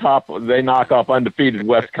if they knock off undefeated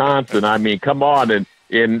Wisconsin, I mean, come on,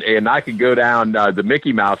 and I could go down the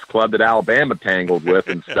Mickey Mouse Club that Alabama tangled with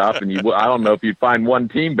and stuff, and I don't know if you'd find one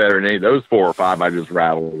team better than any of those 4 or 5 I just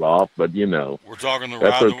rattled off, but we're talking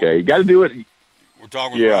that's okay. You got to do it. We're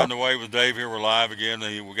talking Riding the Way with Dave here. We're live again.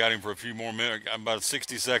 We got him for a few more minutes. About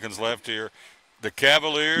 60 seconds left here. The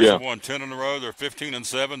Cavaliers have won 10 in a row. They're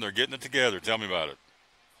 15-7. They're getting it together. Tell me about it.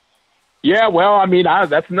 Yeah, well, I mean,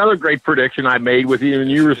 that's another great prediction I made with you,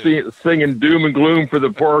 and you were singing doom and gloom for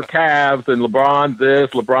the poor Cavs and LeBron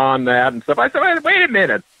this, LeBron that, and stuff. I said, wait a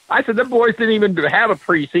minute. I said, the boys didn't even have a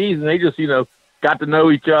preseason. They just, got to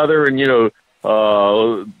know each other, and,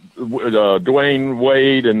 Dwayne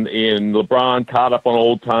Wade and LeBron caught up on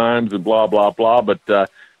old times and blah, blah, blah. But, the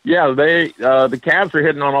Cavs are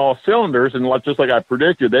hitting on all cylinders, and just like I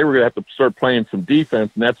predicted, they were going to have to start playing some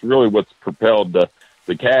defense, and that's really what's propelled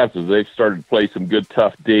the Cavs is they've started to play some good,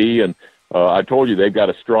 tough D, and I told you they've got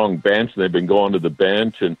a strong bench. They've been going to the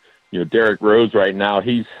bench, and Derrick Rose right now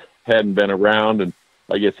hadn't been around, and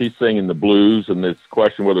I guess he's singing the blues. And this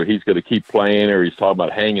question whether he's going to keep playing or he's talking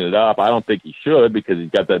about hanging it up. I don't think he should because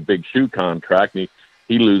he's got that big shoe contract, and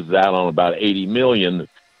he loses out on about $80 million if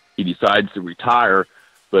he decides to retire.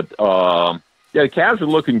 But the Cavs are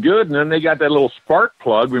looking good, and then they got that little spark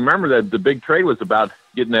plug. Remember that the big trade was about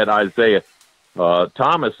getting that Isaiah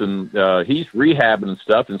Thomas, and he's rehabbing and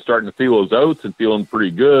stuff and starting to feel his oats and feeling pretty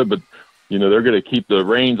good, but they're going to keep the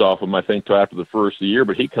reins off him, I think, till after the first of the year,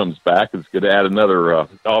 but he comes back. It's going to add another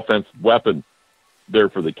offensive weapon there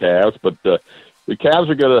for the Cavs, but the Cavs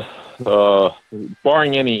are going to,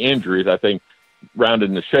 barring any injuries, I think, round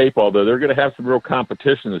into shape, although they're going to have some real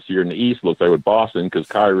competition this year in the East, looks like, with Boston, because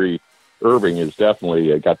Kyrie Irving has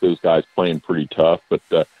definitely got those guys playing pretty tough, but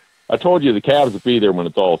I told you the Cavs will be there when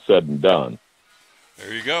it's all said and done.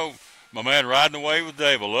 There you go. My man Riding Away with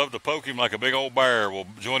Dave. I love to poke him like a big old bear. We'll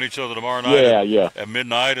join each other tomorrow night at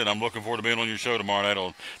midnight, and I'm looking forward to being on your show tomorrow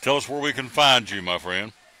night. Tell us where we can find you, my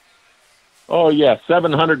friend. Oh, yeah,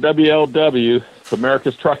 700 WLW,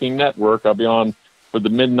 America's Trucking Network. I'll be on for the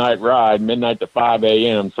midnight ride, midnight to 5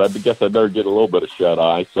 a.m., so I guess I better get a little bit of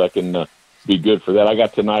shut-eye so I can be good for that. I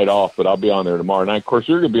got tonight off, but I'll be on there tomorrow night. Of course,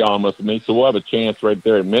 you're going to be on with me, so we'll have a chance right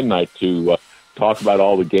there at midnight to talk about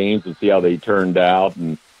all the games and see how they turned out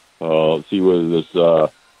and see whether there's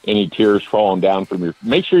any tears falling down from your.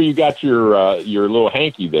 Make sure you got your little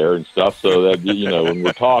hanky there and stuff so that when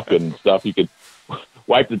we're talking and stuff, you can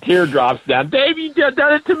wipe the teardrops down. Dave, you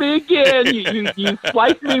done it to me again. You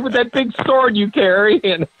sliced me with that big sword you carry.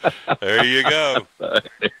 And there you go.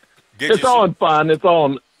 It's all in fun. It's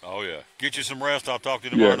all in. Oh yeah, get you some rest. I'll talk to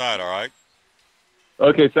you tomorrow night. All right.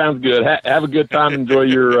 Okay, sounds good. Have a good time. Enjoy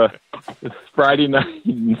your Friday night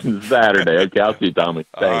and Saturday. Okay, I'll see you, Tommy.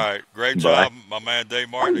 Thanks. All right, great job, my man Dave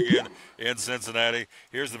Martin again in Cincinnati.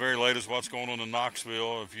 Here's the very latest what's going on in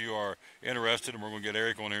Knoxville if you are interested, and we're going to get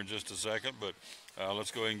Eric on here in just a second, but let's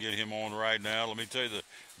go ahead and get him on right now. Let me tell you the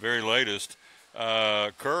very latest.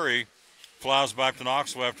 Curry flies back to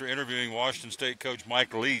Knoxville after interviewing Washington State coach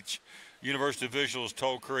Mike Leach. University officials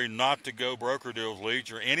told Curry not to go broker deal with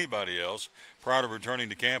Leach or anybody else prior to returning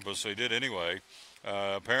to campus, so he did anyway.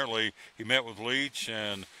 Apparently, he met with Leach,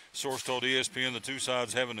 and source told ESPN the two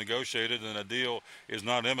sides haven't negotiated and a deal is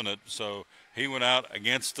not imminent. So he went out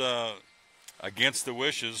against the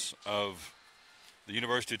wishes of the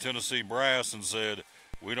University of Tennessee brass and said,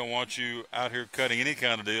 we don't want you out here cutting any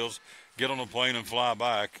kind of deals. get on a plane and fly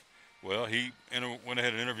back. Well, he went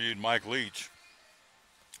ahead and interviewed Mike Leach,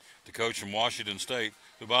 the coach from Washington State,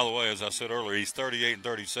 who, by the way, as I said earlier, he's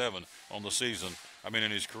 38-37 on the season.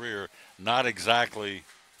 In his career, not exactly,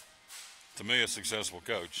 to me, a successful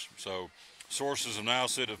coach. So sources have now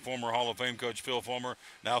said that former Hall of Fame coach Phil Fulmer,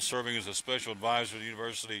 now serving as a special advisor to the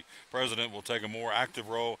university president, will take a more active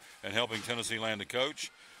role in helping Tennessee land a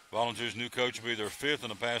coach. Volunteers' new coach will be their fifth in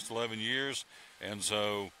the past 11 years. And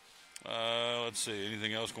so, let's see,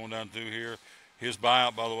 anything else going down through here? His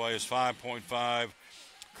buyout, by the way, is $5.5.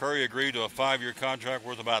 Curry agreed to a 5-year contract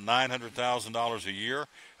worth about $900,000 a year.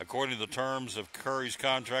 According to the terms of Curry's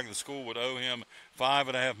contract, the school would owe him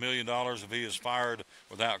 $5.5 million if he is fired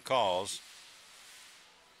without cause.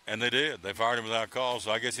 And they did. They fired him without cause.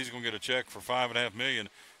 So I guess he's going to get a check for $5.5 million.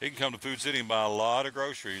 He can come to Food City and buy a lot of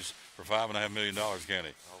groceries for $5.5 million, can't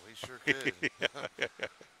he? Oh, he sure could.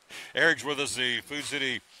 Eric's with us, the Food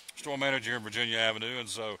City store manager here in Virginia Avenue, and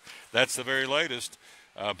so that's the very latest.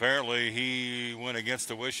 Apparently, he went against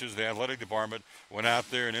the wishes of the athletic department, went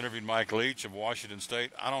out there and interviewed Mike Leach of Washington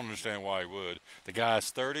State. I don't understand why he would. The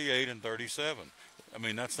guy's 38-37.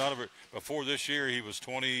 That's not before this year, he was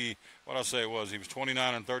 20, what I say it was, he was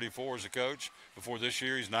 29-34 as a coach. Before this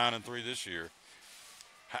year, he's 9-3 this year.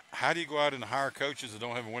 How do you go out and hire coaches that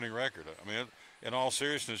don't have a winning record? In all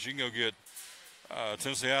seriousness, you can go get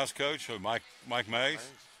Tennessee House coach, Mike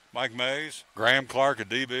Mays, Graham Clark at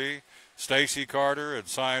DB, Stacy Carter at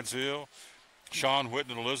Science Hill, Sean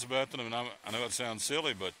Whitten at Elizabethton. I know it sounds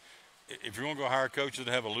silly, but if you're going to go hire coaches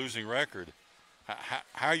that have a losing record,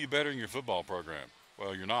 how are you bettering your football program?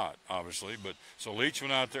 Well, you're not, obviously. But so Leach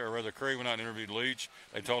went out there, or rather Curry went out and interviewed Leach.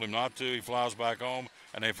 They told him not to. He flies back home,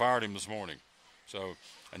 and they fired him this morning. So,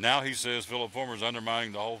 and now he says Philip Fulmer's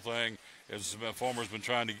undermining the whole thing. Fulmer's been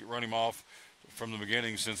trying to run him off from the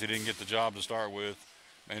beginning since he didn't get the job to start with.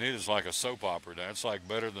 And it is like a soap opera. It's like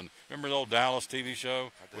better than, remember the old Dallas TV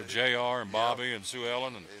show with JR and Bobby and Sue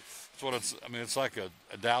Ellen? And it's what it's like a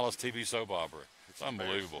Dallas TV soap opera. It's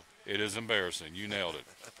unbelievable. It is embarrassing. You nailed it.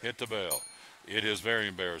 Hit the bell. It is very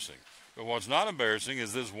embarrassing. But what's not embarrassing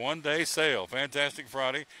is this one-day sale. Fantastic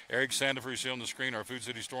Friday. Eric Sandefur, you see on the screen, our Food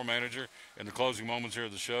City store manager, in the closing moments here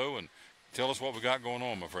of the show. And tell us what we got going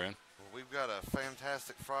on, my friend. Well, we've got a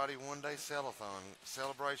Fantastic Friday one-day sell-a-thon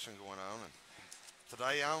celebration going on. And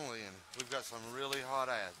today only, and we've got some really hot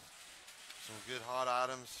ads, some good hot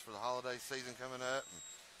items for the holiday season coming up.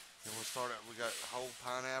 And we'll start out. We got whole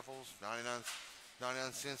pineapples,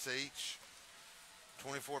 99 cents each.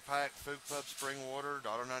 24-pack Food Club spring water,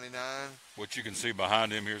 $1.99. What you can see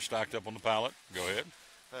behind him here, stacked up on the pallet. Go ahead.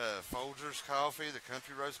 Folgers coffee, the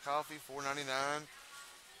country roast coffee, $4.99.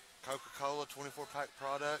 Coca-Cola 24-pack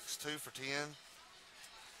products, 2 for $10.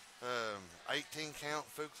 18-count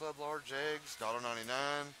Food Club large eggs,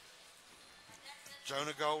 $1.99.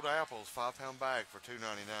 Jonah Gold apples, 5-pound bag for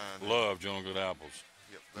 $2.99. Love Jonah Gold apples.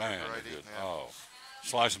 Yep, man, great eating apples.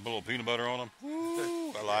 Slice a little peanut butter on them.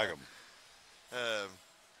 Ooh, I like them.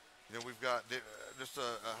 We've got just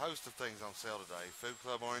a host of things on sale today. Food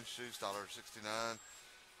Club orange juice, $1.69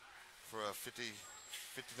 for a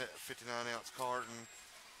 59-ounce carton.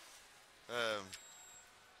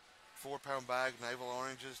 4-pound bag navel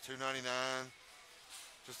oranges, $2.99.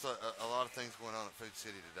 Just a lot of things going on at Food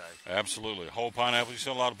City today. Absolutely. Whole pineapples. You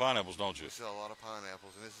sell a lot of pineapples, don't you? We sell a lot of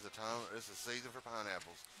pineapples, and this is the season for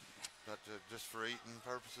pineapples. Not just for eating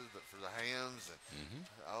purposes, but for the hams and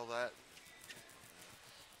all that.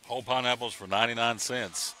 Whole pineapples for 99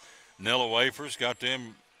 cents. Nilla wafers, got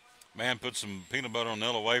them. Man, put some peanut butter on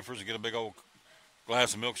Nilla wafers and get a big old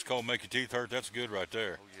glass of milk so cold make your teeth hurt. That's good right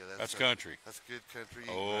there. Oh, yeah, that's country. That's good country.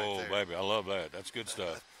 Oh, right there. baby, I love that. That's good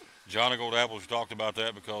stuff. Johnny Gold apples, we talked about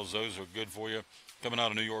that because those are good for you. Coming out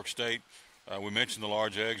of New York State. We mentioned the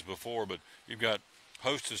large eggs before, but you've got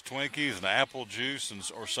Hostess Twinkies and apple juice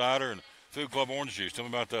or cider and Food Club orange juice. Tell me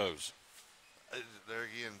about those. There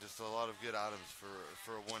again, just a lot of good items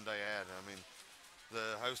for a one-day ad.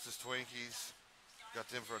 The Hostess Twinkies, got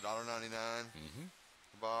them for $1.99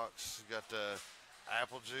 a box. Got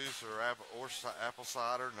apple juice or apple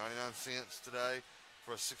cider, 99 cents today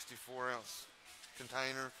for a 64-ounce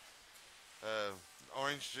container.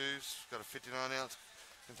 Orange juice, got a 59-ounce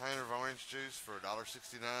container of orange juice for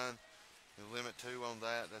 $1.69. The limit 2 on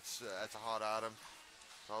that. That's a hot item.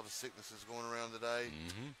 All the sicknesses going around today.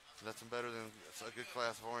 Nothing better than a good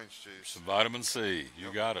glass of orange juice. Some vitamin C.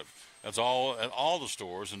 You got it. That's all at all the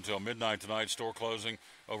stores until midnight tonight. Store closing.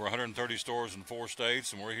 Over 130 stores in 4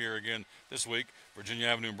 states. And we're here again this week. Virginia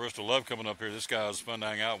Avenue in Bristol. Love coming up here. This guy is fun to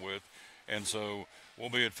hang out with. And so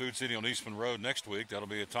we'll be at Food City on Eastman Road next week. That'll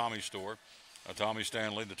be at Tommy's store. Tommy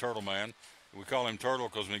Stanley, the Turtle Man. We call him Turtle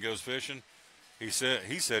because when he goes fishing, he said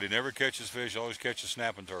he never catches fish, always catches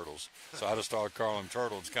snapping turtles. So I just started calling him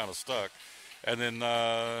Turtle. It's kind of stuck. And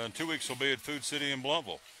then 2 weeks we'll be at Food City in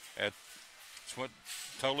Blumpville at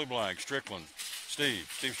totally blank, Steve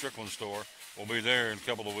Strickland's store. We'll be there in a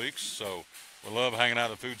couple of weeks. So we love hanging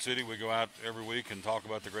out at Food City. We go out every week and talk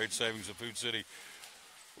about the great savings of Food City.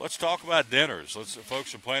 Let's talk about dinners.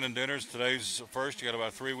 Folks are planning dinners. Today's first. You got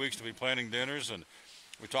about 3 weeks to be planning dinners, and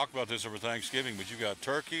we talked about this over Thanksgiving. But you got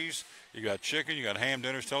turkeys, you got chicken, you got ham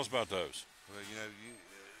dinners. Tell us about those. Well,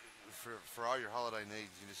 for all your holiday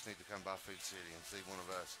needs, you just need to come by Food City and see one of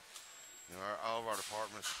us. All of our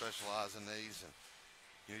departments specialize in these, and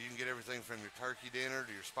you can get everything from your turkey dinner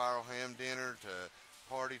to your spiral ham dinner to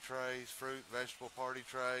party trays, fruit, vegetable party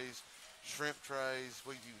trays, shrimp trays.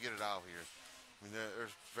 You can get it all here. I mean,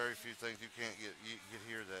 there's very few things you can't get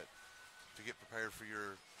here that to get prepared for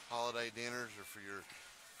your holiday dinners or for your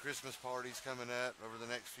Christmas parties coming up over the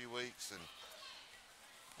next few weeks. And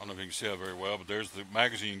I don't know if you can see that very well, but there's the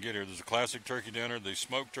magazine you can get here. There's a classic turkey dinner, the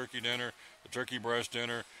smoked turkey dinner, the turkey breast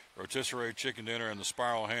dinner, rotisserie chicken dinner, and the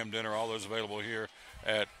spiral ham dinner. All those available here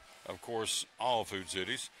at, of course, all Food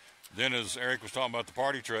Cities. Then, as Eric was talking about the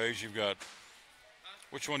party trays, you've got,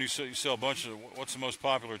 which one you sell a bunch of, what's the most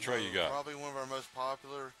popular tray you got? Probably one of our most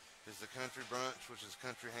popular is the country brunch, which is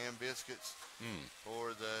country ham biscuits, or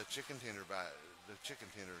the chicken tenders.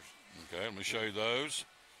 Okay, let me show you those.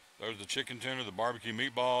 Those are the chicken tender, the barbecue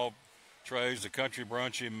meatball trays, the country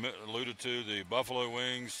brunch you alluded to, the buffalo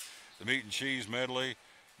wings, the meat and cheese medley,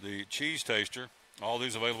 the cheese taster. All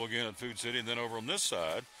these available again at Food City. And then over on this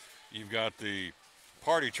side, you've got the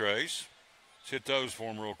party trays. Let's hit those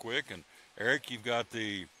for them real quick. And Eric, you've got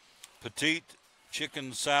the petite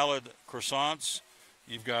chicken salad croissants.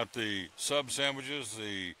 You've got the sub sandwiches,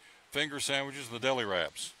 the finger sandwiches, and the deli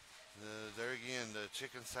wraps. There again, the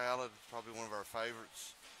chicken salad is probably one of our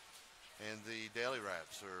favorites. And the deli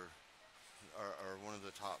wraps are one of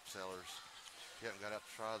the top sellers. If you haven't got out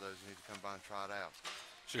to try those, you need to come by and try it out.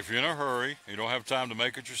 So if you're in a hurry, you don't have time to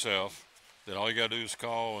make it yourself, then all you got to do is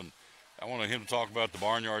call. And I want him to talk about the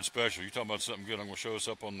Barnyard Special. You're talking about something good. I'm going to show us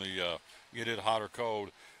up on the Get It Hot or Cold.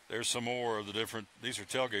 There's some more of the different, these are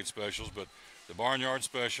tailgate specials, but the Barnyard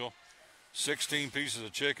Special, 16 pieces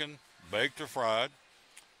of chicken, baked or fried,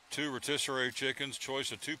 2 rotisserie chickens,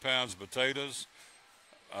 choice of 2 pounds of potatoes,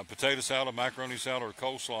 potato salad, macaroni salad, or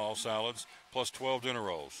coleslaw salads, plus 12 dinner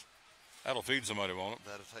rolls. That'll feed somebody, won't it?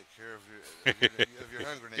 That'll take care of your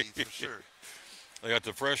hunger needs for sure. They got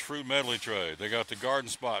the fresh fruit medley tray. They got the garden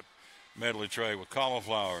spot medley tray with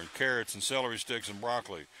cauliflower and carrots and celery sticks and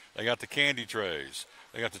broccoli. They got the candy trays.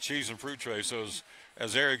 They got the cheese and fruit trays. So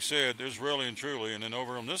as Eric said, there's really and truly. And then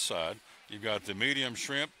over on this side, you've got the medium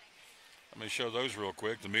shrimp. Let me show those real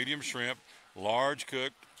quick. The medium shrimp, large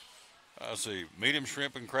cooked. Medium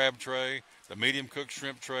shrimp and crab tray, the medium cooked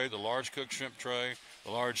shrimp tray, the large cooked shrimp tray,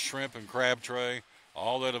 the large shrimp and crab tray,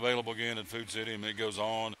 all that available again at Food City, and it goes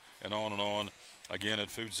on and on and on again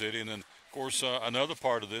at Food City. And then, of course, another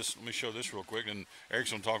part of this, let me show this real quick, and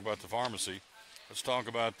Eric's going to talk about the pharmacy. Let's talk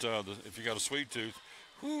about if you got a sweet tooth.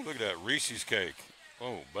 Whoo, look at that, Reese's cake.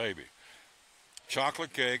 Oh, baby.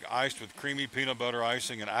 Chocolate cake iced with creamy peanut butter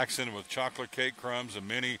icing and accented with chocolate cake crumbs and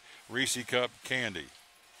mini Reese's cup candy.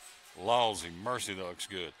 Lawsy mercy, that looks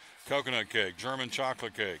good. Coconut cake, German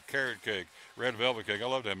chocolate cake, carrot cake, red velvet cake. I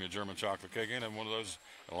love to have me a German chocolate cake. I ain't had one of those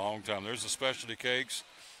in a long time. There's the specialty cakes.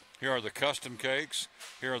 Here are the custom cakes.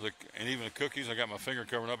 Here are and even the cookies. I got my finger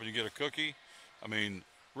covered up and you get a cookie. I mean,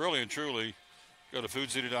 really and truly, go to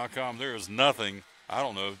foodcity.com. There is nothing, I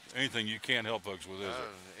don't know, anything you can't help folks with, is it?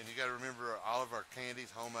 And you got to remember all of our candies,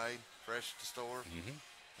 homemade, fresh to store.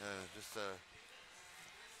 Just a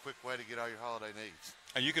quick way to get all your holiday needs.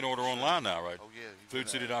 And you can order online now, right? Oh, yeah.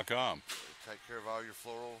 Foodcity.com. Take care of all your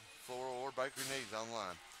floral or bakery needs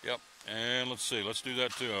online. Yep. And let's see. Let's do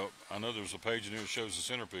that, too. I know there's a page in here that shows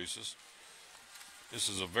the centerpieces. This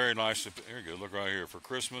is a very nice, here you go, look right here, for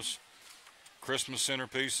Christmas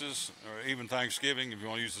centerpieces, or even Thanksgiving if you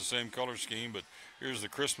want to use the same color scheme. But here's the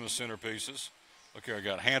Christmas centerpieces. Look here, I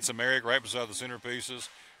got Handsome Eric right beside the centerpieces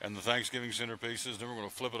and the Thanksgiving centerpieces. Then we're going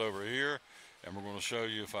to flip it over here. And we're going to show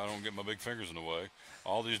you, if I don't get my big fingers in the way,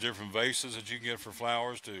 all these different vases that you can get for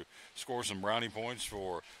flowers to score some brownie points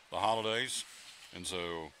for the holidays. And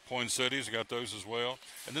so poinsettias, got those as well.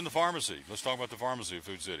 And then the pharmacy. Let's talk about the pharmacy at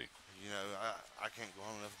Food City. I can't go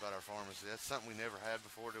on enough about our pharmacy. That's something we never had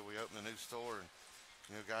before till we opened a new store. And,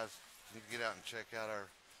 guys, you need to get out and check out our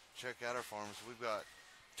pharmacy. We've got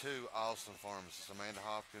 2 awesome pharmacists, Amanda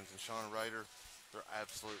Hopkins and Shauna Rader. They're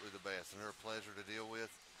absolutely the best, and they're a pleasure to deal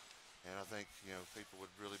with. And I think, people would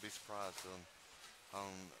really be surprised on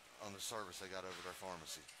on the service they got over their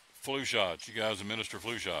pharmacy. Flu shots. You guys administer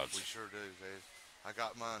flu shots. We sure do. I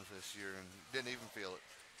got mine for this year and didn't even feel it.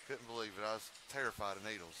 Couldn't believe it. I was terrified of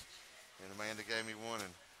needles. And Amanda gave me one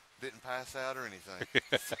and didn't pass out or anything.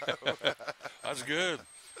 That's good.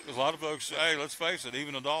 Because a lot of folks, hey, let's face it,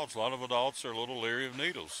 even adults, a lot of adults are a little leery of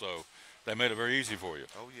needles. So they made it very easy for you.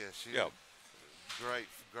 Oh, yes. Yep. Great.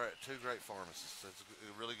 Two great pharmacists. That's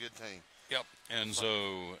a really good team. Yep. And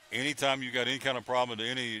so anytime you got any kind of problem to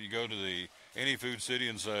you go to any food city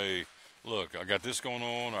and say, look, I got this going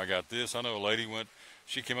on, or I got this. I know a lady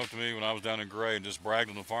she came up to me when I was down in Gray and just bragged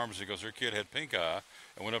on the pharmacy because her kid had pink eye,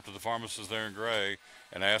 and went up to the pharmacist there in Gray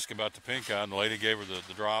and asked about the pink eye, and the lady gave her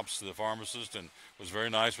the drops to the pharmacist and was very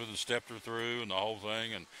nice with it and stepped her through and the whole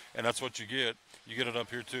thing, and that's what you get. You get it up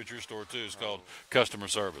here, too, at your store, too. It's called customer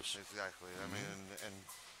service. Exactly. I mean, and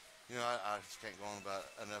you know, I just can't go on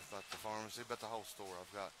enough about the pharmacy, but the whole store.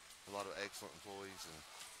 I've got a lot of excellent employees, and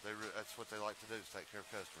that's what they like to do, is take care of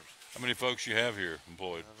customers. How many folks you have here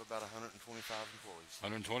employed? I have about 125 employees.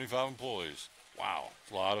 125 employees. Wow.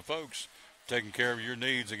 It's a lot of folks taking care of your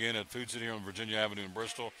needs, again, at Food City on Virginia Avenue in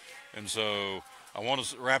Bristol. And so I want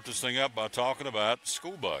to wrap this thing up by talking about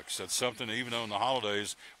school bucks. That's something, even though in the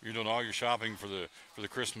holidays you're doing all your shopping for the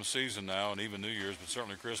Christmas season now, and even New Year's, but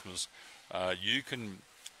certainly Christmas, you can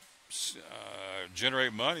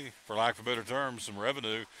generate money, for lack of a better term, some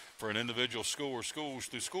revenue for an individual school or schools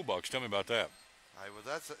through school bucks. Tell me about that. Hey, well,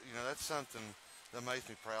 that's something that makes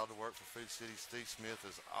me proud to work for Food City. Steve Smith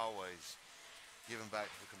is always giving back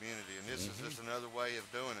to the community, and this is just another way of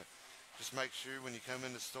doing it. Just make sure when you come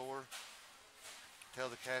in the store, tell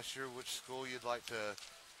the cashier which school you'd like to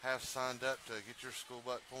have signed up to get your school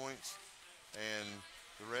buck points, and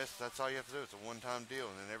the rest, that's all you have to do. It's a one-time deal,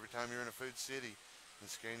 and then every time you're in a Food City and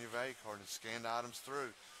scan your value card and scan the items through,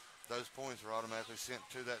 those points are automatically sent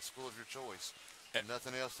to that school of your choice. And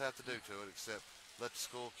nothing else to have to do to it except let the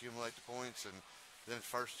school accumulate the points, and then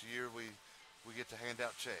first year we get to hand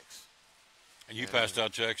out checks. And you passed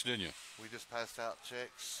out checks, didn't you? We just passed out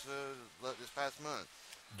checks this past month.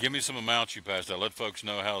 Give me some amounts you passed out. Let folks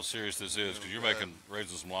know how serious this is, because you're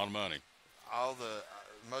raising some lot of money.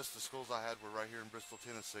 Most of the schools I had were right here in Bristol,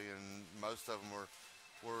 Tennessee, and most of them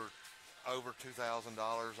were over $2,000,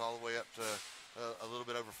 all the way up to a little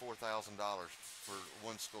bit over $4,000 for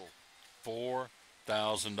one school.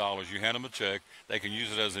 $4,000. You hand them a check. They can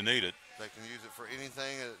use it as they need it. They can use it for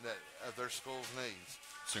anything that their school's needs.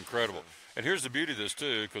 It's incredible. And here's the beauty of this,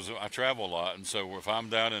 too, because I travel a lot. And so if I'm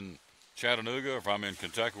down in Chattanooga, if I'm in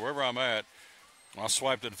Kentucky, wherever I'm at, when I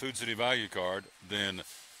swipe that Food City value card, then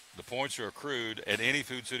the points are accrued at any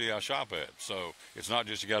Food City I shop at. So it's not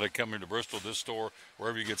just you got to come here to Bristol, this store,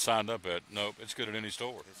 wherever you get signed up at. Nope, it's good at any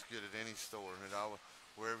store. It's good at any store, and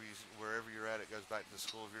wherever you're at, it goes back to the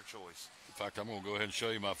school of your choice. In fact, I'm going to go ahead and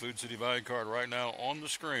show you my Food City value card right now on the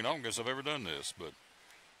screen. I don't guess I've ever done this, but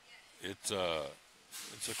it's a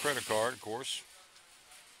credit card, of course.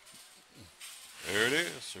 There it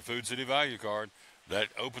is, their Food City value card. That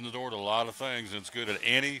opened the door to a lot of things, and it's good at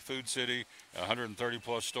any Food City,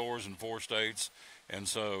 130-plus stores in 4 states. And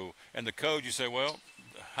so, and the code, you say, well,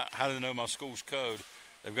 how do they know my school's code?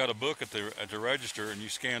 They've got a book at the register, and you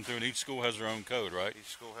scan through, and each school has their own code, right? Each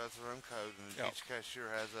school has their own code, and each cashier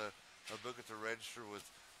has a book at the register with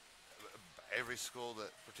every school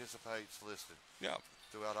that participates listed. Yeah.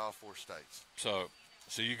 Throughout all 4 states. So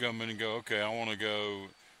you come in and go, okay, I want to go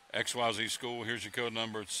XYZ school. Here's your code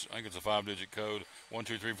number. I think it's a 5-digit code, 1,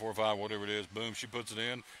 2, 3, 4, 5, whatever it is. Boom, she puts it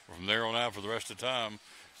in. From there on out, for the rest of the time,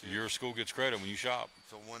 your school gets credit when you shop.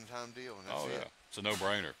 It's a one-time deal, and that's it. It's a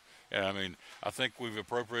no-brainer. And I mean, I think we've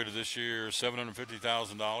appropriated this year $750,000.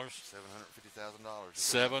 $750,000.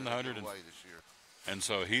 $700 away this year. And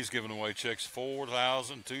so he's giving away checks,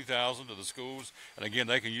 $4,000, $2,000 to the schools. And again,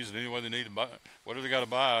 they can use it any way they need to buy. Whatever they got to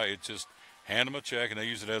buy, it's just hand them a check and they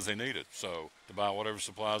use it as they need it. So to buy whatever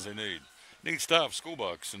supplies they need. Neat stuff, school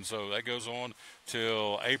bucks. And so that goes on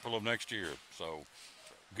till April of next year. So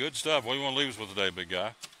good stuff. What do you want to leave us with today, big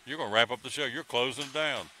guy? You're going to wrap up the show. You're closing it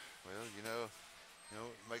down. Well,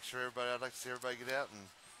 make sure I'd like to see everybody get out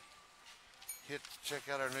and check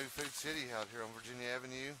out our new Food City out here on Virginia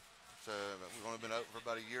Avenue. We've only been open for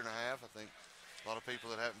about a year and a half. I think a lot of people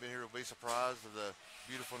that haven't been here will be surprised of the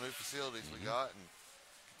beautiful new facilities we got. And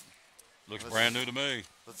looks brand new to me.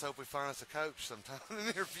 Let's hope we find us a coach sometime in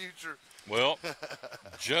the near future. Well,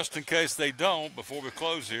 just in case they don't, before we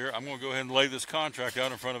close here, I'm going to go ahead and lay this contract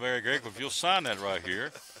out in front of Eric Aker. If you'll sign that right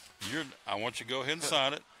here, I want you to go ahead and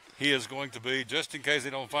sign it. He is going to be, just in case they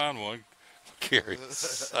don't find one, Gary,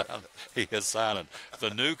 he is signing. The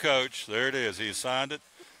new coach, there it is. He has signed it.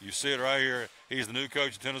 You see it right here. He's the new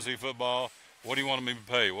coach of Tennessee football. What do you want me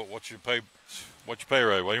to pay? What's your pay? What's your pay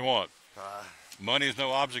rate? What do you want? Money is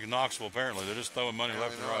no object in Knoxville. Apparently, they're just throwing money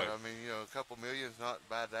left and right. I mean, a couple million is not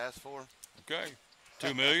bad to ask for. Okay,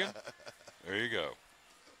 $2 million. There you go.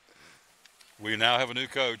 We now have a new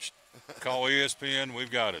coach. Call ESPN.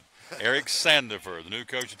 We've got it. Eric Sandifer, the new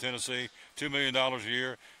coach of Tennessee, $2 million a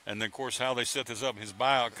year. And then, of course, how they set this up, his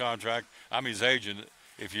buyout contract, I'm his agent.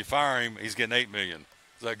 If you fire him, he's getting $8 million.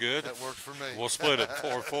 Is that good? That works for me. We'll split it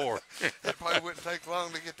 4-4. It probably wouldn't take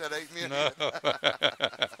long to get that $8 million. No.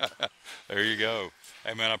 There you go.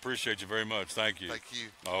 Hey, man, I appreciate you very much. Thank you. Thank you.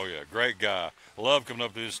 Oh, yeah, great guy. Love coming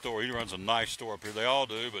up to his store. He runs a nice store up here. They all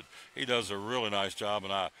do, but he does a really nice job,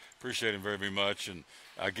 and I appreciate him very, very much. And,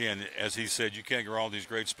 again, as he said, you can't get all these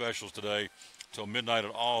great specials today till midnight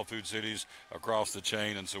at all Food Cities across the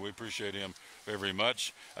chain, and so we appreciate him very, very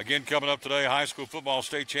much. Again, coming up today, high school football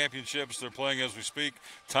state championships. They're playing as we speak.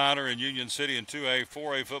 Tyler and Union City in 2A,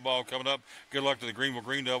 4A football coming up. Good luck to the Greenville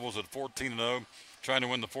Green Devils at 14-0. Trying to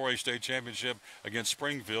win the 4A state championship against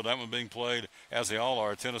Springfield. That one being played, as they all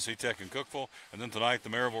are, Tennessee Tech and Cookeville. And then tonight, the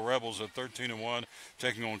Maryville Rebels at 13-1,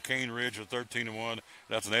 taking on Cane Ridge at 13-1.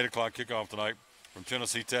 That's an 8 o'clock kickoff tonight from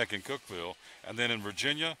Tennessee Tech and Cookeville. And then in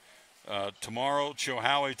Virginia, tomorrow,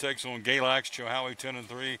 Chilhowie takes on Galax. Chilhowie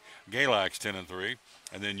 10-3, Galax 10-3.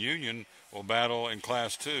 And then Union will battle in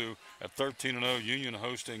Class 2 at 13-0. Union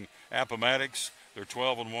hosting Appomattox. They're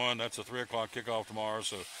 12-1. That's a 3 o'clock kickoff tomorrow.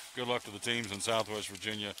 So good luck to the teams in Southwest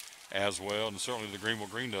Virginia as well, and certainly the Greenville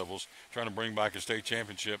Green Devils trying to bring back a state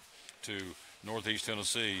championship to Northeast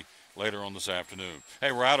Tennessee later on this afternoon.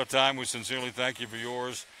 Hey, we're out of time. We sincerely thank you for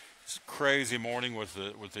yours. It's a crazy morning with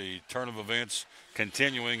the turn of events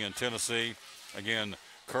continuing in Tennessee. Again,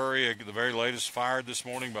 Curry, the very latest, fired this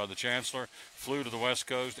morning by the chancellor, flew to the West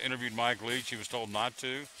Coast, interviewed Mike Leach. He was told not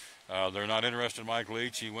to. They're not interested in Mike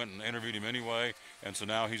Leach. He went and interviewed him anyway, and so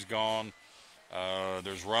now he's gone.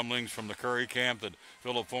 There's rumblings from the Curry camp that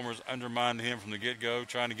Philip Fulmer's undermined him from the get-go,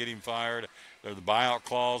 trying to get him fired. The buyout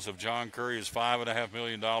clause of John Curry is $5.5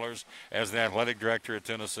 million as the athletic director at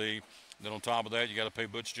Tennessee. Then on top of that, you got to pay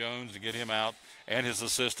Butch Jones to get him out and his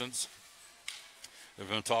assistants. They're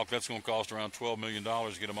going to talk. That's going to cost around $12 million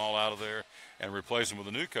to get them all out of there and replace him with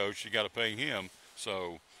a new coach. You got to pay him.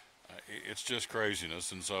 So it's just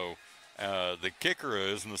craziness. And so the kicker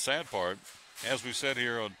is, and the sad part, as we said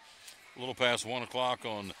here on a little past 1 o'clock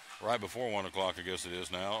on, right before 1 o'clock, I guess it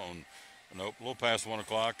is now, a little past 1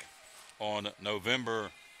 o'clock on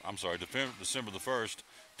December the 1st,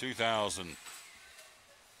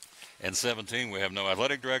 2017. We have no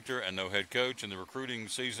athletic director and no head coach, and the recruiting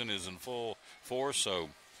season is in full force, so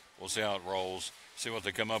we'll see how it rolls, see what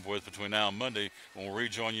they come up with between now and Monday when we'll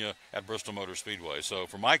rejoin you at Bristol Motor Speedway. So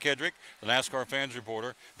for Mike Hedrick, the NASCAR fans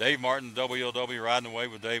reporter, Dave Martin, WLW Riding Away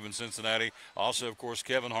with Dave in Cincinnati, also, of course,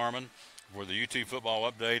 Kevin Harmon for the UT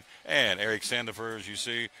football update, and Eric Sandifer, as you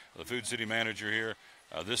see, the Food City manager here.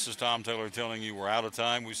 This is Tom Taylor telling you we're out of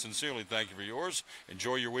time. We sincerely thank you for yours.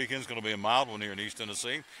 Enjoy your weekend. It's going to be a mild one here in East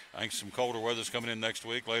Tennessee. I think some colder weather's coming in next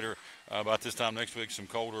week. Later, about this time next week, some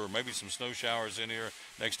colder, maybe some snow showers in here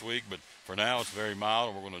next week. But for now, it's very mild,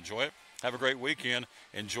 and we're going to enjoy it. Have a great weekend.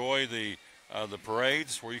 Enjoy the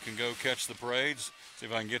parades, where you can go catch the parades. See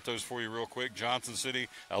if I can get those for you real quick. Johnson City,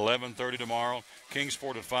 11:30 tomorrow.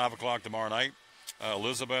 Kingsport at 5 o'clock tomorrow night.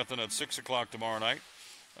 Elizabethton at 6 o'clock tomorrow night.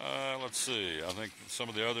 Let's see. I think some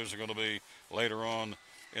of the others are going to be later on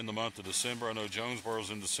in the month of December. I know Jonesboro's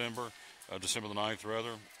in December, December the 9th,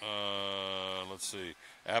 rather. Let's see.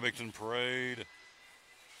 Abington Parade.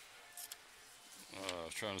 I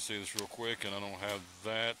was trying to see this real quick, and I don't have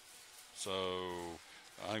that. So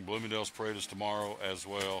I think Bloomingdale's Parade is tomorrow as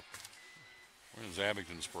well. Where is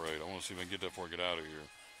Abington's Parade? I want to see if I can get that before I get out of here.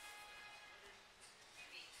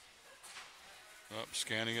 Oh,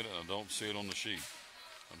 scanning it, and I don't see it on the sheet,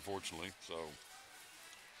 unfortunately. So,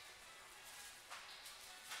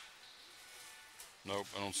 nope,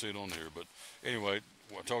 I don't see it on here. But anyway,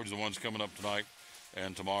 I told you the ones coming up tonight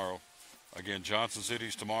and tomorrow. Again, Johnson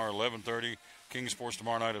City's tomorrow, 11:30. Kingsport's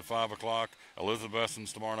tomorrow night at 5 o'clock.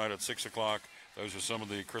 Elizabethton's tomorrow night at 6 o'clock. Those are some of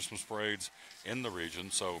the Christmas parades in the region.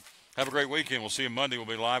 So have a great weekend. We'll see you Monday. We'll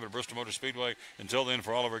be live at Bristol Motor Speedway. Until then,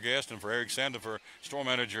 for all of our guests and for Eric Sandifer, store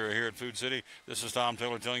manager here at Food City, this is Tom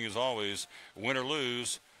Taylor telling you, as always, win or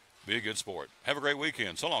lose, be a good sport. Have a great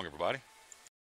weekend. So long, everybody.